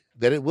think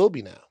that it will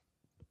be now.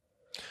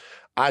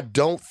 I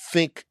don't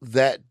think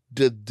that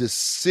the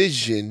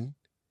decision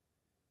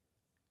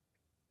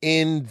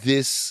in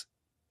this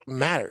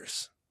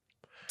matters.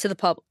 To the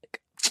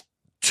public.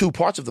 To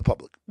parts of the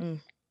public.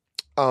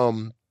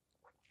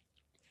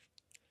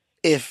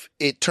 If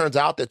it turns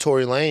out that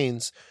Tory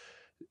Lanez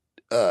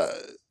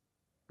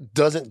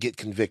doesn't get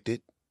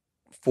convicted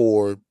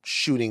for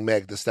shooting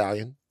Meg Thee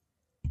Stallion.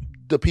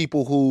 The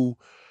people who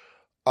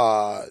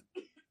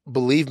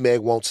believe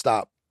Meg won't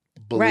stop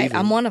believing. Right,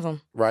 I'm one of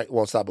them. Right,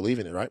 won't stop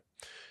believing it, right?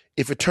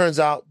 If it turns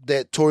out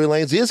that Tory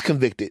Lanez is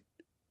convicted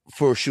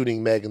for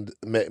shooting Meg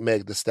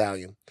Thee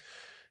Stallion,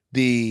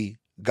 the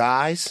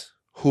guys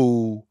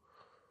who,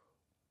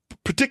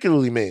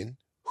 particularly men,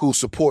 who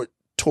support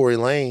Tory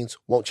Lanez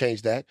won't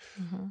change that.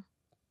 Mm-hmm. I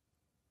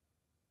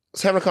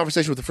was having a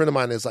conversation with a friend of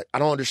mine that's like, I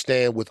don't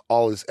understand with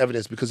all this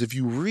evidence, because if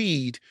you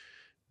read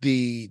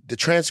the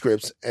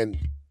transcripts and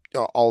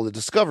all the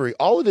discovery,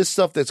 all of this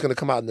stuff that's going to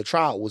come out in the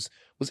trial was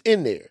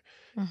in there.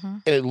 Mm-hmm.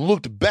 And it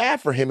looked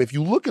bad for him if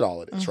you look at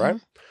all of this, Mm-hmm.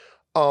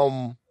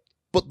 right?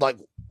 But like,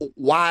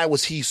 why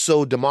was he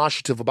so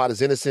demonstrative about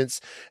his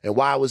innocence? And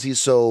why was he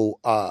so,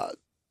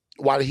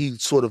 why did he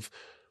sort of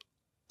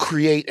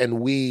create and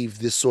weave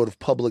this sort of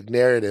public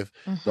narrative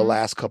the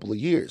last couple of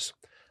years?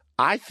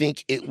 I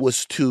think it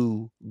was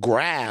to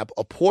grab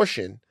a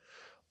portion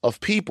of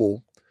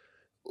people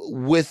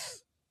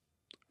with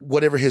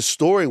whatever his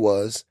story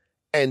was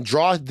and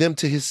draw them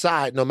to his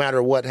side no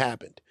matter what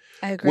happened.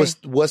 I agree.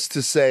 Was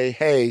to say,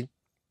 hey,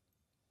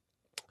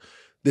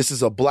 this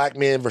is a black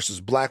man versus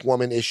black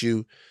woman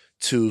issue,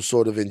 to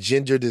sort of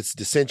engender this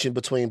dissension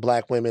between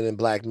black women and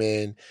black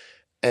men,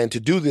 and to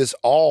do this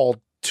all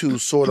to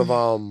sort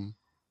of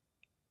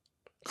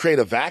create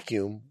a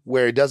vacuum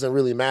where it doesn't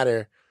really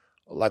matter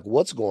like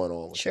what's going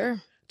on with Sure. it,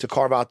 to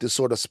carve out this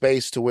sort of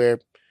space to where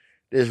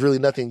there's really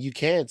nothing you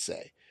can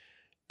say.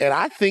 And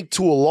I think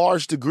to a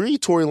large degree,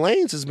 Tory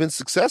Lanez has been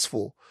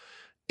successful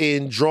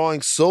in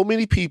drawing so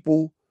many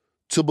people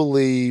to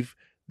believe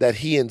that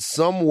he in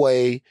some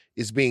way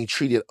is being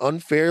treated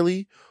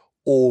unfairly,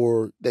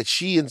 or that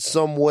she in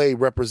some way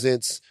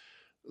represents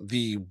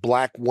the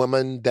black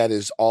woman that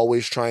is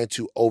always trying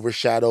to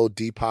overshadow,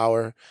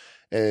 depower,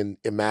 and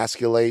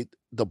emasculate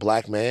the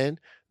black man,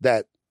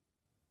 that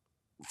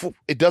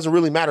it doesn't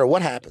really matter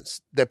what happens,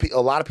 that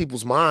a lot of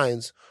people's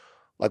minds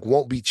like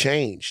won't be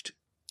changed.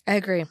 I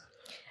agree.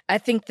 I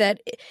think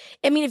that,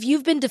 I mean, if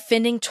you've been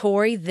defending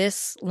Tory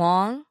this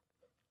long,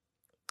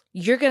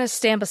 you're going to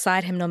stand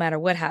beside him no matter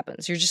what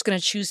happens. You're just going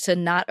to choose to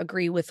not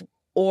agree with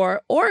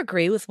or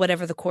agree with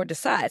whatever the court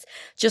decides.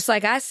 Just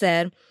like I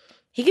said,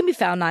 he can be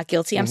found not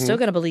guilty. I'm still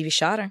going to believe he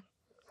shot her.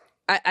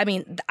 I'm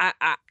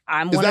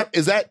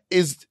Is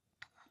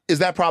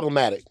that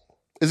problematic?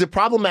 Is it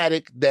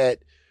problematic that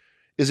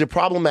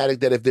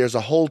if there's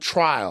a whole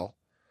trial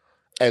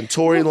and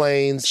Tory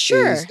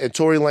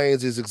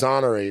Lanez is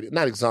exonerated,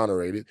 not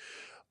exonerated,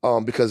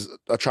 because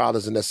a trial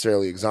doesn't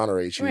necessarily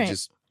exonerate you. Right. It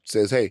just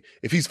says, hey,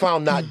 if he's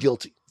found not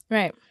guilty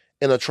right.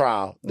 in a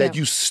trial, that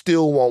you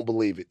still won't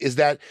believe it. Is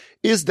that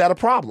a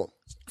problem?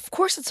 Of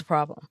course it's a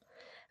problem.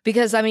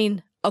 Because, I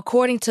mean,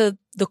 according to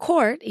the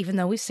court, even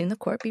though we've seen the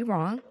court be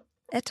wrong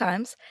at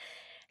times,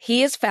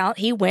 he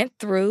went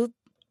through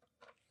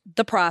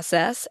the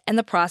process, and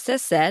the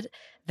process said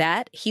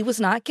that he was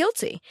not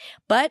guilty.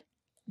 But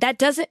that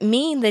doesn't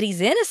mean that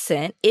he's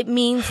innocent. It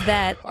means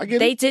that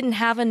they didn't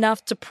have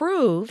enough to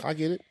prove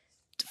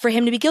for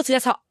him to be guilty.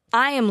 That's how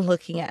I am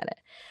looking at it.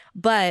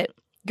 But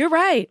you're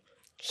right.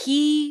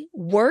 He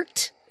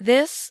worked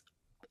this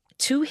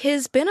to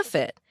his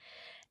benefit.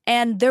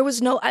 And there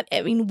was no,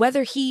 I mean,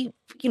 whether he,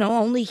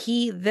 only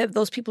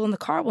those people in the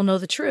car will know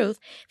the truth.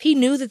 If he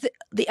knew that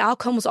the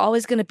outcome was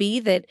always going to be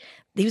that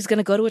he was going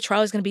to go to a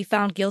trial, he was going to be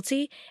found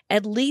guilty,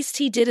 at least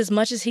he did as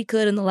much as he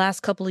could in the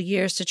last couple of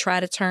years to try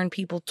to turn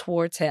people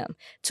towards him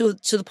to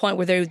the point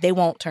where they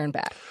won't turn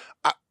back.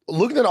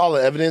 Looking at all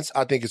the evidence,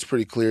 I think it's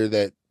pretty clear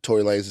that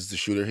Tory Lanez is the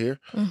shooter here.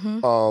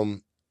 Mm-hmm.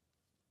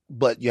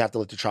 But you have to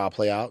let the trial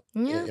play out,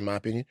 in my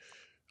opinion.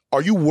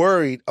 Are you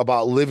worried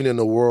about living in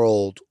a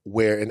world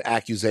where an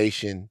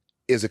accusation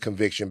is a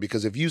conviction?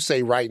 Because if you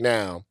say right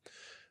now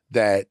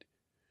that,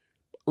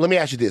 let me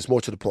ask you this,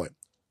 more to the point.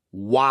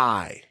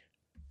 Why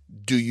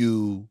do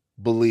you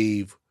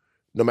believe,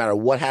 no matter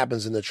what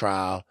happens in the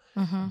trial,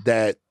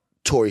 that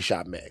Tory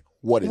shot Meg?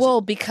 What is it? Well,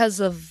 because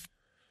of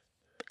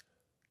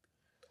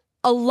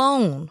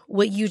alone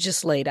what you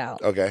just laid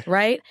out. Okay.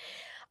 Right?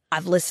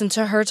 I've listened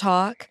to her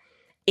talk.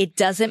 It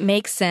doesn't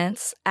make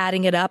sense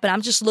adding it up. And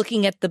I'm just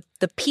looking at the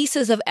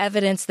pieces of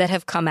evidence that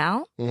have come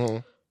out. Mm-hmm.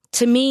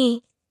 To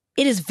me,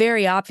 it is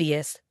very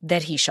obvious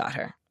that he shot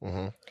her.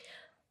 Mm-hmm.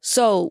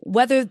 So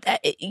whether,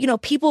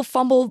 people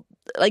fumble,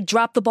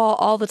 drop the ball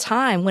all the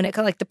time when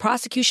the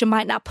prosecution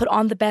might not put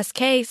on the best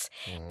case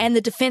and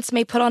the defense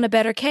may put on a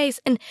better case.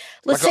 And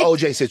let's say, an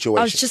OJ situation.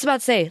 I was just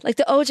about to say, like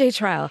the OJ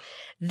trial,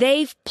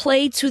 they've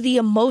played to the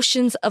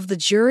emotions of the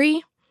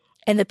jury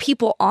and the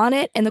people on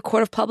it and the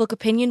court of public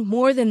opinion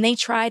more than they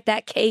tried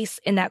that case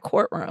in that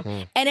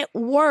courtroom. And it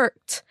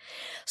worked.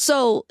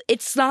 So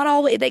it's not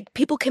always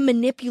people can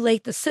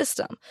manipulate the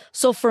system.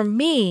 So for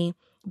me,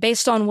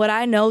 based on what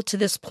I know to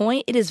this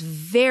point, it is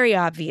very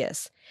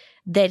obvious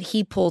that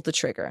he pulled the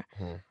trigger.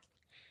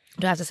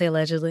 Do I have to say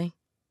allegedly?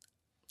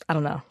 I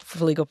don't know.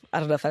 For legal, I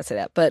don't know if I say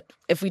that. But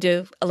if we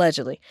do,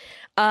 allegedly.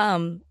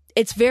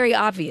 It's very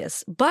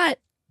obvious. But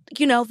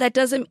that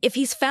doesn't, if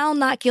he's found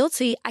not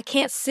guilty, I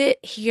can't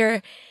sit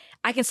here.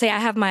 I can say I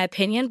have my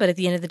opinion, but at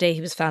the end of the day,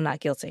 he was found not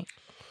guilty.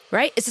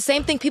 Right? It's the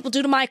same thing people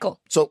do to Michael.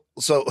 So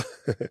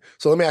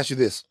let me ask you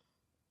this.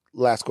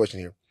 Last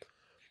question here.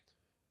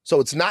 So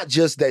it's not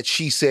just that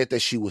she said that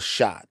she was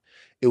shot.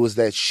 It was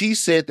that she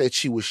said that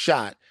she was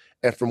shot.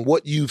 And from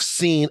what you've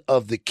seen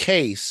of the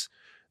case,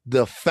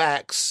 the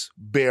facts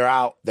bear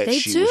out that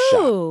she was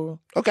shot.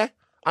 Okay.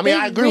 I mean,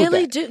 I agree with that. They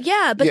really do.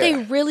 Yeah, but they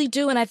really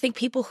do. And I think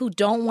people who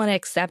don't want to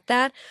accept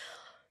that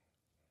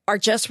are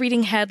just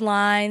reading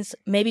headlines,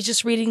 maybe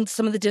just reading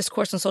some of the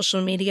discourse on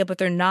social media, but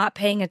they're not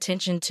paying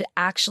attention to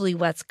actually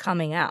what's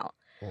coming out.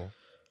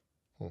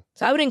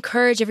 So I would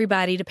encourage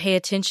everybody to pay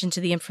attention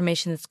to the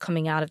information that's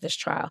coming out of this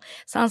trial.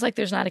 Sounds like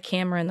there's not a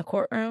camera in the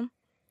courtroom,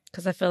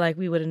 because I feel like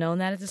we would have known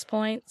that at this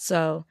point.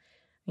 So,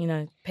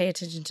 pay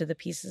attention to the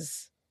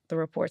pieces, the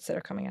reports that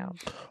are coming out.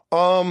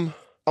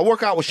 I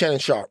work out with Shannon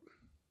Sharpe.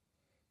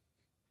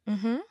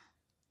 Mm-hmm.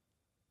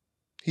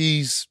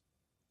 He's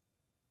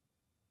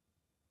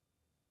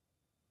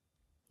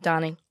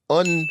Donnie.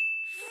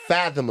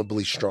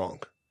 Unfathomably strong.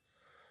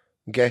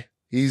 Okay?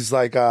 He's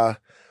like, when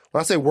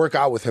I say work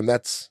out with him,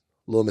 that's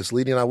a little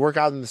misleading. I work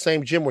out in the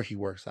same gym where he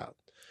works out.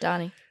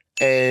 Donnie.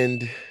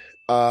 And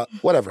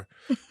whatever.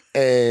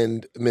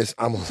 And Miss,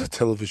 I'm on a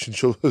television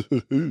show.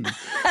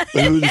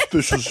 A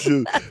special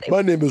show.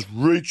 My name is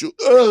Rachel.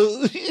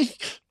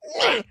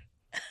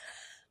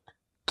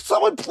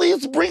 Someone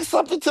please bring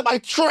something to my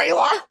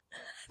trailer.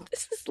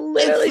 This is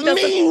literally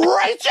it's me,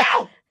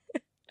 Rachel.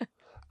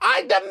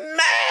 I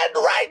demand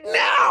right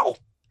now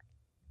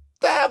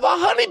to have a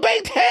honey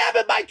baked ham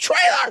in my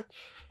trailer.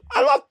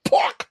 I love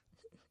pork.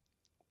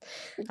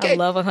 Okay. I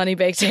love a honey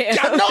baked ham.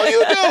 I know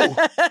you do.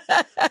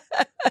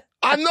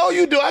 I know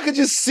you do. I could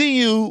just see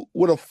you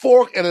with a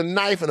fork and a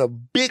knife and a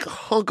big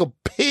hunk of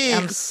pig.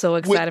 I'm so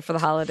excited for the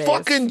holidays.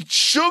 Fucking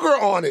sugar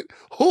on it.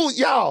 Who,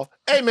 y'all?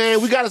 Hey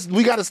man, we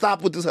gotta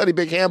stop with this honey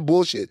baked ham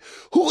bullshit.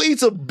 Who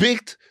eats a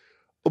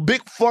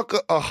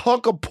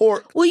hunk of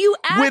pork? Will you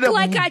act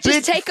like I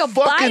just take a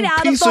bite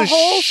out of the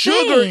whole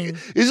sugar thing?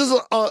 It's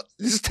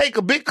just take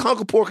a big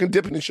hunk of pork and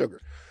dip it in sugar.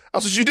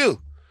 That's what you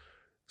do.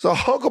 It's a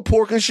hunk of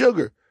pork and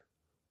sugar.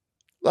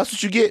 That's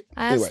what you get.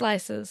 I have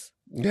slices.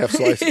 You have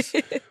slices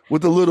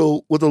with the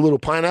little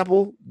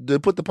pineapple. They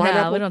put the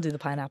pineapple. No, we don't do the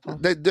pineapple.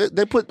 They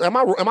put. Am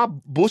I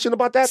bullshitting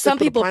about that? Some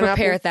people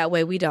prepare it that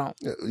way. We don't.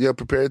 Yeah,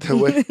 prepare it that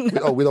way.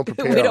 No. We don't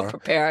prepare. We don't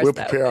prepare ours. We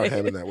don't prepare our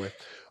ham in that way.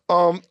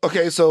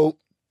 Okay, so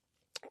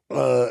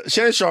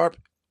Shannon Sharpe,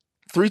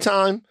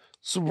 3-time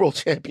Super Bowl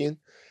champion,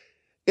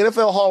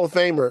 NFL Hall of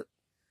Famer,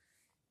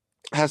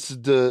 has to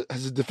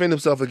defend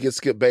himself against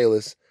Skip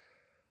Bayless.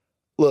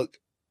 Look,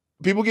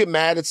 people get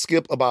mad at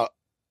Skip about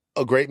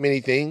a great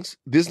many things.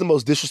 This is the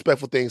most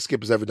disrespectful thing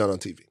Skip has ever done on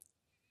TV.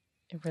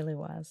 It really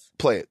was.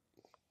 Play it.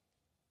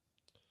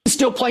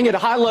 Still playing at a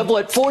high level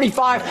at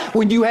 45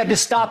 when you had to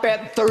stop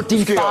at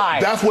 35. Skip,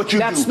 that's what you do.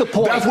 That's the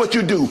point. That's what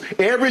you do.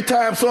 Every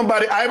time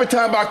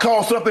I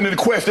call something into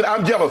question,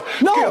 I'm jealous.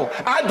 No,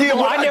 Skip, I did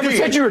what I did. I never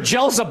said you were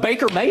jealous of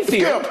Baker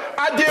Mayfield. Skip,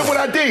 I did what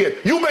I did.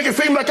 You make it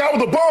seem like I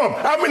was a bum.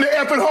 I'm in the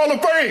effing Hall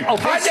of Fame.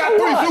 Okay, I got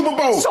 3 Super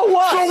Bowls. So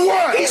what? So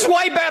what? He's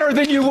way better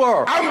than you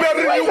were. I'm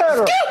better than you.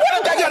 Better. Skip,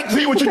 what I got to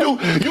see what you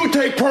do? You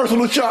take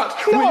personal shots.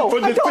 No,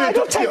 I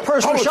don't take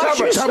personal shots.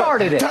 You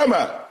started it. Time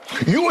out.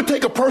 You would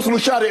take a personal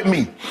shot at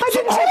me. I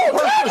didn't take a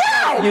personal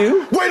shot at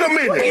you. Wait a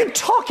minute. What are you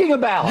talking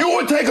about? You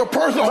would take a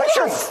personal Put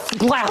your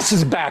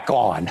glasses back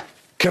on.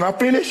 Can I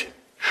finish?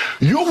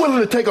 You're willing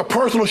to take a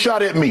personal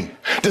shot at me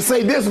to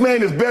say this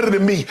man is better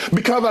than me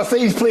because I say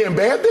he's playing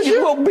bad this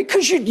year? Well,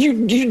 because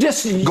you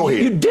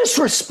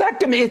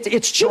disrespect him.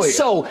 It's just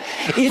so.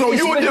 You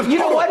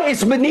know what?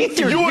 It's beneath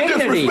your dignity. You would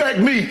disrespect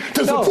me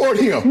to support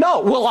him. No,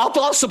 well,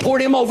 I'll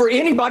support him over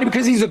anybody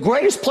because he's the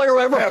greatest player who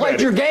ever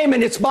played your game,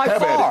 and it's by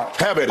far.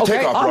 Have at it. Okay,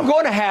 take off, bro. I'm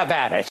going to have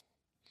at it.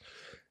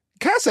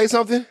 Can I say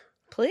something?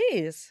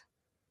 Please.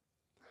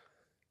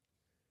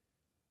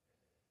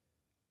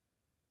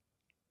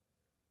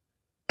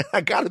 I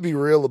got to be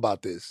real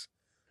about this.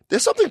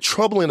 There's something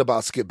troubling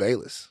about Skip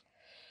Bayless.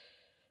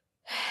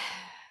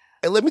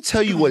 And let me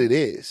tell you what it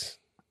is.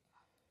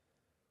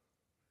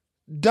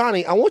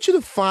 Donnie, I want you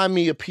to find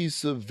me a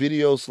piece of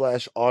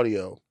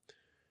video/audio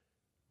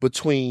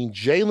between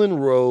Jalen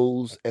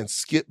Rose and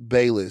Skip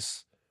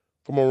Bayless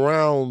from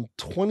around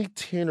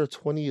 2010 or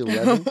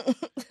 2011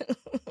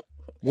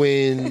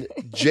 when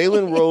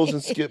Jalen Rose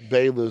and Skip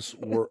Bayless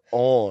were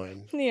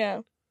on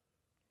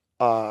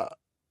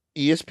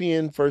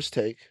ESPN First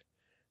Take,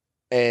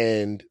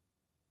 and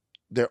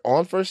they're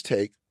on First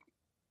Take,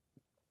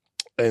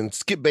 and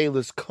Skip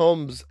Bayless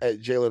comes at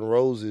Jalen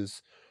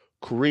Rose's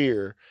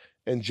career,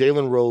 and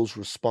Jalen Rose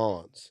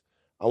responds.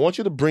 I want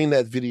you to bring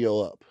that video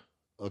up,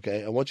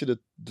 okay? I want you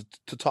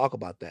to talk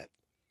about that.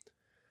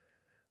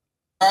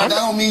 That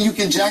don't mean you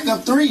can jack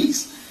up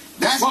threes.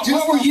 What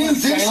were you,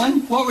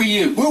 Jalen? What were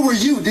you? Where were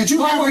you? Did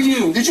you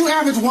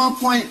average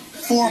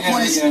 1.4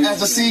 points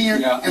as a senior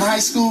in high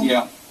school?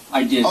 Yeah.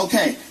 I did.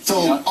 Okay,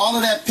 so all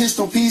of that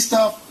Pistol Pete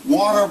stuff,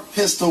 Water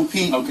Pistol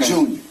Pete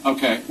Jr.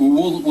 Okay,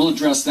 well, we'll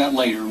address that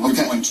later. We're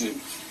going to.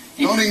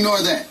 Don't ignore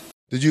that.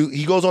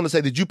 He goes on to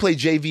say, did you play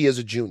JV as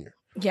a junior?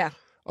 Yeah.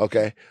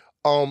 Okay.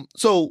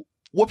 So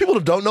what people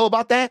don't know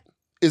about that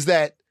is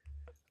that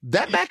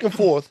back and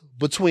forth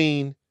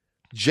between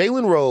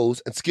Jalen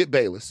Rose and Skip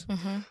Bayless,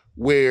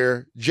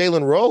 where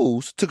Jalen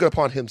Rose took it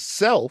upon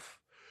himself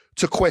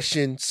to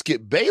question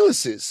Skip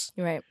Bayless's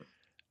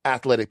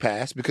athletic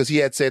past because he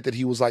had said that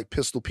he was like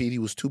Pistol Pete. He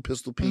was too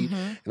Pistol Pete.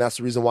 And that's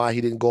the reason why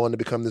he didn't go on to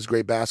become this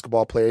great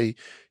basketball player.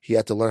 He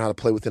had to learn how to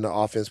play within the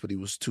offense, but he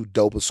was too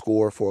dope a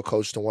scorer for a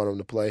coach to want him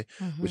to play,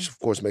 which of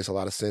course makes a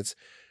lot of sense.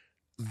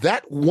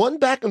 That one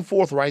back and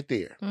forth right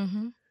there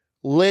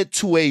led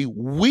to a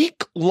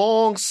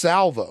week-long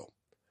salvo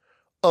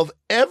of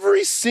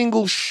every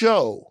single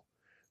show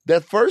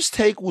that First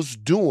Take was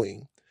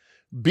doing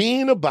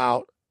being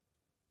about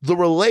the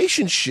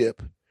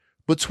relationship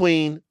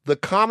between the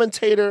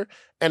commentator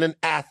and an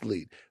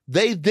athlete.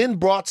 They then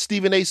brought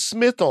Stephen A.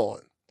 Smith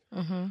on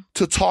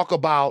to talk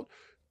about,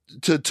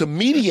 to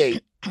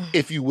mediate,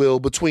 if you will,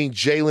 between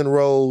Jalen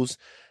Rose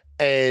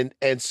and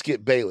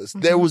Skip Bayless.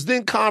 There was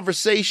then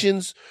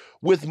conversations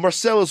with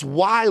Marcellus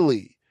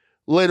Wiley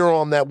later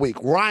on that week,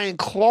 Ryan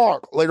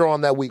Clark later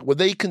on that week, where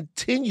they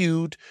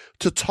continued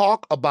to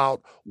talk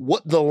about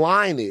what the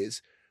line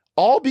is,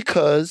 all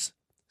because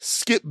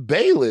Skip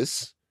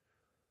Bayless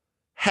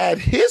had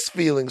his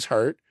feelings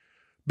hurt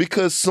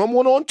because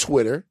someone on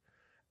Twitter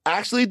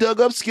actually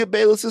dug up Skip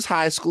Bayless's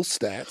high school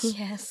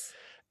stats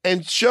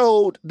and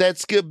showed that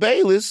Skip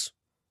Bayless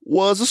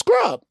was a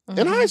scrub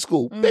in high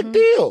school. Big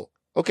deal,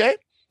 okay?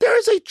 There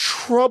is a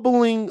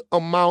troubling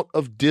amount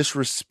of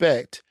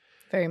disrespect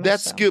that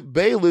Skip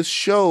Bayless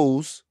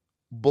shows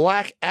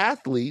black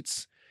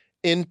athletes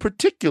in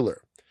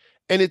particular.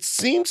 And it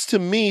seems to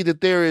me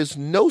that there is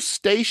no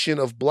station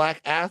of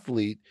black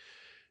athlete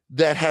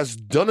that has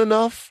done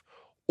enough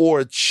or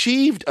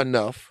achieved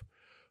enough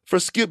for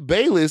Skip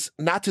Bayless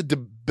not to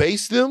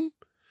debase them,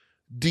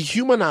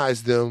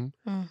 dehumanize them,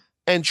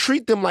 and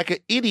treat them like an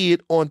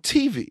idiot on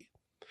TV.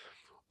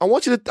 I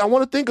want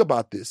to think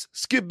about this.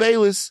 Skip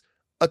Bayless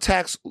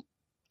attacks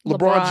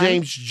LeBron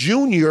James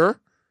Jr.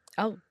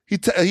 Oh.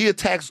 He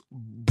attacks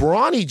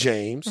Bronny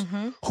James,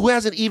 who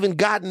hasn't even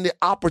gotten the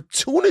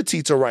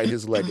opportunity to write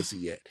his legacy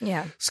yet.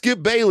 Yeah.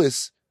 Skip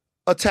Bayless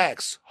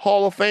attacks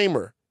Hall of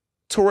Famer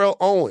Terrell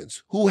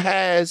Owens, who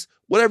has,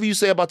 whatever you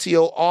say about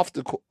T.O. off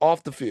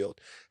the field,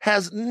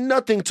 has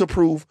nothing to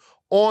prove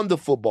on the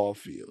football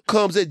field.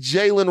 Comes at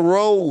Jalen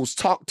Rose,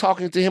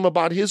 talking to him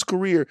about his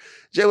career.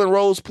 Jalen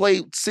Rose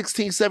played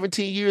 16,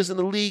 17 years in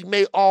the league,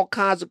 made all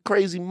kinds of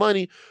crazy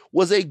money,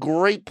 was a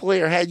great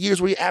player, had years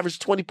where he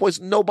averaged 20 points.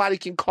 Nobody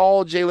can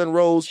call Jalen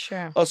Rose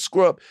a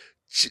scrub.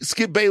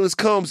 Skip Bayless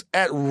comes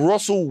at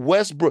Russell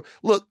Westbrook.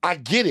 Look, I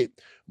get it.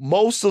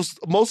 Most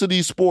of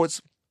these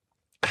sports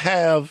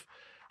have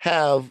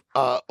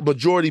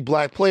majority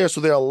black players,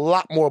 so there are a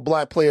lot more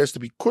black players to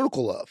be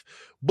critical of.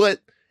 But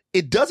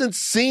it doesn't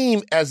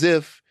seem as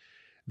if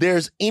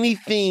there's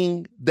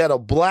anything that a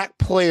black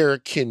player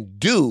can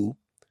do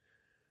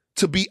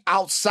to be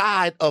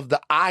outside of the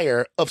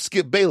ire of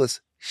Skip Bayless.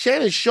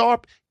 Shannon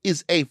Sharpe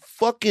is a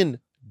fucking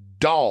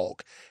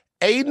dog.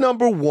 A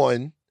number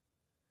one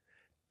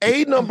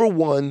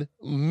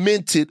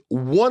minted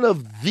one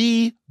of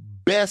the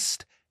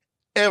best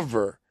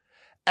ever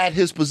at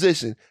his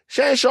position.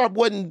 Shannon Sharpe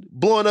wasn't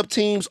blowing up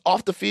teams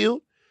off the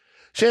field.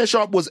 Shannon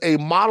Sharpe was a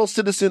model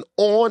citizen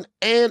on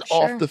and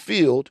off the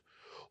field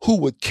who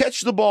would catch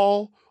the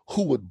ball,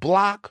 who would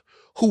block,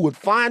 who would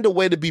find a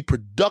way to be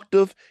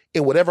productive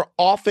in whatever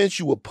offense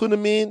you would put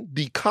him in,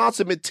 the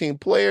consummate team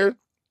player,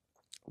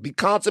 the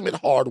consummate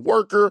hard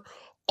worker,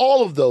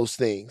 all of those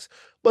things.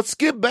 But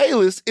Skip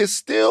Bayless is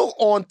still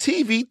on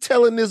TV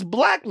telling this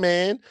black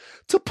man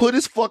to put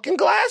his fucking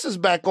glasses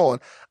back on.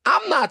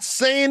 I'm not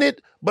saying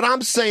it, but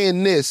I'm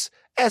saying this.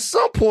 At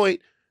some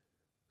point,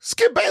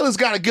 Skip Bayless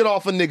got to get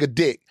off a nigga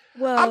dick.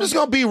 Well, I'm just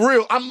gonna be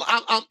real.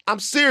 I'm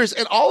serious.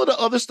 And all of the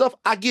other stuff,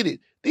 I get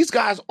it. These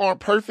guys aren't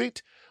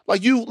perfect.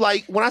 Like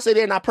when I say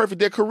they're not perfect,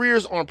 their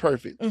careers aren't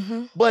perfect.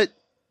 But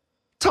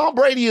Tom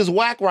Brady is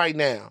whack right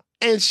now,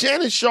 and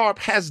Shannon Sharpe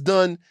has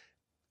done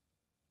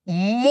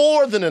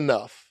more than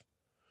enough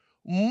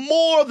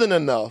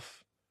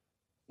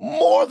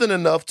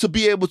to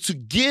be able to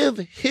give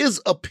his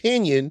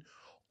opinion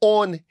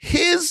on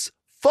his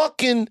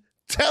fucking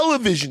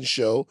television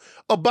show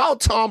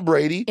about Tom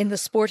Brady. In the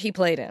sport he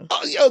played in.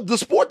 The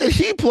sport that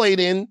he played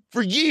in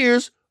for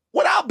years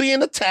without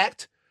being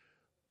attacked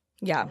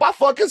by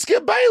fucking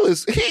Skip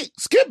Bayless.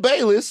 Skip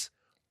Bayless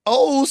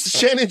owes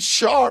Shannon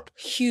Sharpe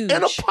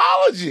an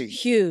apology.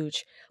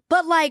 Huge.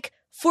 But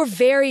for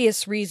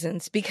various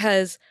reasons,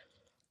 because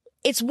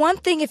it's one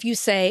thing if you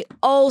say,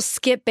 oh,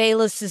 Skip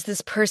Bayless is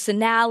this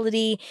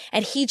personality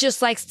and he just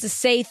likes to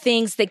say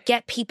things that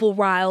get people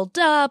riled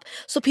up.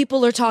 So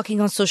people are talking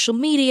on social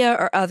media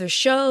or other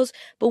shows.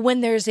 But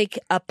when there's a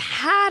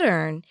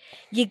pattern,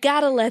 you got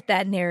to let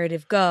that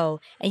narrative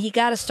go and you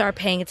got to start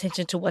paying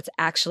attention to what's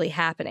actually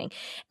happening.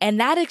 And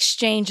that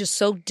exchange is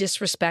so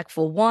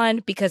disrespectful.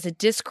 One, because it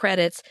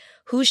discredits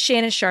who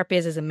Shannon Sharpe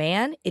is as a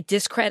man. It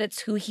discredits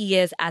who he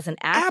is as an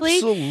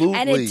athlete. Absolutely.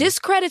 And it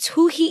discredits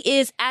who he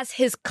is as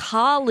his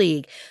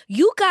colleague.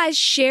 You guys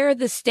share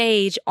the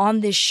stage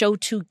on this show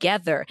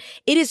together.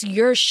 It is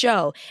your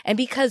show. And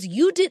because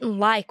you didn't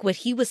like what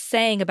he was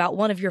saying about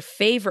one of your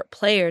favorite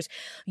players,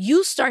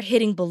 you start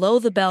hitting below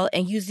the belt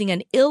and using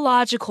an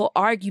illogical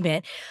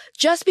argument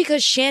just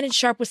because Shannon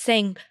Sharpe was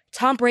saying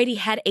Tom Brady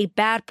had a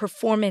bad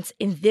performance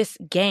in this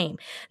game.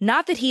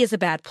 Not that he is a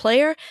bad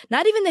player,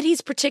 not even that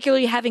he's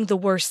particularly having the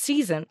worst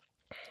season.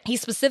 He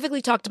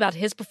specifically talked about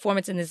his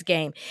performance in this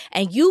game,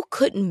 and you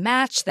couldn't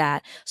match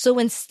that. So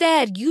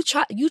instead, you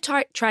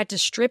tried to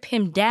strip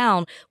him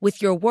down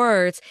with your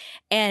words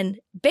and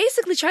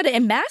basically try to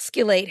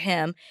emasculate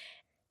him.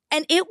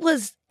 And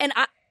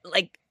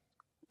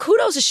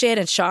kudos to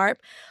Shannon Sharpe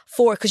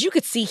because you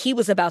could see he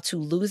was about to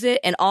lose it,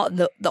 and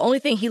the only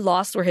thing he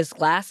lost were his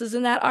glasses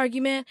in that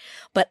argument.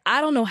 But I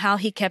don't know how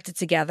he kept it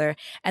together,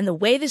 and the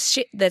way that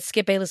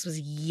Skip Bayless was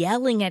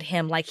yelling at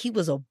him like he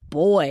was a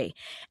boy.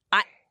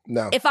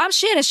 No. If I'm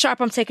Shannon Sharpe,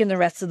 I'm taking the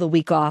rest of the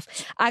week off.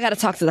 I got to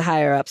talk to the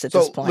higher ups at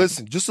this point.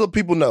 Listen, just so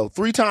people know,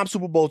 3-time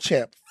Super Bowl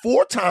champ,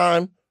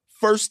 4-time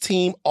first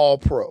team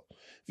All-Pro.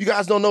 If you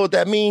guys don't know what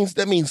that means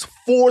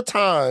 4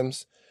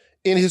 times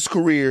in his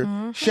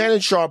career,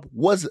 Shannon Sharpe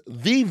was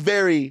the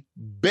very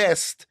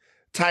best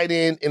tight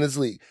end in his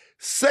league.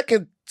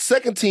 Second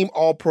team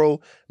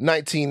All-Pro,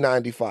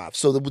 1995.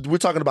 So we're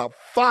talking about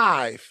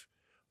five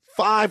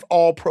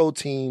All-Pro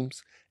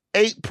teams,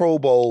 8 Pro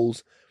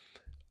Bowls,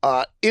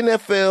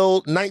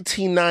 NFL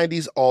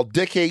 1990s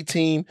All-Decade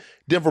team,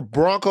 Denver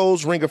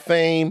Broncos Ring of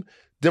Fame,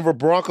 Denver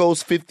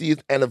Broncos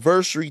 50th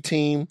anniversary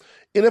team,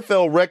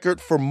 NFL record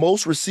for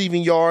most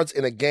receiving yards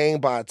in a game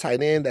by a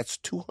tight end. That's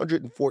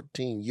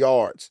 214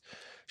 yards.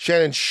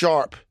 Shannon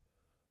Sharpe,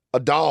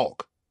 a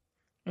dog.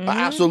 An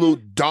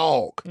absolute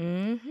dog.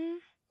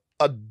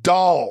 A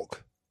dog.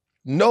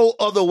 No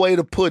other way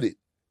to put it.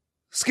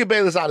 Skip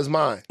Bayless out his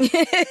mind.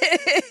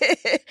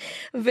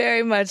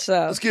 Very much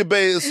so. Skip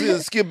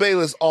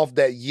Bayless off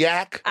that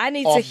yak. I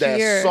need off to that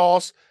hear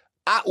sauce.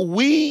 I'm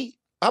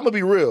gonna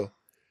be real.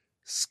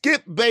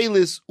 Skip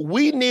Bayless,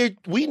 we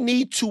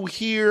need to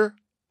hear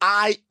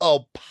I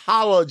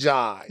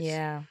apologize.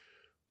 Yeah.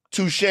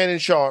 To Shannon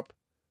Sharpe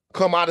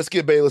come out of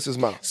Skip Bayless's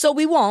mouth. So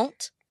we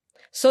won't.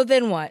 So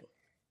then what?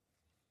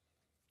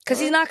 Because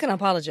he's not going to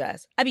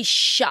apologize. I'd be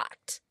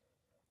shocked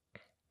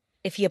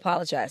if he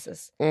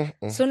apologizes.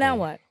 So now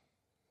what?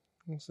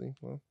 Let's see.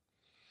 Well,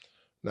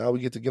 now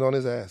we get to get on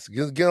his ass.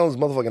 Get on his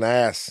motherfucking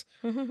ass.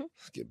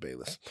 Skip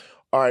Bayless.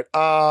 All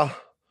right.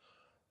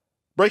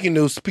 Breaking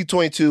news.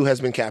 P-22 has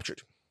been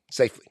captured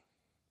safely.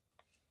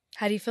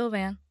 How do you feel,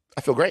 Van?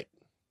 I feel great.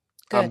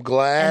 Good. I'm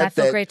glad. And I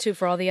feel great too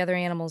for all the other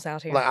animals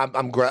out here.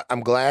 I'm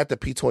glad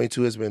that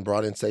P-22 has been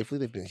brought in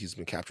safely. He's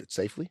been captured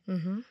safely.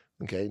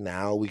 Okay,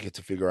 now we get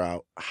to figure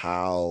out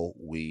how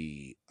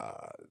we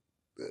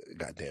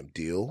goddamn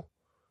deal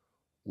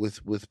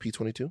with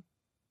P-22.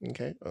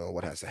 Okay,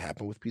 what has to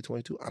happen with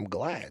P-22?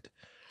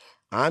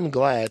 I'm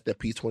glad that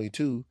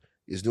P-22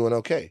 is doing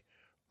okay.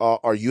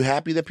 Are you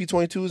happy that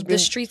P-22 has been? The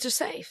streets are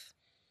safe.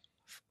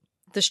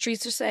 The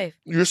streets are safe.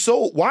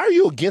 Why are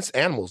you against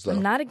animals, though?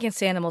 I'm not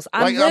against animals.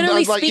 I'm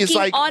literally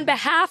speaking on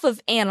behalf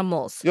of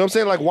animals. You know what I'm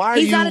saying? Like, why are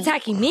you? He's not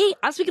attacking me.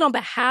 I'm speaking on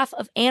behalf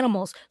of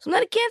animals. So I'm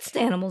not against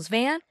animals,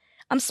 Van.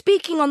 I'm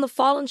speaking on the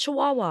fallen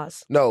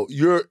chihuahuas. No,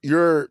 you're.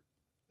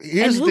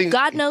 Here's the thing.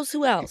 God knows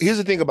who else. Here's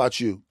the thing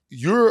about you.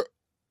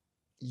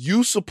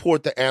 You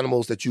support the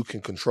animals that you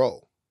can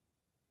control.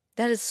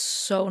 That is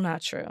so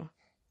not true.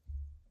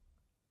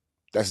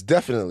 That's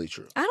definitely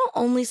true. I don't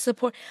only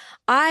support.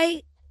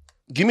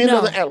 Give me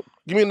another.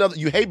 Give me another.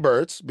 You hate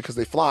birds because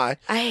they fly.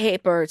 I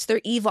hate birds.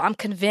 They're evil. I'm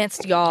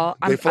convinced, y'all.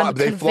 They fly out of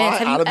your control.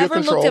 Have you ever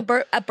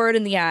looked a bird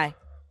in the eye?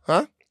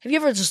 Huh? Have you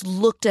ever just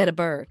looked at a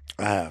bird?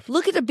 I have.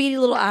 Look at the beady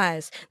little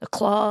eyes, the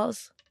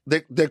claws.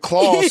 Their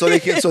claws, so they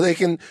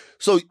can.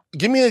 So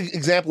give me an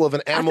example of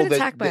an animal I've been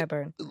attacked by a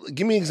bird.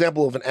 Give me an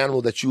example of an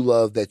animal that you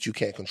love that you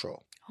can't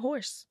control. A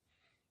horse.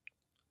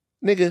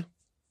 Nigga.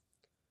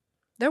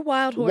 They're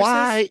wild horses.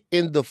 Why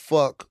in the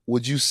fuck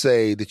would you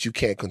say that you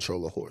can't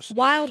control a horse?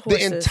 Wild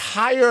horses. The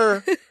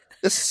entire...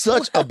 It's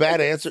such a bad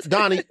answer.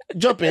 Donnie,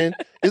 jump in.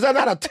 Is that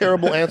not a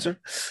terrible answer?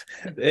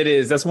 It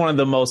is. That's one of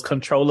the most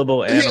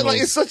controllable animals. Yeah,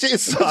 like it's such a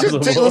I've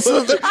been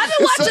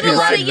watching a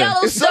lot of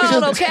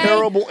Yellowstone, okay?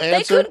 Terrible answer.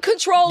 They couldn't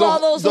control all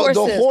those horses.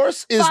 The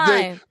horse is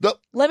the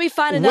let me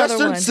find another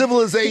Western one.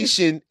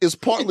 civilization is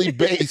partly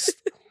based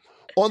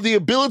on the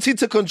ability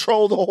to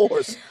control the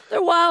horse.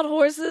 They're wild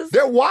horses.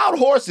 They're wild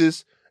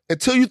horses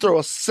until you throw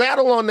a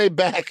saddle on their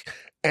back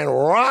and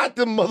ride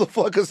them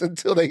motherfuckers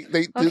until they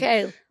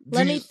okay,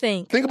 let me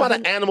think. Think about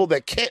an animal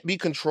that can't be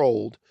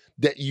controlled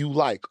that you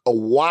like. A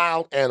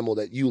wild animal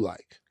that you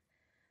like.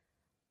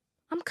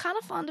 I'm kind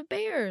of fond of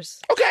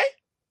bears.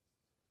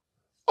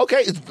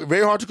 Okay, it's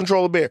very hard to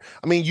control a bear.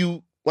 I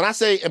mean, when I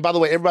say, and by the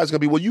way, everybody's going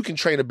to be, well, you can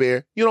train a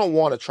bear. You don't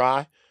want to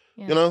try.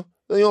 Yeah. You know?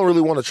 You don't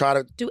really want to try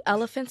to. Do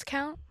elephants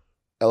count?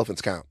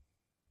 Elephants count.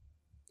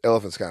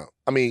 Elephants count.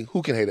 I mean,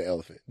 who can hate an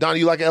elephant? Donnie,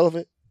 you like an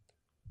elephant?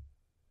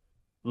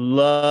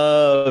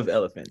 Love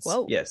elephants.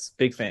 Whoa. Yes,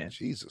 big fan.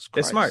 Jesus Christ.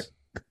 They're smart.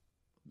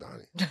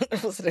 Donnie.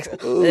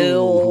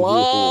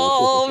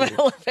 Love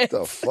elephants. What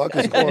the fuck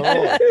is going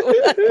on?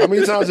 How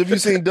many times have you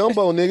seen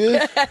Dumbo,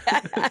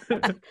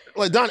 nigga?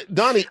 Like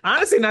Donnie.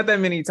 Honestly, not that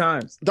many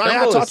times. Donnie,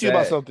 Dumbo I talk is to you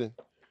about sad. something.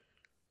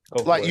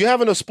 Go for Like it. you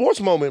having a sports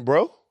moment,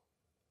 bro.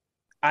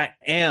 I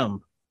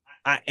am.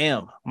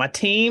 My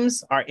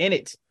teams are in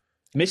it.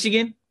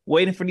 Michigan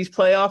waiting for these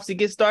playoffs to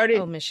get started.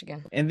 Oh,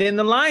 Michigan. And then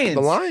the Lions.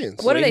 The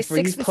Lions. What are they, waiting for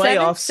 6 these and 7?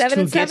 playoffs 7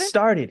 to and get 7?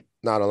 started.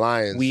 Nah, the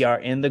Lions. We are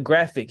in the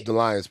graphic. The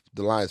Lions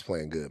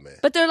playing good, man.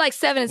 But they're like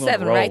 7 and We're on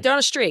 7, a roll. right? They're on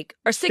a streak.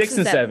 Or 6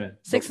 and 7.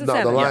 6 and No,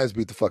 7. the Lions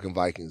beat the fucking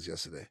Vikings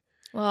yesterday.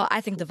 Well,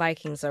 I think the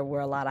Vikings were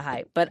a lot of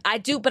hype. But I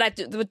do.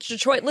 With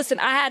Detroit, listen,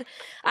 I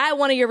had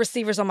one of your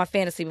receivers on my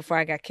fantasy before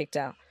I got kicked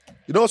out.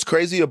 You know what's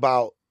crazy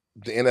about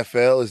the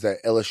NFL is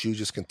that LSU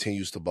just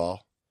continues to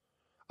ball.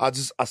 I've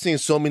seen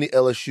so many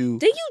LSU.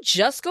 Did you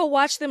just go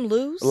watch them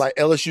lose? Like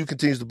LSU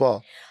continues to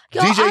ball.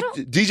 Yo,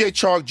 DJ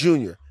Chark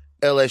Jr.,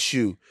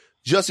 LSU.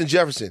 Justin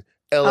Jefferson,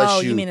 LSU.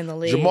 Oh, you mean in the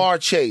league. Jamar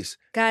Chase,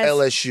 Guys.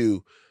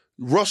 LSU.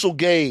 Russell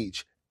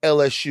Gage,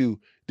 LSU.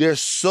 There's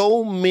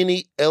so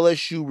many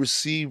LSU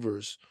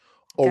receivers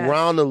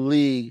around the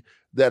league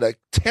that are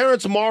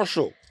Terrence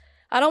Marshall.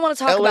 I don't want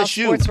to talk about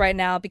LSU. sports right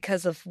now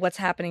because of what's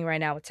happening right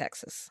now with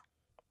Texas.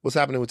 What's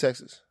happening with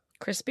Texas?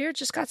 Chris Beard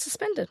just got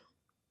suspended.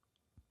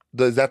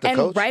 Is that the and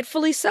coach?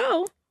 rightfully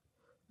so,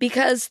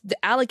 because the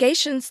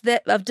allegations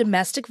of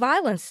domestic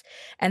violence,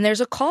 and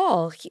there's a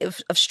call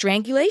of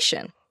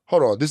strangulation.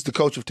 Hold on. This is the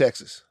coach of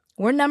Texas.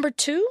 We're number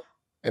 2.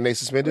 And they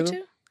suspended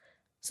him?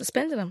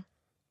 Suspended him.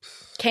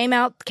 Came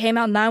out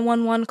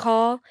 911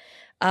 call.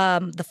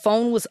 The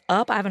phone was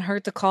up. I haven't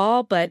heard the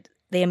call, but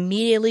they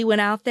immediately went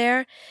out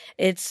there.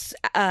 It's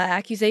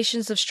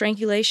accusations of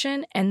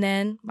strangulation. And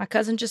then my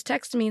cousin just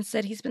texted me and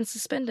said he's been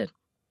suspended.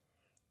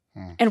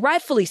 And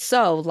rightfully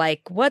so.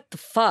 Like, what the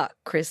fuck,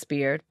 Chris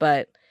Beard?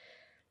 But,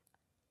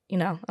 I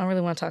don't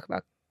really want to talk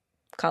about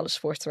college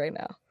sports right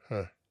now.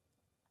 Huh.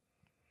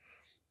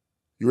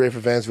 You ready for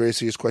Van's very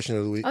serious question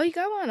of the week? Oh, you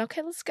got one?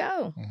 Okay, let's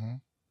go. Mm-hmm.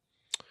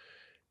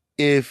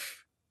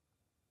 If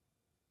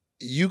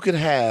you could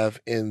have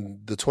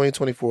in the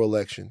 2024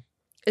 election.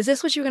 Is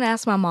this what you were going to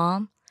ask my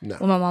mom? No.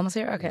 When my mom was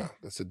here? Okay. No,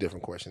 that's a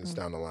different question. It's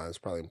down the line. It's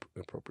probably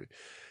inappropriate.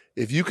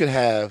 If you could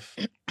have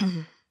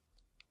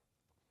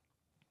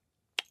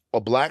a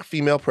black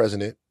female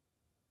president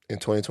in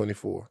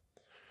 2024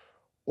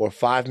 or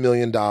 $5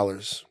 million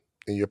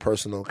in your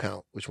personal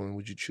account, which one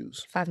would you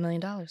choose? $5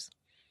 million.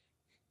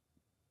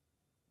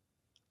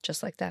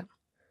 Just like that.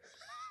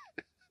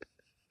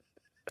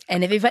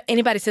 And if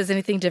anybody says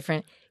anything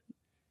different,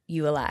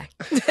 you a lie.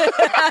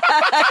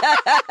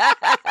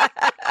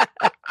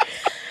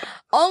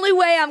 Only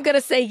way I'm going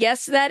to say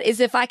yes to that is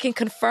if I can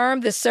confirm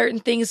that certain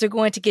things are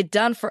going to get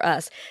done for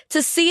us.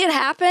 To see it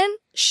happen,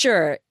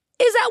 sure.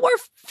 Is that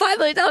worth $5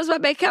 million in my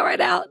bank account right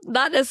now?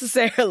 Not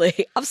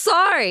necessarily. I'm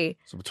sorry.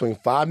 So between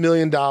 $5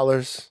 million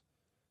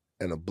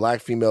and a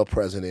black female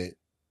president,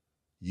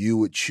 you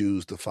would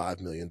choose the $5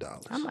 million.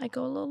 I might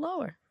go a little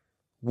lower.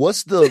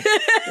 What's the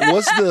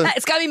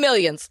It's got to be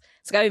millions.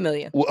 It's got to be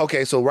million. Well,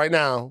 okay, so right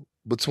now,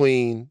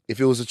 if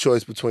it was a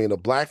choice between a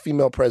black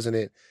female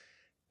president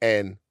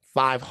and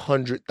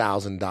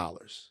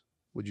 $500,000,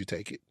 would you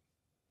take it?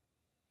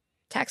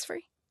 Tax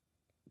free?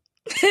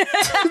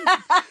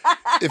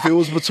 If it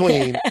was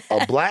between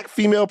a black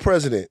female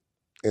president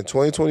in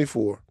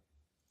 2024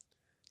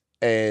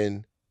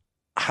 and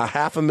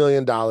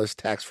 $500,000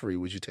 tax free,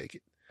 would you take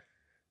it?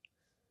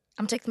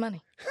 I'm taking the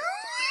money.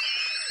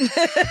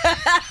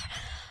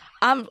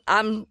 I'm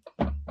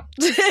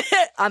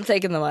I'm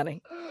taking the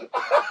money.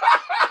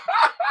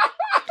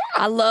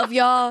 I love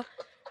y'all.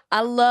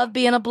 I love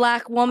being a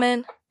black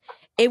woman.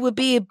 It would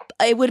be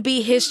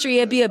history.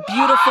 It'd be a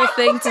beautiful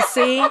thing to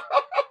see. But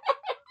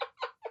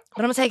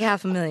I'm gonna take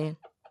 $500,000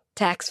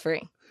 tax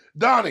free.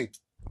 Donnie,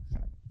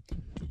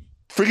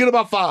 forget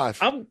about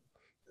 $5.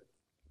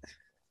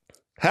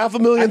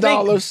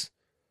 $500,000,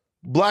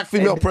 black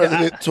female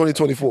president,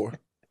 2024.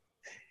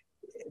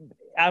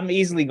 I'm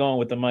easily going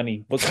with the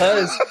money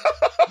because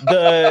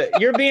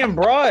you're being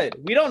broad.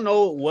 We don't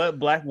know what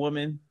black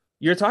woman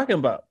you're talking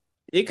about.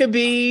 It could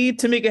be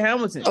Tamika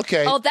Hamilton.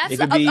 Okay. Oh, that's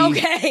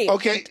okay.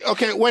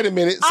 Okay. Wait a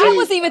minute. I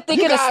was even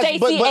thinking of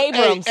Stacey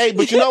Abrams. Hey,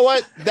 but you know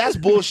what? That's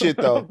bullshit,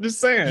 though. I'm just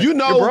saying. You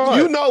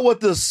know what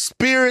the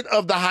spirit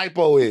of the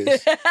hypo is.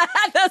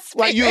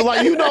 Like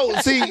you know.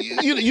 See,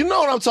 you know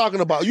what I'm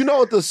talking about. You know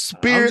what the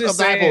spirit of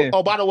the hypo.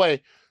 Oh, by the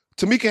way,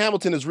 Tamika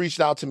Hamilton has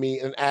reached out to me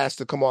and asked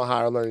to come on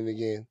Higher Learning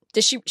again.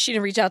 Did she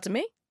didn't reach out to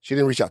me? She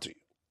didn't reach out to you.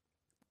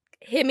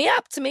 Hit me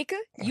up, Tamika.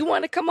 You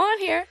want to come on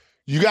here?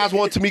 You guys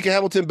want Tamika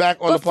Hamilton back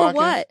on the podcast? For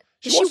what?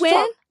 Did she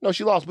win? No,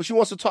 she lost, but she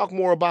wants to talk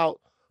more about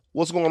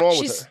what's going on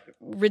with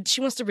her.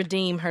 She wants to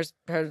redeem her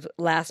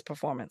last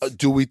performance.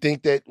 Do we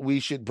think that we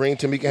should bring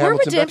Tamika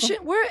Hamilton back on?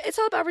 It's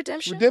all about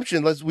redemption.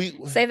 Redemption.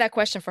 Save that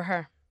question for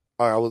her.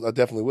 All right, I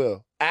definitely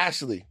will.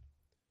 Ashley.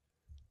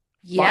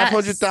 Yes.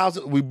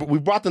 500,000. We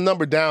brought the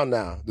number down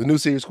now. The new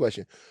serious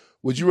question.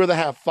 Would you rather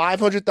have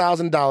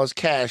 $500,000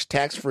 cash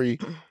tax-free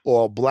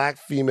or a black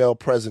female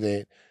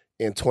president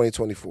in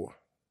 2024?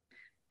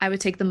 I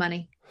would take the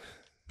money.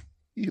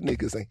 You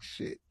niggas ain't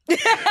shit.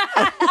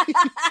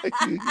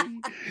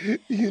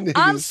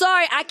 I'm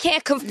sorry, I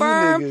can't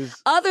confirm.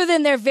 Other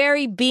than their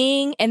very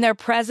being and their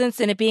presence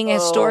and it being a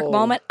historic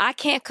moment, I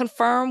can't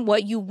confirm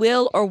what you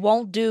will or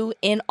won't do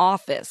in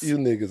office. You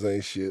niggas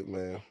ain't shit,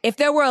 man. If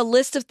there were a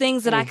list of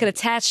things that I could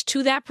attach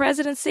to that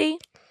presidency,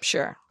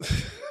 sure.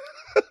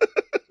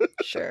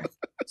 Sure.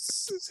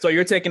 So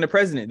you're taking the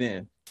president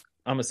then?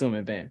 I'm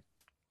assuming then.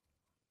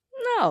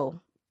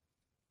 No.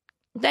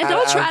 Then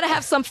don't try to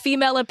have some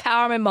female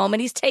empowerment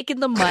moment. He's taking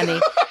the money.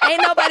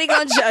 Ain't nobody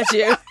gonna judge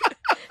you.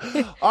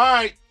 All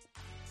right.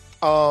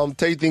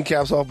 Take your thinking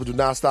caps off, but do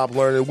not stop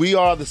learning. We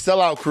are the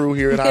Sellout Crew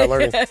here at Higher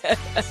Learning.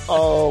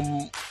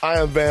 I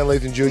am Van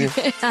Lathan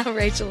Jr. I'm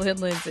Rachel Lynn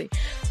Lindsay.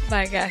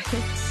 Bye,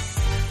 guys.